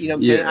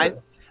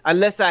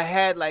 unless I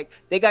had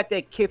they got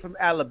that kid from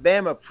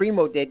Alabama,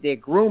 Primo, that they're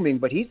grooming,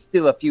 but he's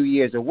still a few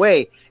years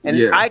away, and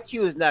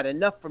IQ is not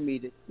enough for me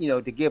to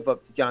give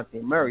up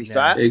DeJounte Murray.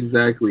 Yeah. So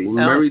exactly.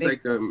 Murray's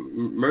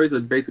Murray's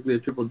basically a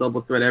triple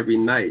double threat every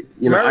night.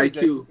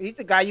 IQ. He's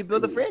the guy you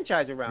build a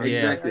franchise around.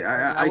 Yeah. Exactly.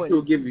 IQ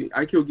will give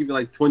you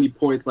like 20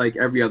 points like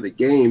every other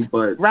game,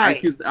 but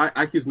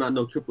IQ's not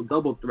no triple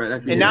double threat.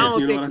 And I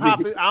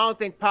don't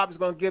think Pop is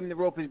going to give him the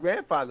rope his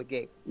grandfather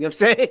gave. You know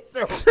what I'm saying?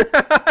 So.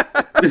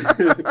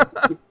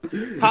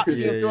 Pop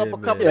throw up a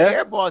couple of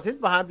air balls. His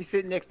behind be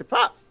sitting next to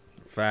Pop.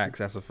 Facts.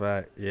 That's a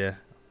fact. Yeah.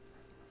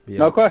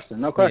 No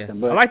question. Yeah.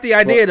 But I like the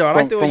idea though. I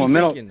like the way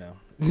you're thinking though.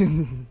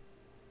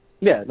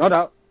 Yeah, no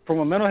doubt. From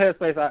a mental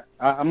headspace,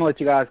 I'm gonna let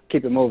you guys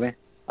keep it moving.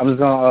 I'm just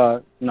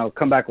gonna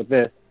come back with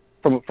this.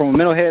 From a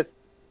mental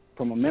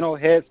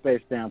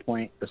headspace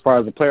standpoint, as far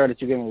as the player that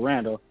you're getting with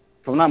Randall,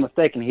 if I'm not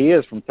mistaken, he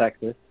is from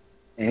Texas,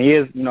 and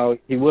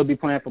he will be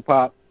playing for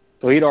Pop,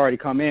 so he'd already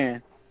come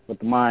in with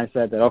the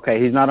mindset that,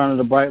 okay, he's not under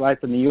the bright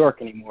lights of New York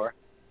anymore.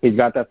 He's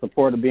got that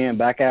support of being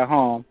back at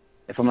home,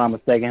 if I'm not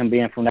mistaken, him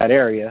being from that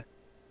area.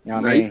 You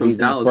know what I mean? He's in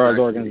the Spurs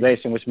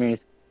organization, which means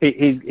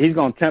he's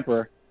going to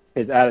temper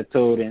his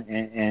attitude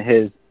and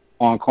his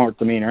on-court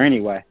demeanor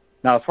anyway.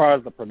 Now, as far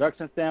as the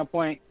production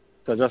standpoint,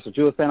 so just what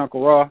you were saying,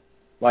 Uncle Raw,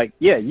 like,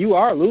 yeah, you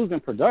are losing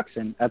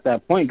production at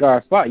that point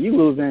guard spot. You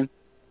losing,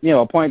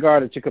 a point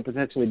guard that you could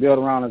potentially build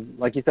around as,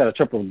 like you said, a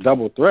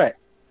triple-double threat.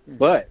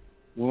 But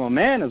when my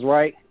man is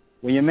right,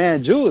 when your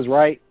man Jew is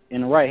right,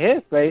 in the right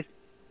headspace,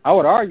 I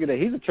would argue that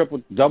he's a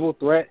triple-double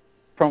threat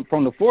from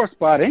the 4th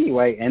spot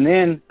anyway. And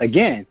then,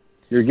 again,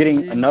 you're getting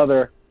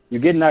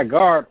that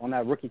guard on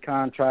that rookie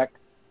contract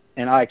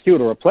and IQ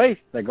to replace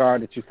the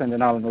guard that you're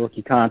sending out on the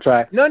rookie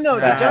contract. No,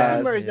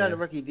 DeJounte Murray's not a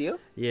rookie deal.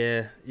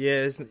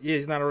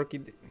 He's not a rookie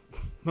deal.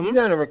 He's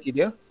not a rookie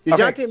deal.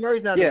 DeJounte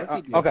Murray's not a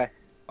rookie deal.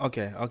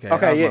 Okay.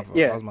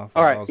 That was my fault.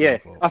 All right, my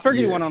fault. I figured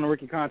he went on a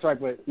rookie contract,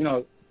 but,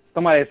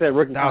 somebody had said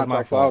rookie contract. That was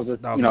my fault. So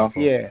I was my fault.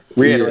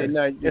 reiterating.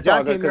 No, It's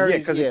all good,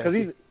 DeJounte because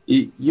he's...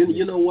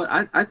 You know what?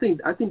 I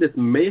think this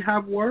may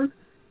have worked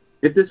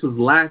if this was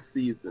last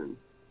season.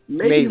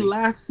 Maybe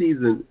last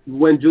season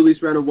when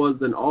Julius Randle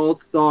was an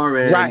all-star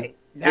and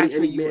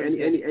he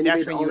made an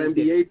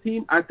All-NBA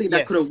team. I think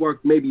that could have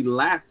worked maybe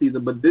last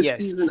season, but this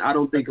season I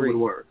don't think it would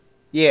work.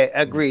 Yeah,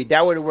 agreed.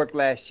 That would have worked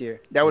last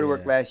year. But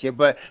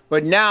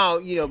now,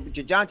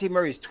 DeJounte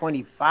Murray's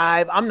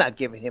 25. I'm not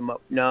giving him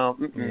up. No.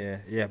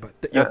 Yeah. But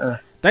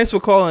thanks for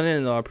calling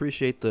in, though. I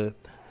appreciate the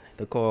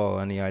call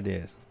and the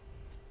ideas.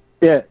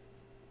 Yeah.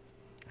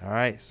 All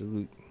right.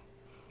 Salute.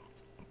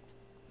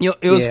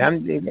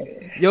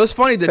 It's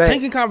funny. The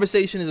tanking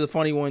conversation is a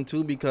funny one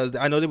too, because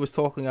I know they was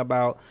talking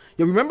about.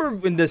 Remember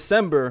in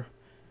December,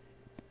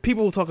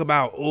 people will talk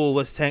about,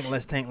 let's tank.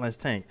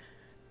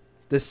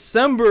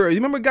 December. You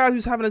remember guys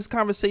who's having this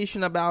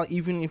conversation about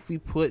even if we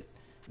put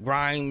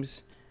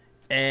Grimes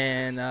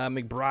and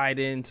McBride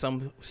in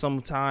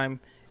sometime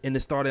in the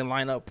starting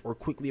lineup or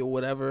quickly or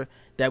whatever,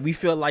 that we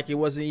felt like it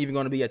wasn't even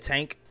going to be a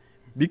tank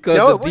because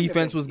the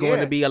defense was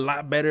going to be a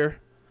lot better.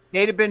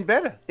 They'd have been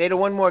better. They'd have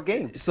won more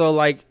games. So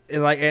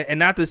and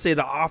not to say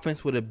the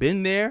offense would have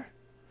been there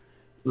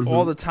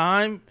all the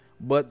time,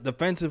 but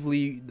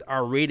defensively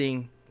our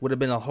rating would have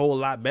been a whole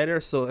lot better.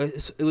 So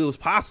it was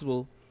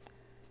possible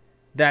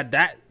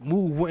that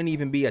move wouldn't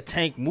even be a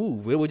tank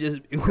move. It would just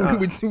we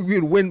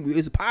would win.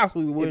 It's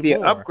possible we would win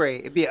more.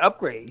 It'd be an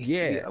upgrade.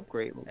 Yeah, it'd be an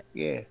upgrade.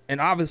 Yeah.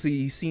 And obviously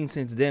you've seen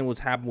since then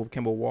what's happened with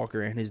Kemba Walker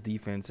and his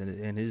defense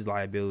and his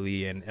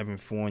liability and Evan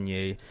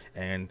Fournier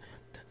and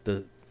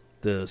the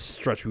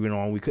stretch we went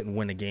on. We couldn't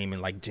win a game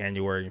in like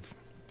January and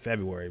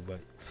February,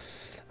 but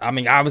I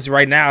mean, obviously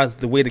right now it's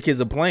the way the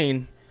kids are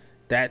playing.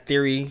 That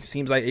theory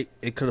seems like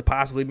it could have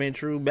possibly been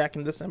true back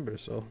in December.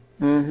 So.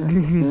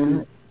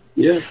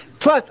 Yeah.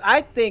 Plus,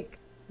 I think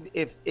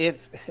if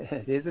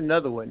there's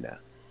another one now,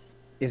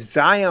 if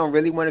Zion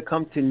really want to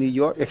come to New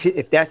York,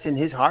 if that's in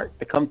his heart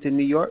to come to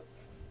New York,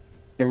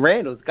 then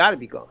Randall's got to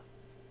be gone.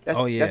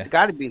 That's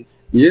got to be.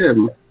 Yeah.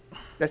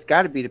 That's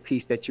got to be the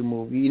piece that you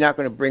move. You're not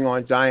going to bring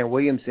on Zion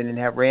Williamson and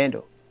have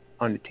Randall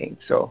on the team.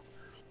 So,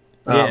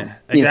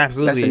 absolutely.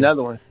 That's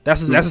another one.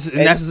 That's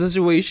a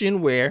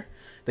situation where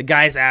the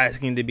guy's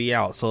asking to be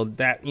out. So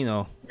that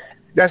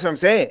that's what I'm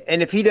saying.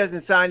 And if he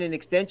doesn't sign an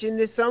extension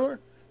this summer,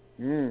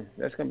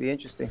 that's going to be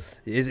interesting.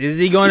 Is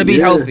he going to be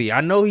healthy? I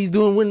know he's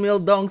doing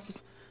windmill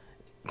dunks,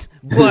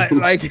 but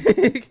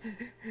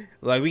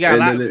we got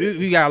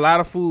a lot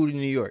of food in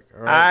New York.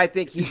 Right? I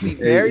think he'd be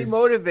very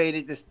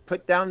motivated to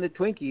put down the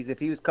Twinkies if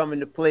he was coming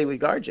to play with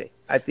RJ.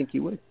 I think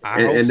he would.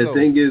 The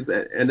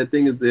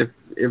thing is,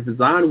 if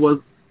Zion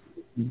was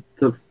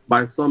to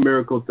by some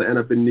miracle to end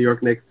up in New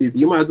York next season,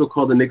 you might as well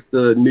call the Knicks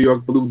the New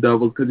York Blue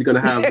Devils, because you're gonna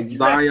have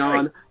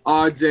Zion,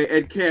 RJ,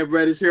 and Cam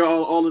Reddish here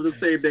all of the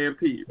same damn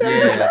team.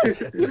 Yeah,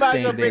 you might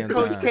as well bring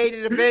Coach K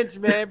to the bench,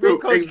 man. Bring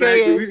Coach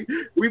K in.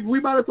 We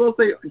might as well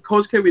say,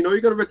 Coach K, we know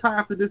you're gonna retire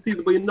after this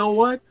season, but you know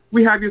what?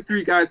 We have your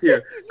 3 guys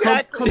here.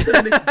 Come to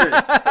the Knicks bench.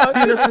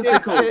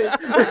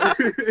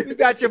 You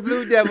got your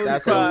Blue Devils.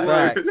 That's a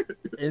fact.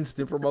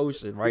 Instant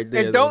promotion right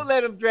there. And don't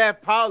let him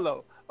draft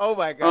Paulo. Oh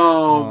my God.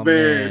 Oh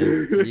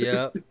man.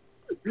 Yep.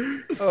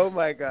 Oh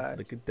my God.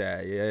 Look at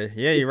that. Yeah,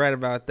 you're right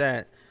about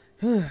that.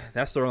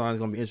 That storyline is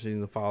gonna be interesting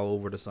to follow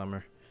over the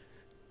summer.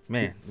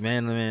 Man.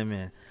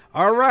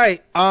 All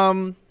right.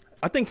 I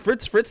think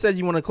Fritz said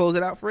you want to close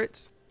it out,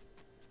 Fritz.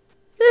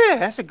 Yeah,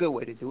 that's a good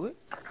way to do it.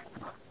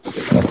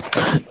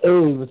 Hey,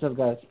 what's up,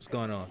 guys? What's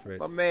going on,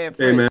 Fritz? My man,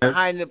 Fritz,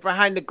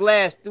 behind the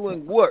glass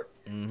doing work.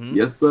 Mm-hmm.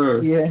 Yes,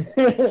 sir. Yeah.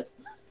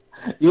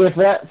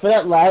 For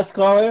that last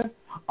caller,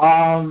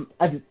 San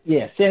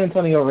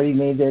Antonio already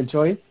made their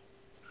choice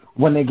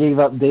when they gave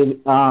up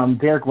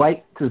Derek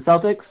White to the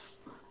Celtics,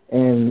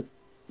 and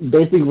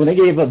basically when they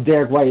gave up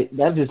Derek White,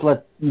 that just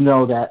let you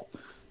know that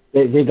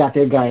they got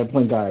their guy at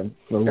point guard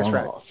for a long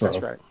haul. So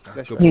that's right.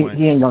 That's good right.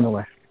 He ain't going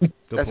nowhere.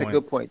 That's a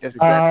good point. That's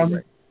exactly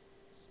right.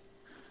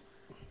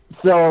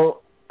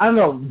 So I don't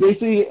know.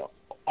 Basically,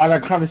 on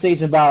our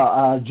conversation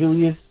about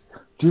Julius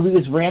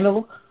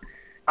Randle,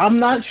 I'm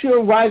not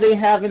sure why they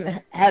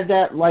haven't had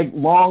that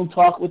long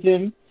talk with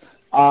him.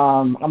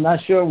 I'm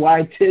not sure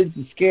why Tibbs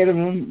is scared of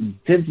him.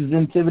 Tibbs is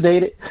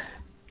intimidated.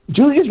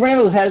 Julius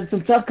Randle has had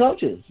some tough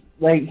coaches.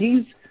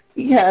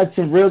 He had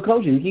some real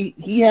coaches.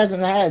 He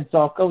hasn't had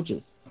soft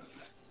coaches.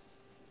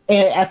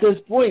 And at this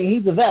point,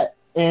 he's a vet.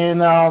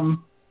 And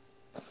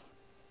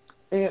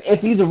if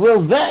he's a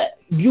real vet,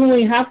 you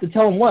only have to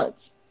tell him once.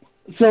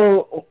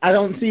 So I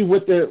don't see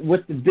what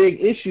the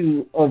big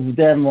issue of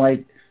them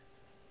like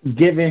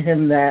giving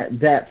him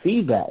that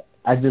feedback.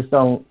 I just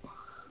don't.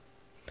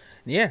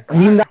 Yeah,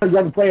 he's not a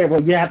young player,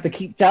 but you have to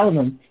keep telling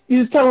him.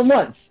 You just tell him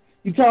once.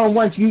 You tell him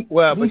once.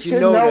 But you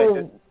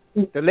know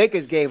that the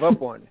Lakers gave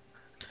up on it.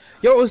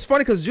 Yo, it was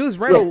funny because Julius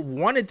Randle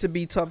wanted to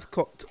be tough,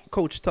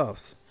 coach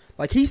tough.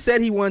 Like, he said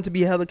he wanted to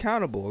be held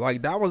accountable.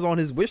 Like, that was on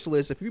his wish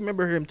list. If you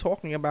remember him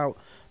talking about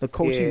the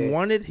coach he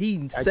wanted,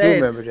 he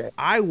said,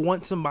 I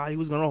want somebody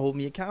who's going to hold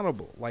me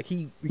accountable. Like,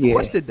 he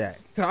requested that.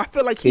 I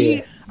feel like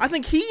I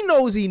think he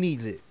knows he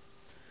needs it.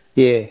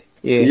 Yeah.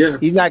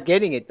 He's not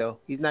getting it, though.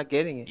 He's not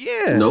getting it.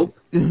 Yeah. Nope.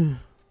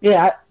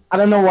 Yeah, I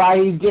don't know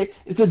why he get.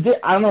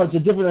 I don't know. It's a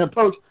different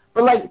approach.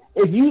 But like,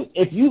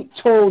 if you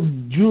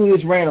told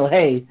Julius Randle,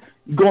 hey,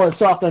 you're going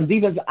soft on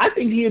defense, I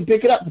think he'd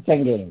pick it up for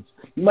 10 games.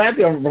 You might have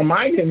to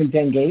remind him in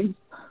 10 games.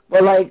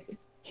 But like,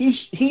 he's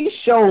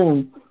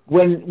shown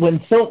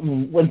when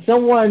someone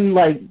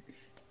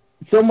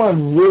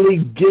really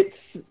gets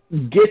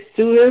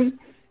to him,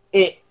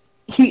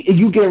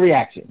 you get a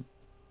reaction.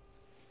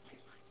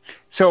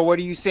 So what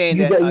are you saying?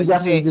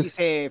 You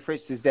saying, for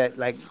instance, that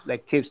like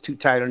Tibbs too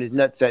tight on his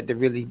nutsack to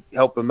really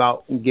help him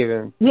out and give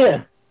him?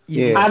 Yeah.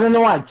 I don't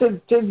know why.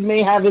 Tibbs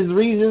may have his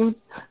reasons,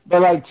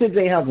 but like Tibbs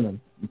ain't helping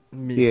him.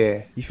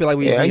 Yeah. You feel like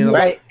you feel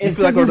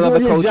like another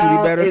coach would be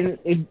better?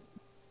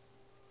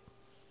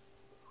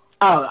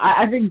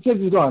 I think Tibbs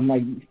is gone.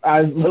 Like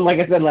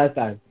I said last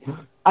time,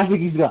 I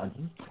think he's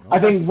gone. Okay. I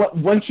think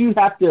once you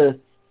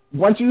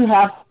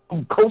have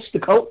coach to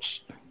coach,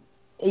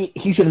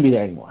 he shouldn't be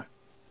there anymore.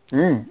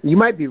 You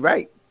might be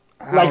right.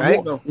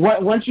 Like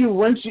once you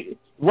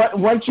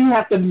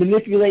have to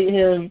manipulate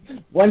him,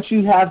 once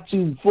you have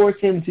to force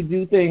him to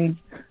do things,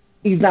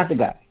 he's not the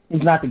guy.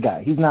 He's not the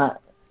guy. He's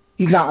not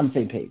on the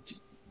same page.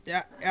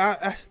 Yeah,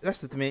 that's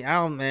the thing. I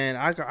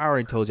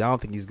already told you. I don't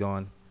think he's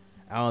gone.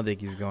 I don't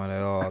think he's gone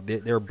at all.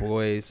 They're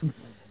boys,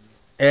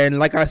 and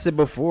like I said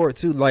before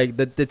too, like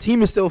the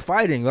team is still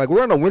fighting. Like,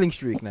 we're on a winning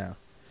streak now.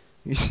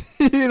 You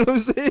know what I'm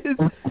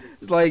saying?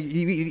 It's like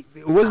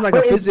it wasn't like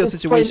a physical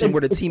situation where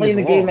the team is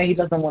lost. Playing the game that he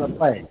doesn't want to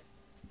play.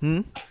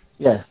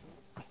 Yes.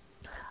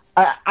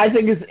 I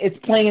think it's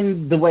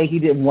playing the way he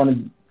didn't want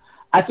to.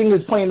 I think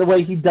it's playing the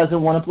way he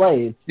doesn't want to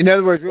play. In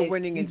other words, we're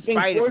winning in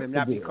spite of him,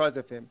 not because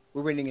of him.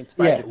 We're winning in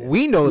spite of him.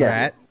 We know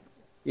that.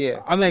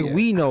 Yeah. I mean,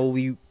 we know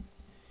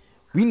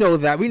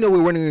that. We know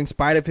we're winning in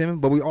spite of him,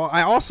 but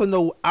I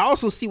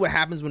also see what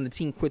happens when the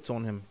team quits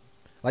on him.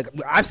 Like,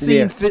 I've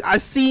seen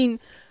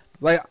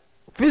like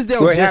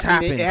Fizdale just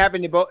happened. It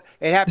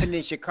happened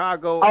in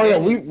Chicago. Oh yeah,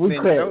 we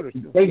quit.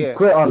 They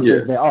quit on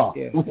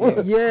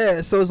Fizdale. Yeah,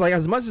 so it's like,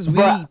 as much as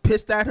we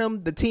pissed at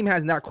him, the team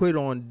has not quit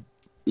on.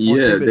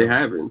 Yeah, they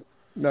haven't.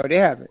 No, they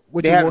haven't.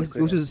 Which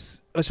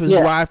is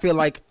why I feel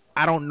like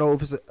I don't know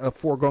if it's a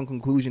foregone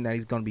conclusion that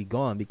he's going to be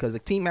gone, because the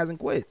team hasn't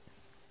quit.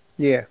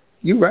 Yeah,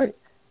 you're right.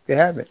 They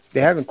haven't.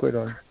 They haven't quit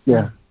on him.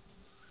 Yeah.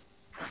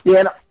 Yeah,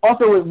 and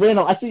also with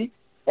Randle, I see,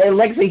 and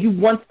like I say, he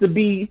still wants to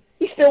be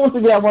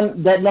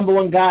that number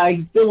one guy.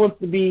 He still wants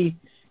to be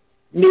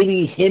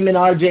maybe him and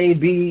RJ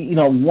be,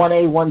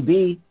 1A,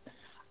 1B.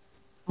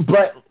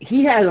 But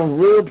he has a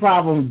real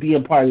problem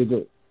being part of the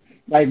group.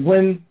 Like,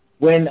 when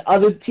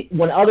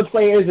other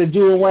players are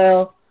doing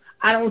well,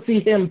 I don't see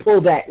him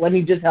pull back. Let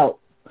me just help.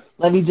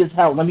 Let me just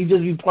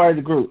be part of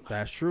the group.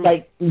 That's true.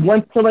 Like,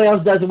 once somebody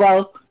else does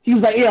well, he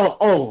was like,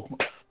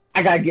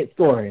 I gotta get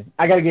scoring.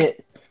 I gotta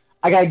get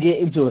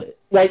into it.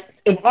 Like,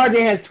 if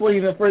RJ has 20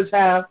 in the first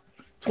half,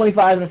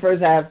 25 in the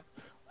first half,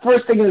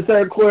 first thing in the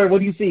third quarter, what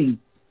do you see?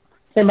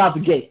 Him out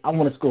the gate. I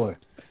want to score.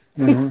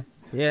 Mm-hmm.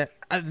 Yeah,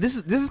 this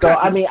is. So kind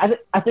of, I mean,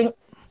 I think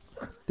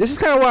this is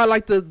kind of why I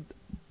like the.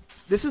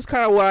 This is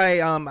kind of why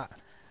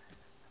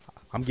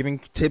I'm giving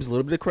Tibbs a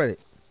little bit of credit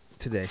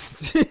today.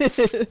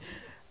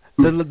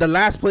 The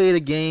last play of the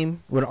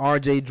game when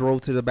RJ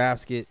drove to the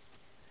basket,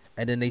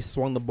 and then they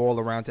swung the ball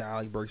around to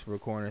Alec Burks for a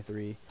corner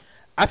three.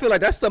 I feel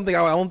like that's something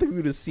I don't think we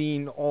would have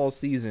seen all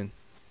season.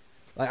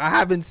 Like, I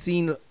haven't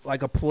seen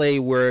like a play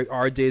where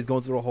RJ is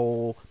going through the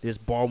hole, there's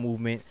ball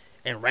movement,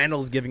 and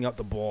Randall's giving up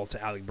the ball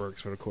to Alec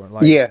Burks for the corner.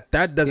 Like,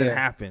 that doesn't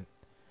happen.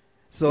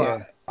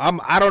 So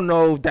I don't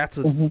know if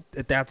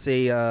that's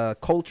a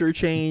culture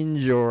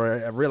change or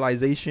a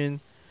realization.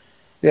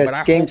 Yeah,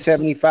 but game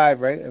 75,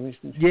 right? I mean,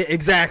 yeah,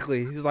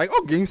 exactly. He's like,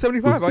 game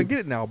 75. I get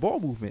it now. Ball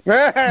movement.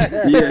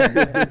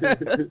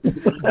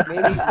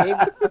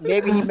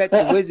 maybe he met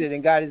the wizard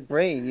and got his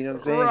brain. You know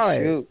what I'm saying?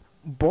 Right. Shoot.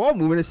 Ball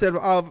movement instead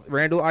of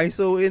Randall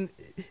ISO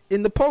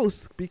in the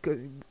post, because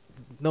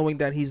knowing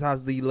that he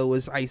has the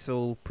lowest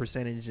ISO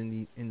percentage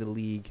in the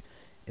league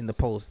in the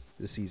post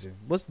this season.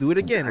 Let's do it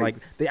again. Like,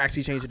 they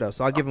actually changed it up,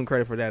 so I'll give him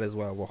credit for that as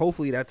well. Well,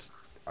 hopefully that's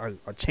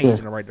a change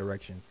in the right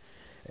direction.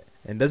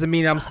 And doesn't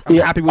mean I'm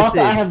happy with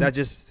Tibbs. I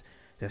just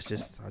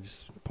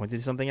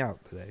pointed something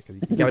out today, because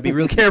you got to be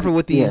real careful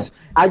with these.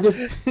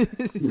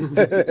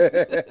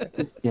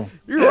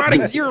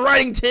 You're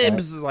writing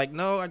Tibbs. Like,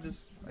 no, I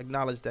just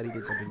acknowledge that he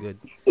did something good,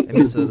 and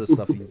this other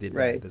stuff he did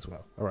right as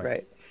well. All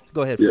right.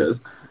 Go ahead, Fritz.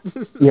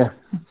 Yeah.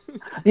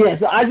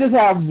 So I just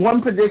have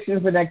one prediction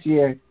for next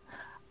year.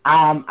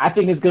 I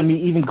think it's going to be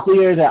even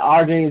clearer that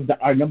RJ is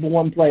our number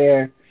one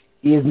player.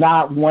 He is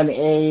not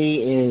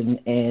 1A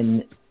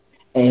and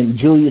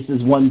Julius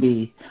is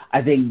 1B.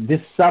 I think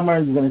this summer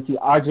you're going to see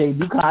RJ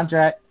new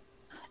contract,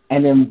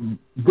 and then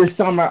this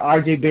summer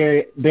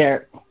RJ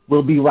Barrett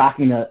will be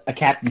rocking a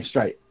captain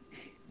stripe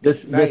this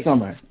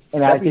summer,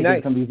 and I think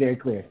it's going to be very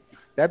clear.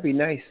 That'd be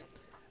nice.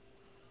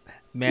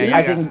 Man,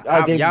 I think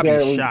RJ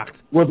Barrett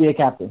shocked. Will be a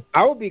captain.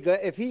 I would be good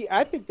if he.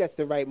 I think that's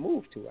the right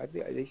move too. I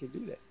think they should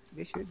do that.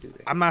 They should do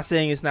that. I'm not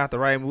saying it's not the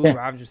right move.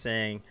 I'm just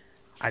saying,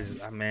 I just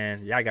feel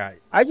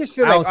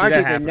like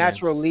RJ's a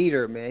natural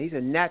leader, man. He's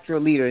a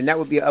natural leader, and that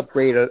would be an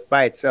upgrade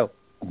by itself.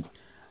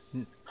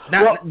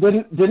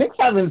 The Knicks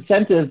have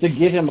incentives to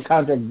give him a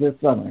contract this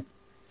summer,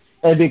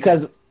 and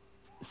because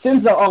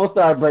since the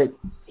All-Star break,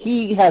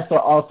 he has the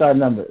All-Star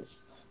numbers,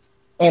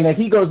 and if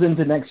he goes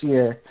into next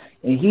year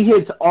and he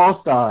hits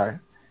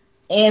All-Star,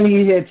 and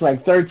he hits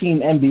like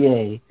 13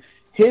 NBA,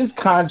 his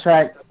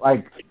contract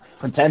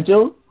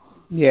potential,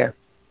 would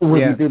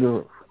be through the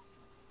roof.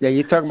 Yeah,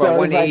 you're talking about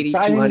 180,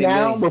 200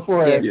 now million.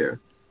 Before,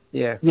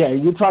 yeah,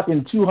 you're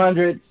talking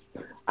 200.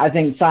 I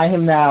think sign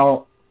him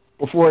now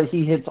before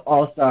he hits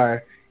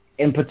All-Star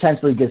and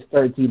potentially gets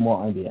 13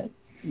 more NBA.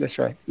 That's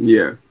right.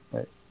 Yeah,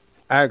 right.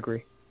 I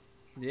agree.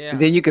 Yeah. And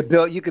then you could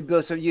build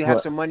some. You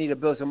have some money to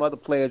build some other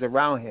players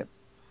around him.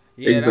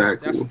 Yeah,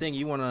 exactly. That's the thing.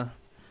 You wanna,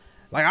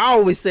 I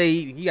always say,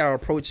 you gotta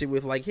approach it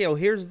with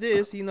here's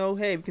this.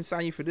 Hey, we can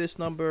sign you for this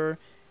number,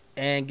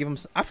 and give him.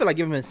 I feel like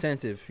give him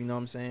incentive. You know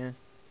what I'm saying?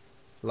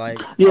 I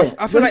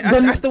feel like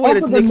that's the way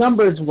the Knicks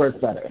numbers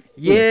work better.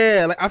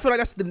 Yeah, I feel like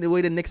that's the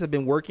way the Knicks have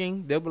been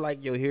working. They'll be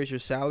like, "Yo, here's your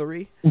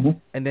salary," and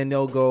then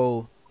they'll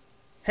go,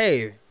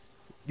 "Hey,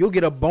 you'll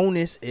get a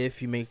bonus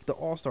if you make the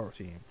All-Star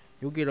team.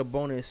 You'll get a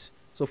bonus."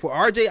 So for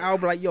RJ, I'll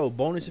be like, "Yo,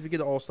 bonus if you get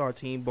the All-Star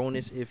team.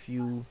 Bonus if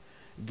you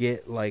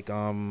get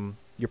your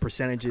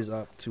percentages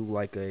up to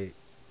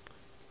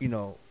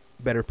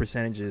better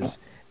percentages,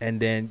 and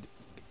then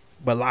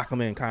but lock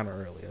them in kind of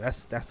earlier."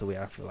 That's the way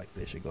I feel like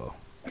they should go.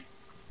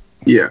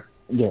 Yeah,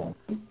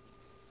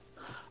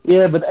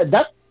 but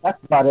that's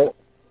about it.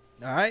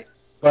 All right.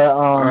 But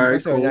all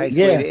right, cool. Nice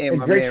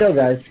great show,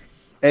 guys.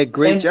 Hey,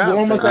 great job. We're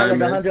almost at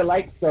 100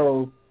 likes,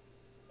 so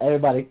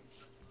everybody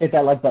hit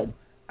that like button.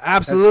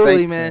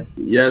 Absolutely, man.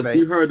 Yes,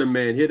 you heard the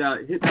man. Hit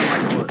that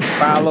like button.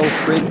 Follow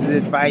Fritz's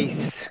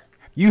advice.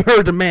 You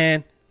heard the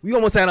man. We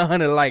almost had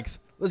 100 likes.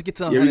 Let's get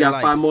to 100 likes. Yeah, we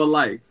got 5 more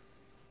likes.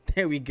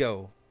 There we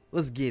go.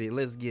 Let's get it.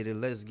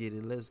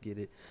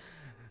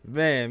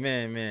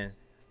 Man.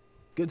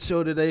 Good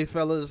show today,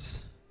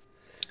 fellas.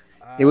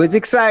 It was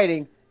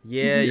exciting.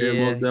 Yeah. It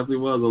most definitely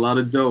was. A lot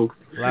of jokes.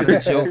 A lot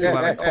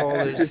of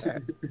callers.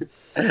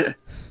 A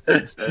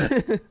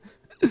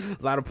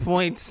lot of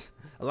points.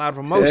 A lot of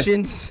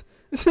emotions.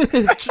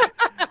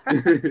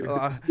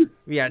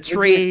 We had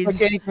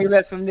trades. Anything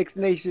less from Knicks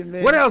Nation,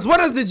 man. What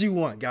else did you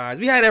want, guys?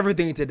 We had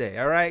everything today,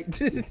 all right?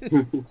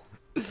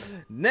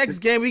 Next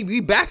game,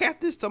 we back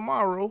at this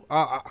tomorrow.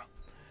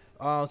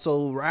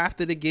 So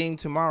after the game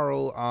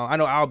tomorrow, I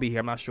know I'll be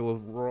here. I'm not sure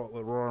if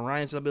Raw and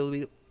Ryan's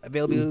availability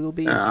will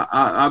be.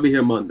 I'll be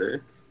here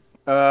Monday.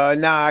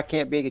 Nah, I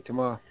can't be here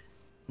tomorrow.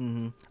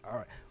 Mm-hmm. All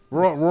right.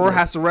 Raw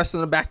has to rest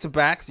on the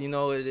back-to-backs. It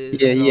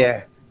is.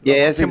 Yeah.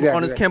 That's exactly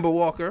on his right. Kemba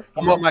Walker.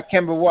 I'm on my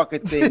Kemba Walker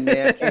thing,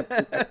 man.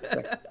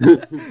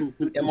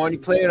 I'm only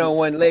playing on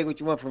one leg.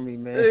 What you want from me,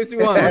 man? What you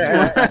want?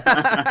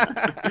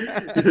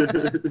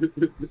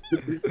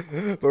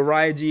 But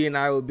Ryan G and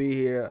I will be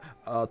here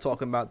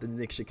talking about the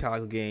Knicks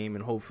Chicago game,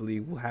 and hopefully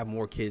we'll have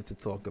more kids to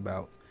talk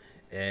about.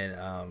 And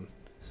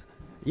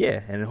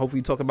and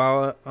hopefully talk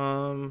about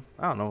I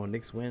don't know,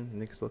 Knicks win,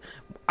 Knicks.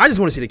 I just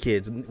want to see the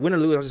kids win or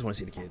lose. I just want to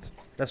see the kids.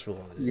 That's for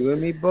all it is. You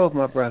and me both,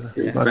 my brother.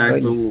 In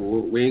fact,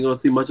 we ain't gonna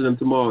see much of them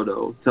tomorrow,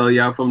 though. Tell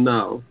y'all from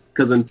now,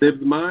 because in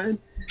Thibs' mind,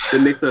 the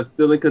Knicks are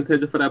still in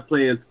contention for that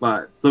playing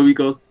spot. So we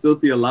gonna still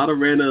see a lot of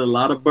Randall and a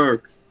lot of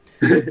Burks.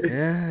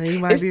 Yeah, you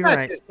might be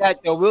right. It's not just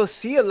that, though. We'll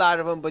see a lot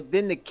of them, but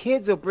then the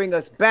kids will bring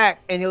us back,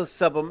 and he'll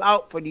sub them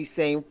out for these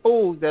same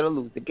fools that'll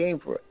lose the game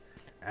for it.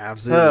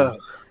 Absolutely.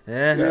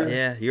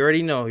 Yeah. You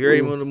already know. You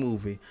already know the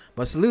movie.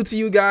 But salute to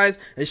you guys.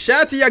 And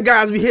shout out to y'all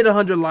guys. We hit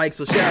 100 likes.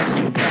 So shout out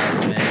to you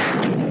guys,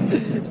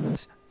 man.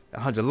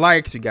 100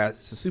 likes. We got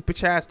some super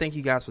chats. Thank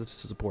you guys for the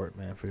support,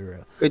 man. For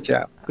real. Good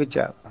job.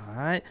 All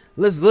right.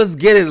 Let's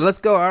get it.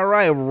 Let's go. All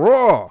right.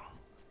 Raw.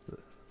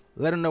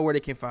 Let them know where they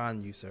can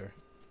find you, sir.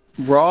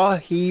 Raw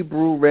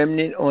Hebrew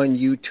Remnant on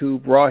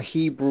YouTube. Raw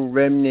Hebrew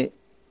Remnant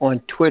on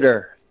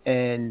Twitter.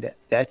 And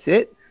that's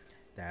it.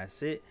 That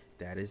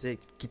is it.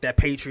 Get that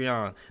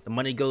Patreon. The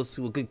money goes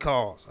to a good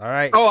cause. All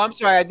right. Oh, I'm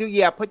sorry. I do.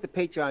 Yeah, I put the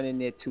Patreon in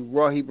there too.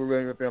 Raw Hebrew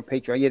Remnant on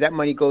Patreon. Yeah, that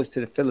money goes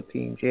to the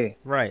Philippines. Yeah.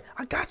 Right.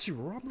 I got you,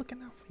 Raw. I'm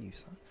looking out for you,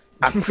 son.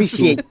 I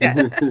appreciate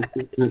that.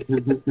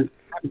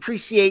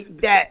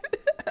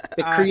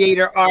 The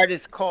creator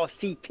artist called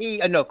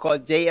CP.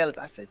 Called J Ellis.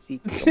 I said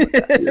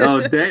CP. Oh,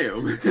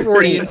 damn.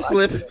 Freudian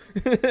slip.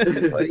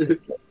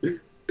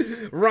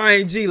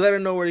 Ryan G, let her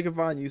know where they can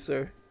find you,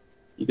 sir.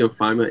 You can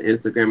find me on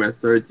Instagram at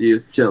Sir G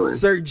is chilling.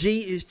 Sir G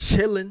is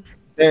chilling.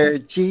 Sir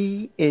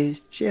G is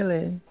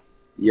chilling.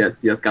 Yes,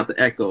 got the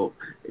echo.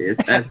 It's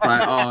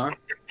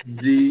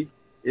SIRG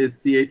is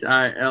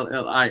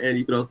CHILLIN.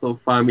 You can also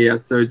find me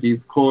at Sir G's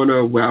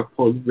Corner, where I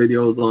post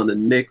videos on the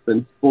Knicks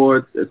and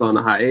sports. It's on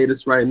a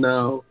hiatus right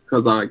now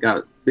because I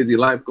got busy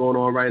life going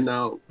on right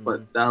now,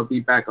 but that'll be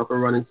back up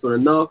and running soon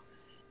enough.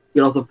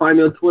 You can also find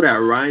me on Twitter at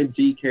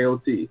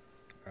RyanGKOT.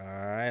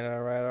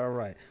 All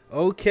right.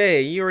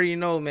 Okay, you already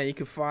know, man. You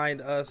can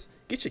find us.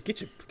 Get your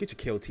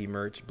KOT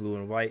merch, blue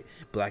and white,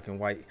 black and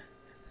white.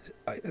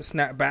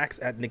 Snapbacks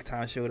at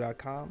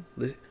nicktimeshow.com.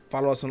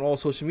 Follow us on all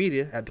social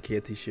media at the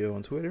KOT Show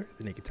on Twitter,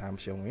 the Knick of Time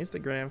Show on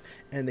Instagram,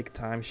 and Knick of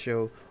Time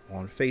Show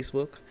on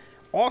Facebook.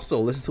 Also,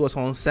 listen to us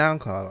on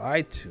SoundCloud,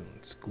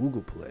 iTunes,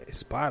 Google Play,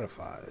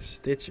 Spotify,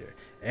 Stitcher.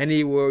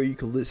 Anywhere you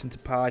can listen to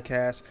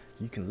podcasts,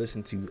 you can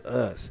listen to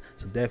us.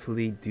 So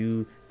definitely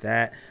do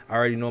that. I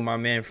already know my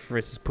man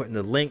Fritz is putting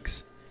the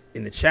links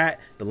in the chat.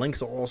 The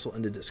links are also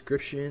in the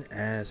description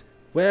as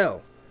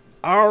well.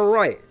 All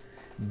right.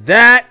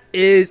 That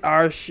is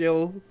our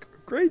show.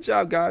 Great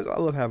job, guys. I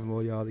love having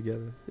all y'all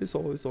together. It's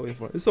always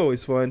fun. It's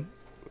always fun.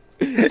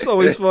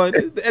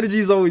 The energy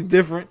is always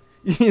different.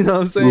 You know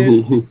what I'm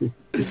saying?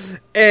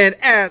 And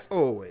as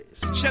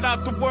always, shout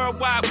out the World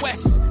Wide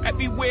West.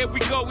 Everywhere we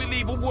go, we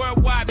leave a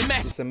worldwide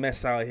mess. It's a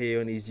mess out here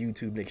on these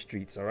YouTube Knick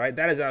streets. All right,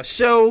 that is our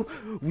show.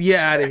 We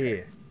out of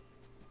here.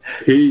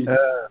 Peace.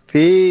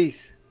 Peace.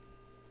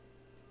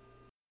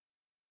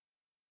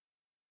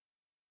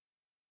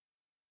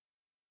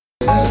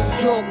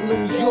 New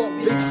York,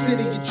 big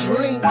city of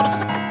dreams.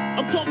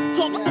 I'm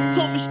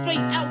coming straight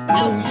out.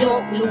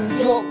 New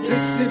York,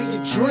 big city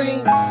of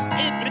dreams.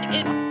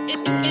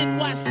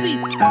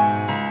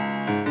 NYC.